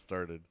this all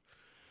started.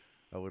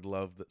 I would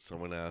love that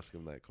someone ask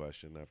him that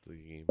question after the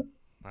game.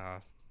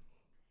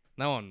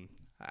 No one.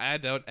 I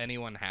doubt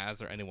anyone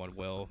has or anyone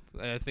will.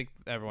 I think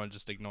everyone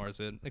just ignores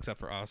it,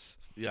 except for us.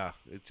 Yeah,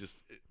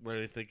 when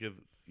I think of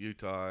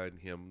Utah and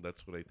him,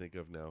 that's what I think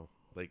of now.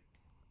 Like,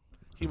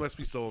 he must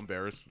be so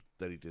embarrassed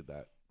that he did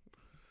that.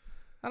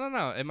 I don't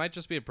know. It might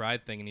just be a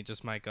pride thing, and he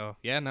just might go,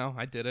 yeah, no,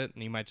 I did it,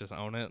 and he might just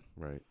own it.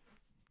 Right.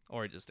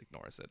 Or he just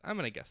ignores it. I'm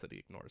going to guess that he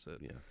ignores it.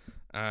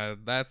 Yeah.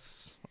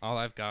 That's all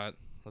I've got.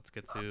 Let's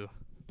get to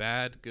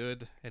bad,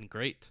 good, and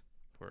great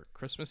for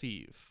Christmas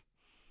Eve.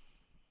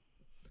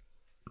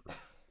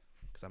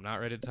 Because I'm not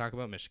ready to talk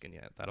about Michigan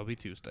yet. That'll be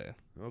Tuesday.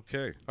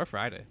 Okay. Or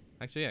Friday.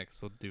 Actually, yeah,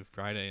 because we'll do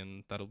Friday,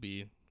 and that'll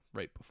be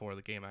right before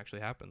the game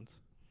actually happens.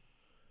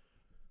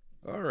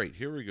 All right,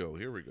 here we go.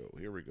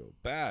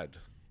 Bad.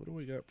 What do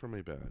we got for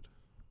my bad?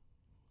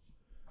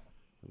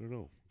 I don't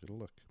know. Gonna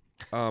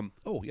look.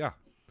 Oh, yeah.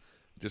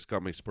 Just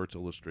got my Sports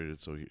Illustrated,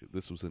 so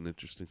this was an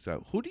interesting stat.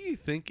 Who do you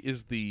think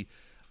is the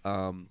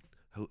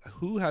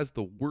who has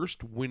the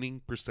worst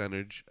winning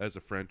percentage as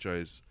a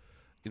franchise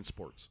in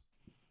sports?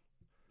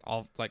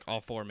 All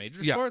four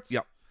major sports?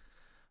 Yeah.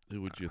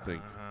 Who would you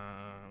think?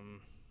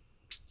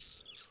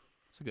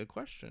 That's a good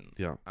question.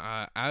 Yeah.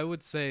 I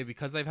would say,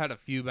 because they've had a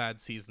few bad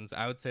seasons,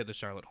 I would say the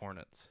Charlotte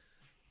Hornets.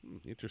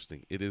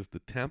 Interesting. It is the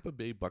Tampa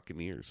Bay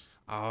Buccaneers.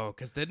 Oh,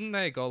 because didn't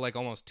they go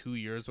almost 2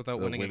 years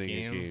without winning a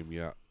game?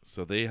 Yeah.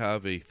 So they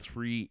have a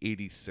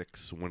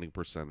 386 winning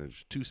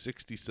percentage,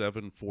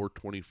 267,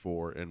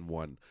 424, and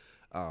 1.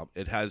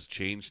 It has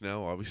changed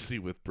now, obviously,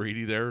 with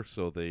Brady there,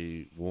 so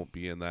they won't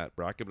be in that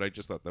bracket. But I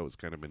just thought that was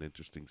kind of an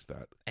interesting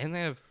stat. And they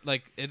have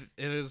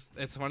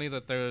it's funny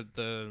that they're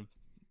the,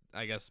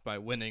 I guess by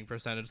winning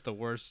percentage, the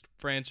worst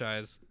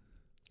franchise,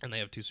 and they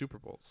have 2 Super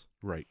Bowls.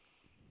 Right.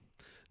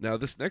 Now,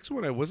 this next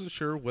one, I wasn't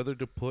sure whether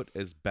to put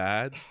as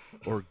bad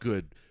or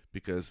good,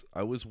 because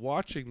I was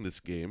watching this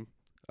game,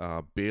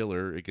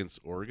 Baylor against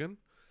Oregon,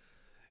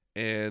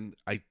 and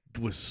I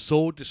was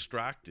so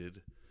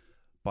distracted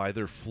by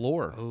their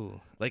floor.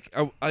 Oh. Like,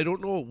 I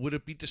don't know, would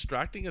it be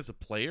distracting as a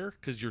player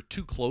because you're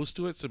too close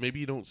to it, so maybe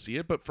you don't see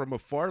it? But from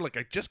afar, like,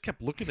 I just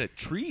kept looking at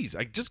trees.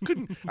 I just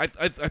couldn't. I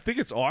think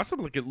it's awesome.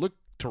 Like, it looked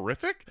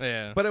terrific.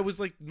 Yeah. But I was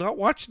like not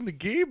watching the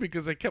game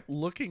because I kept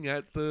looking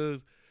at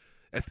the.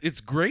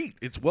 It's great.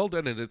 It's well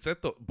done, and it's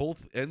at the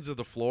both ends of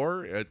the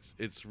floor.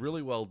 It's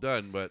really well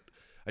done, but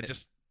I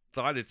just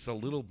thought it's a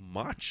little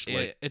much.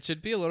 Like, it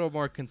should be a little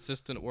more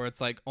consistent, where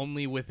it's like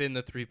only within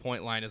the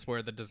 3-point line is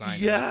where the design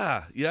is.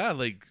 Yeah.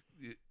 Like,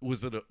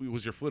 was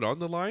your foot on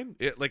the line?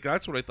 Like,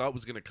 that's what I thought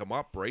was going to come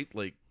up, right?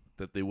 Like,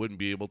 that they wouldn't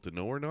be able to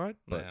know or not.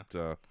 But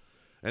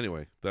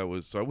anyway,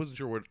 so I wasn't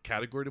sure what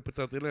category to put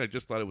that in. I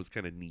just thought it was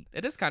kind of neat.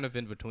 It is kind of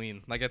in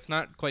between. Like, it's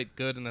not quite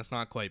good and it's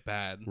not quite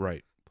bad.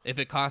 Right. If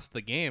it cost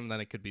the game,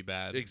 then it could be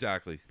bad.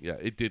 Exactly. Yeah,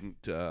 it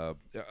didn't.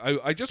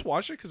 I just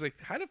watched it because I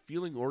had a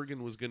feeling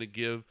Oregon was going to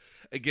give,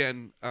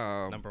 again,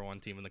 number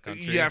one team in the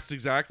country. Yes,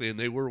 exactly. And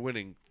they were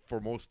winning for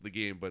most of the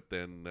game, but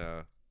then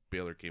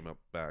Baylor came up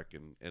back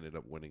and ended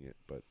up winning it.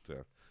 But,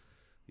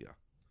 yeah.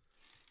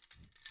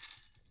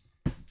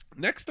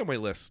 Next on my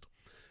list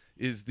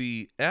is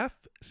the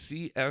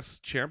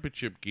FCS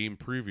Championship game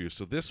preview.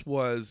 So this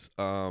was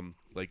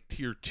like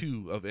Tier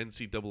 2 of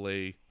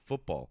NCAA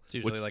football. It's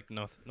usually like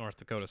North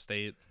Dakota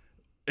State.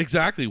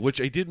 Exactly,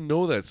 which I didn't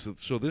know that.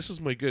 So this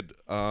is my good.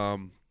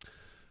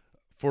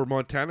 For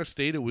Montana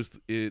State,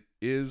 it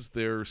is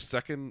their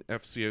second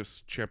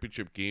FCS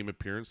championship game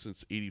appearance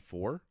since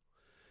 '84,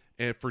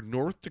 and for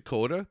North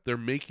Dakota, they're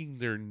making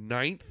their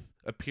 9th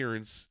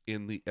appearance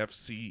in the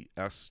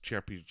FCS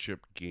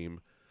championship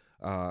game,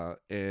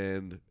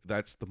 and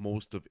that's the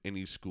most of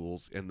any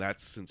schools, and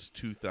that's since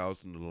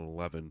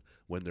 2011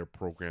 when their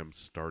program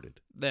started.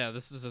 Yeah,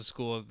 this is a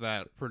school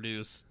that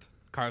produced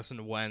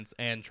Carson Wentz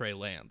and Trey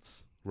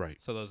Lance. Right.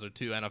 So those are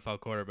two NFL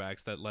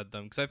quarterbacks that led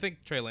them. Because I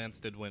think Trey Lance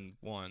did win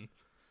one,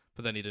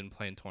 but then he didn't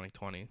play in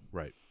 2020.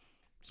 Right.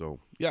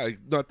 So, yeah,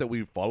 not that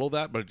we follow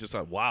that, but I just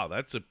thought, wow,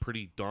 that's a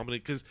pretty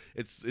dominant. Because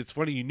it's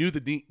funny, you knew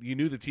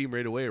the team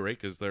right away, right?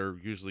 Because they're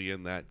usually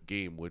in that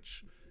game,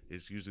 which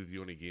is usually the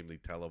only game they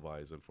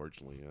televise,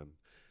 unfortunately, on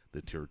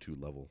the Tier 2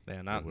 level.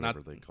 Yeah,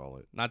 whatever they call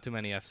it. Not too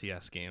many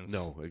FCS games.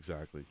 No,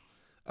 exactly.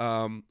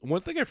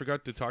 One thing I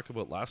forgot to talk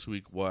about last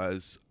week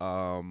was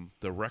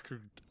the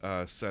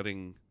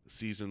record-setting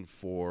season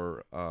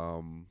for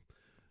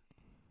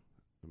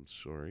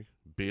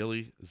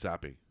Bailey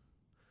Zappi,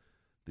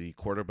 the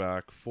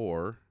quarterback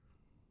for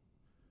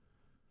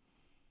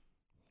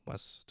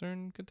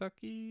Western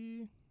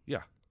Kentucky.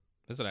 Yeah,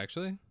 is it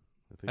actually?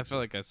 I feel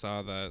like I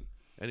saw that.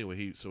 Anyway,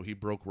 he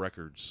broke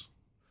records.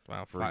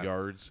 Wow, for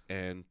yards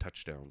and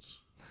touchdowns.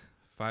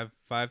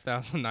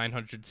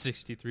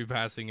 5,963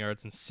 passing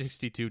yards and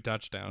 62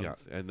 touchdowns.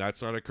 Yeah, and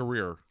that's not a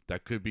career.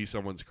 That could be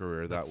someone's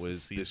career. That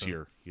was this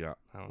year. Yeah.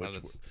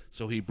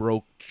 So he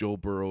broke Joe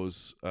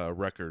Burrow's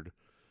record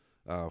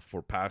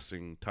for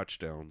passing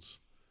touchdowns,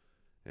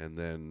 and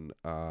then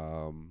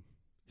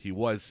he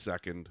was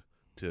second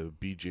to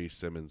B.J.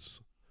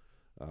 Simmons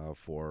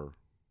for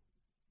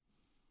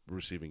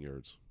receiving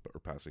yards or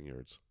passing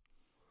yards.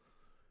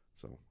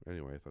 So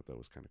anyway, I thought that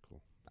was kind of cool,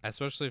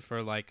 especially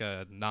for like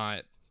a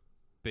not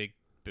big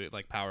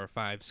like Power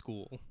 5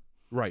 school.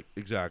 Right.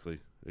 Exactly.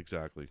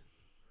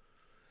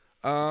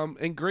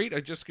 And great.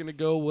 I'm just gonna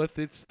go with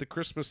it's the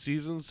Christmas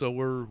season, so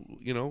we're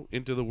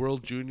into the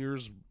World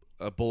Juniors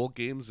bowl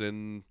games,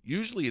 and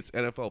usually it's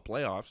NFL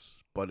playoffs,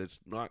 but it's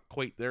not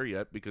quite there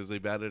yet because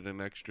they've added an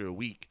extra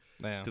week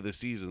to the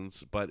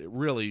seasons. But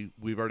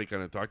we've already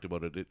kind of talked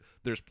about it.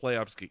 There's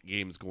playoffs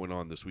games going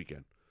on this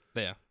weekend.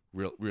 Yeah.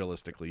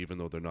 Realistically, even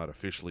though they're not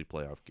officially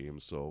playoff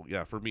games. So,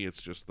 yeah, for me,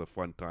 it's just the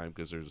fun time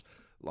because there's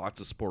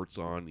lots of sports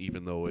on,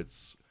 even though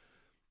it's,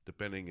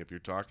 depending if you're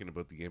talking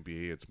about the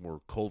NBA, it's more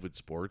COVID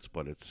sports,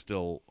 but it's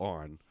still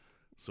on.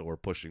 So we're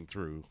pushing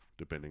through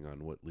depending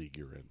on what league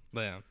you're in.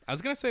 Yeah. I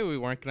was going to say we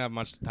weren't going to have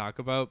much to talk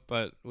about,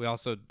 but we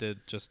also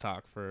did just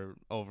talk for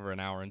over an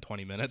hour and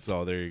 20 minutes.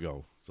 So there you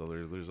go. So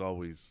there's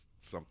always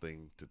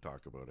something to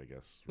talk about, I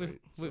guess. Right?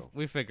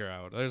 We figure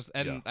out. I was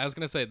going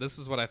to say, this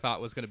is what I thought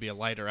was going to be a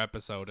lighter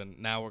episode, and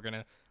now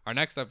our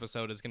next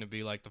episode is going to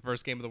be like the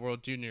first game of the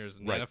World Juniors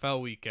and the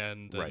NFL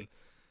weekend, and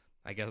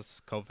I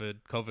guess COVID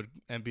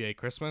NBA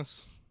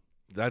Christmas.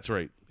 That's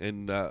right.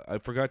 And I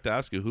forgot to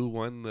ask you, who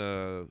won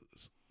the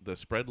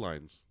spread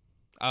lines?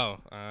 Oh,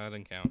 I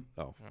didn't count.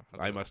 Oh,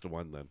 I must have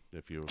won then.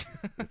 If you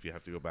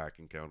have to go back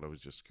and count, I was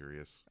just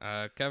curious.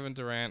 Kevin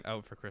Durant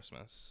out for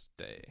Christmas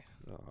Day.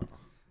 Oh.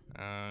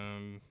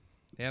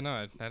 Yeah, no,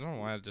 I don't know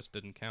why I just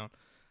didn't count.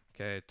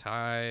 Okay,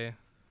 Ty.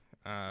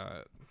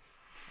 I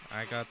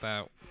got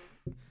that.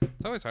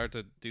 It's always hard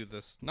to do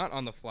this, not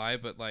on the fly,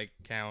 but like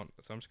count.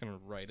 So I'm just gonna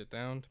write it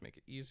down to make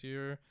it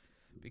easier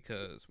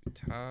because we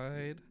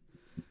tied,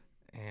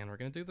 and we're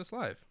gonna do this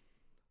live.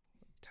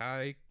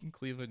 Ty,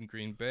 Cleveland,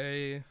 Green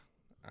Bay.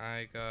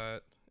 I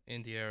got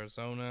Indy,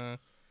 Arizona.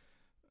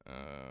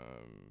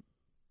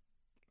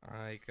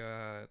 I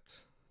got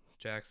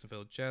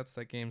Jacksonville Jets.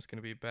 That game's going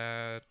to be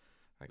bad.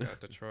 I got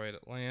Detroit,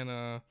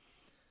 Atlanta.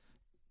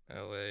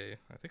 LA.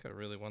 I think I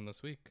really won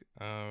this week.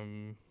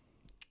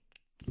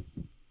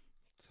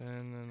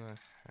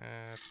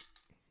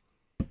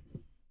 10.5.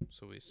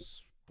 So we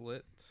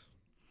split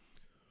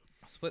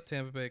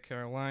Tampa Bay,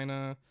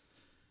 Carolina.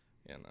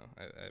 Yeah, no,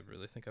 I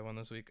really think I won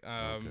this week.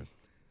 Okay.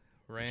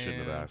 Rams.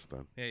 Shouldn't have asked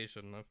then. Yeah, you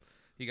shouldn't have.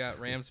 You got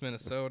Rams,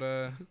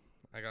 Minnesota.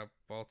 I got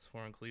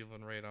Baltimore and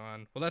Cleveland right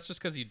on. Well, that's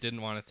just because you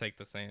didn't want to take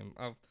the same.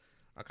 I'll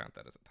count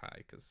that as a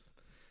tie because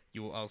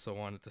you also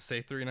wanted to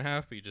say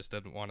 3.5, but you just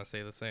didn't want to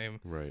say the same.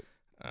 Right.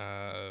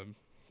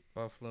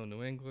 Buffalo,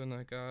 New England.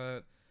 I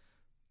got.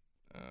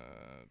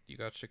 You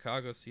got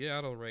Chicago,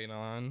 Seattle right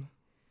on.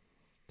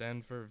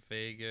 Denver,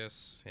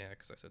 Vegas. Yeah,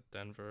 because I said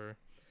Denver.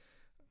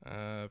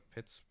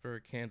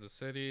 Pittsburgh, Kansas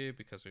City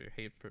because of your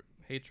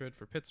hatred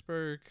for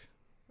Pittsburgh.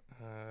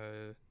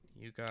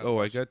 You got. Oh,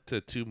 I got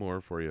 2 more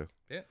for you.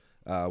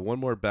 Yeah. One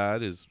more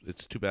bad is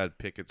it's too bad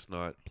Pickett's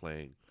not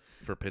playing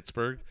for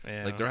Pittsburgh.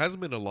 Yeah. Like there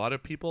hasn't been a lot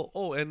of people.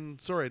 Oh,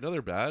 and sorry,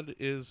 another bad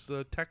is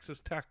Texas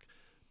Tech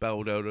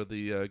bowed out of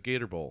the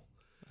Gator Bowl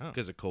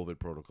because of COVID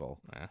protocol.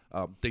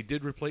 Yeah. They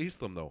did replace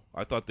them though.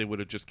 I thought they would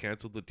have just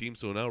canceled the team.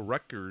 So now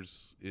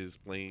Rutgers is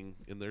playing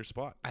in their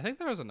spot. I think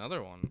there was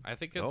another one. I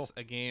think it's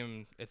a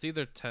game. It's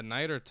either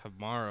tonight or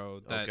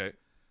tomorrow that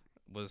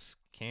was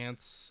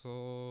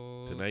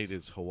canceled. Tonight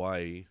is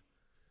Hawaii.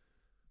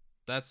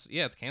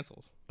 It's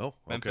canceled. Oh, okay.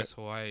 Memphis,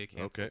 Hawaii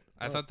canceled. Okay.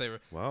 I thought they were.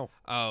 Wow.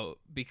 Oh,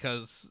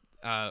 because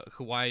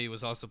Hawaii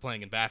was also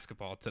playing in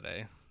basketball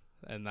today,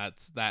 and that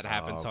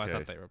happened. So I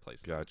thought they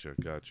replaced them.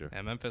 Gotcha.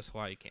 And Memphis,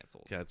 Hawaii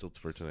canceled. Canceled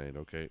for tonight.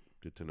 Okay,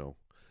 good to know.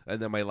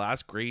 And then my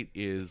last great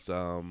is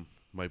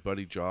my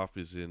buddy Joff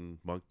is in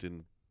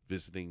Moncton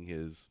visiting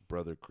his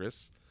brother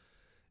Chris,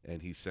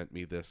 and he sent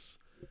me this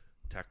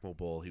Tecmo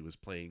Bowl. He was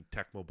playing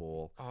Tecmo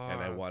Bowl,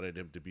 and I wanted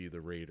him to be the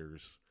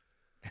Raiders.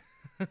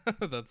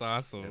 That's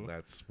awesome. And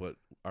that's what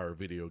our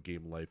video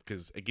game life,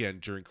 because again,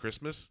 during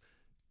Christmas,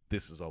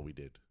 this is all we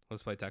did.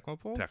 Let's play Tecmo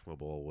Bowl? Tecmo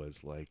Bowl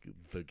was like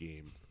the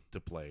game to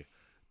play,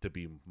 to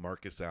be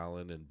Marcus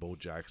Allen and Bo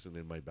Jackson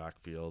in my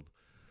backfield.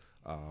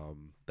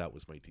 That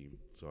was my team.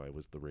 So I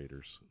was the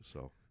Raiders.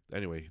 So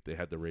anyway, they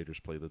had the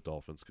Raiders play the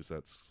Dolphins because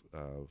that's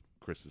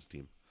Chris's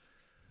team.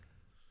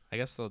 I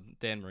guess so.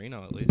 Dan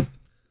Marino at least.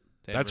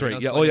 That's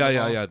right. Yeah. Oh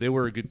yeah. They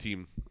were a good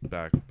team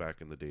back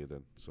in the day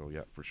then. So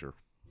yeah, for sure.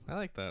 I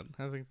like that.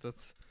 I think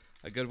that's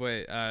a good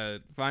way.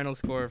 Final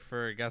score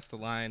for Guess the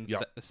Line,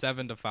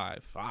 7-5.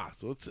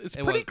 So it's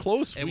pretty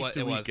close week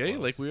to week, eh? Close.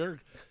 Like we are,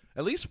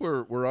 at least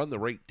we're on the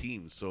right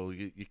team. So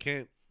you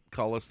can't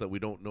call us that we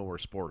don't know our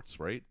sports,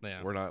 right?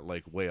 Yeah. We're not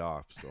like way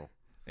off. So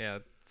yeah,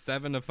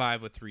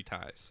 7-5 with 3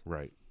 ties.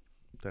 Right.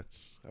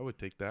 I would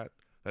take that.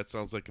 That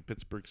sounds like a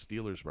Pittsburgh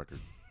Steelers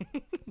record.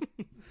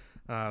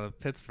 The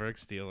Pittsburgh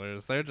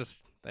Steelers. They're just.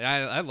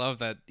 I love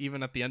that.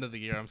 Even at the end of the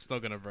year, I'm still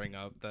gonna bring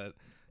up that.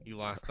 You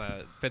lost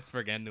that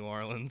Pittsburgh and New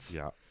Orleans.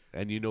 Yeah,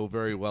 and you know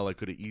very well I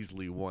could have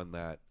easily won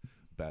that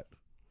bet.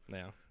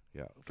 Yeah.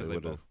 Yeah, because they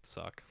both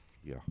suck.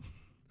 Yeah.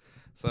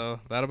 So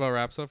that about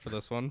wraps up for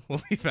this one.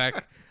 We'll be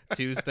back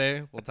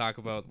Tuesday. We'll talk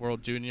about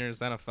World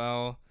Juniors,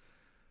 NFL.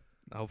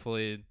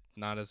 Hopefully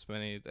not as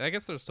many. I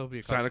guess there'll still be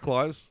a couple.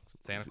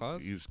 Santa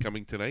Claus? He's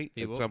coming tonight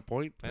some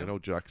point. Yeah. I know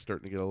Jack's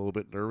starting to get a little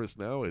bit nervous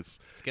now. It's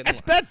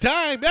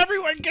bedtime.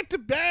 Everyone get to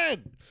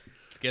bed.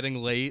 It's getting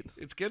late.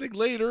 It's getting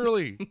late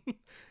early.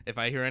 If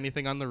I hear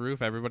anything on the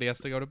roof, everybody has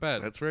to go to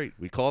bed. That's right.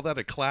 We call that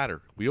a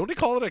clatter. We only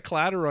call it a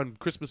clatter on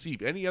Christmas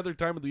Eve. Any other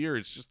time of the year,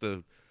 it's just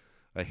a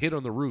hit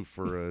on the roof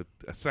or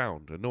a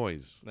sound, a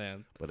noise. Yeah.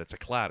 But it's a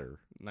clatter.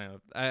 No,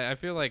 I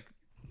feel like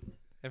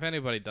if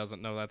anybody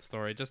doesn't know that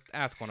story, just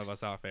ask one of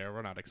us off air.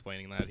 We're not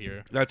explaining that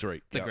here. That's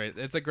right.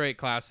 It's a great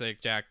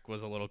classic. Jack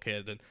was a little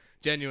kid and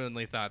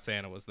genuinely thought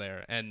Santa was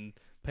there, and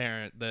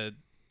the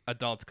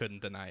adults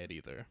couldn't deny it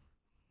either.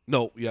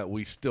 No, yeah,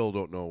 we still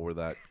don't know where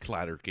that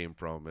clatter came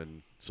from,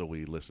 and so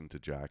we listened to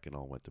Jack and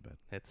all went to bed.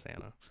 It's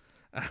Santa.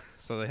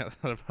 So that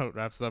about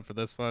wraps it up for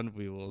this one.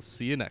 We will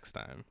see you next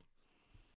time.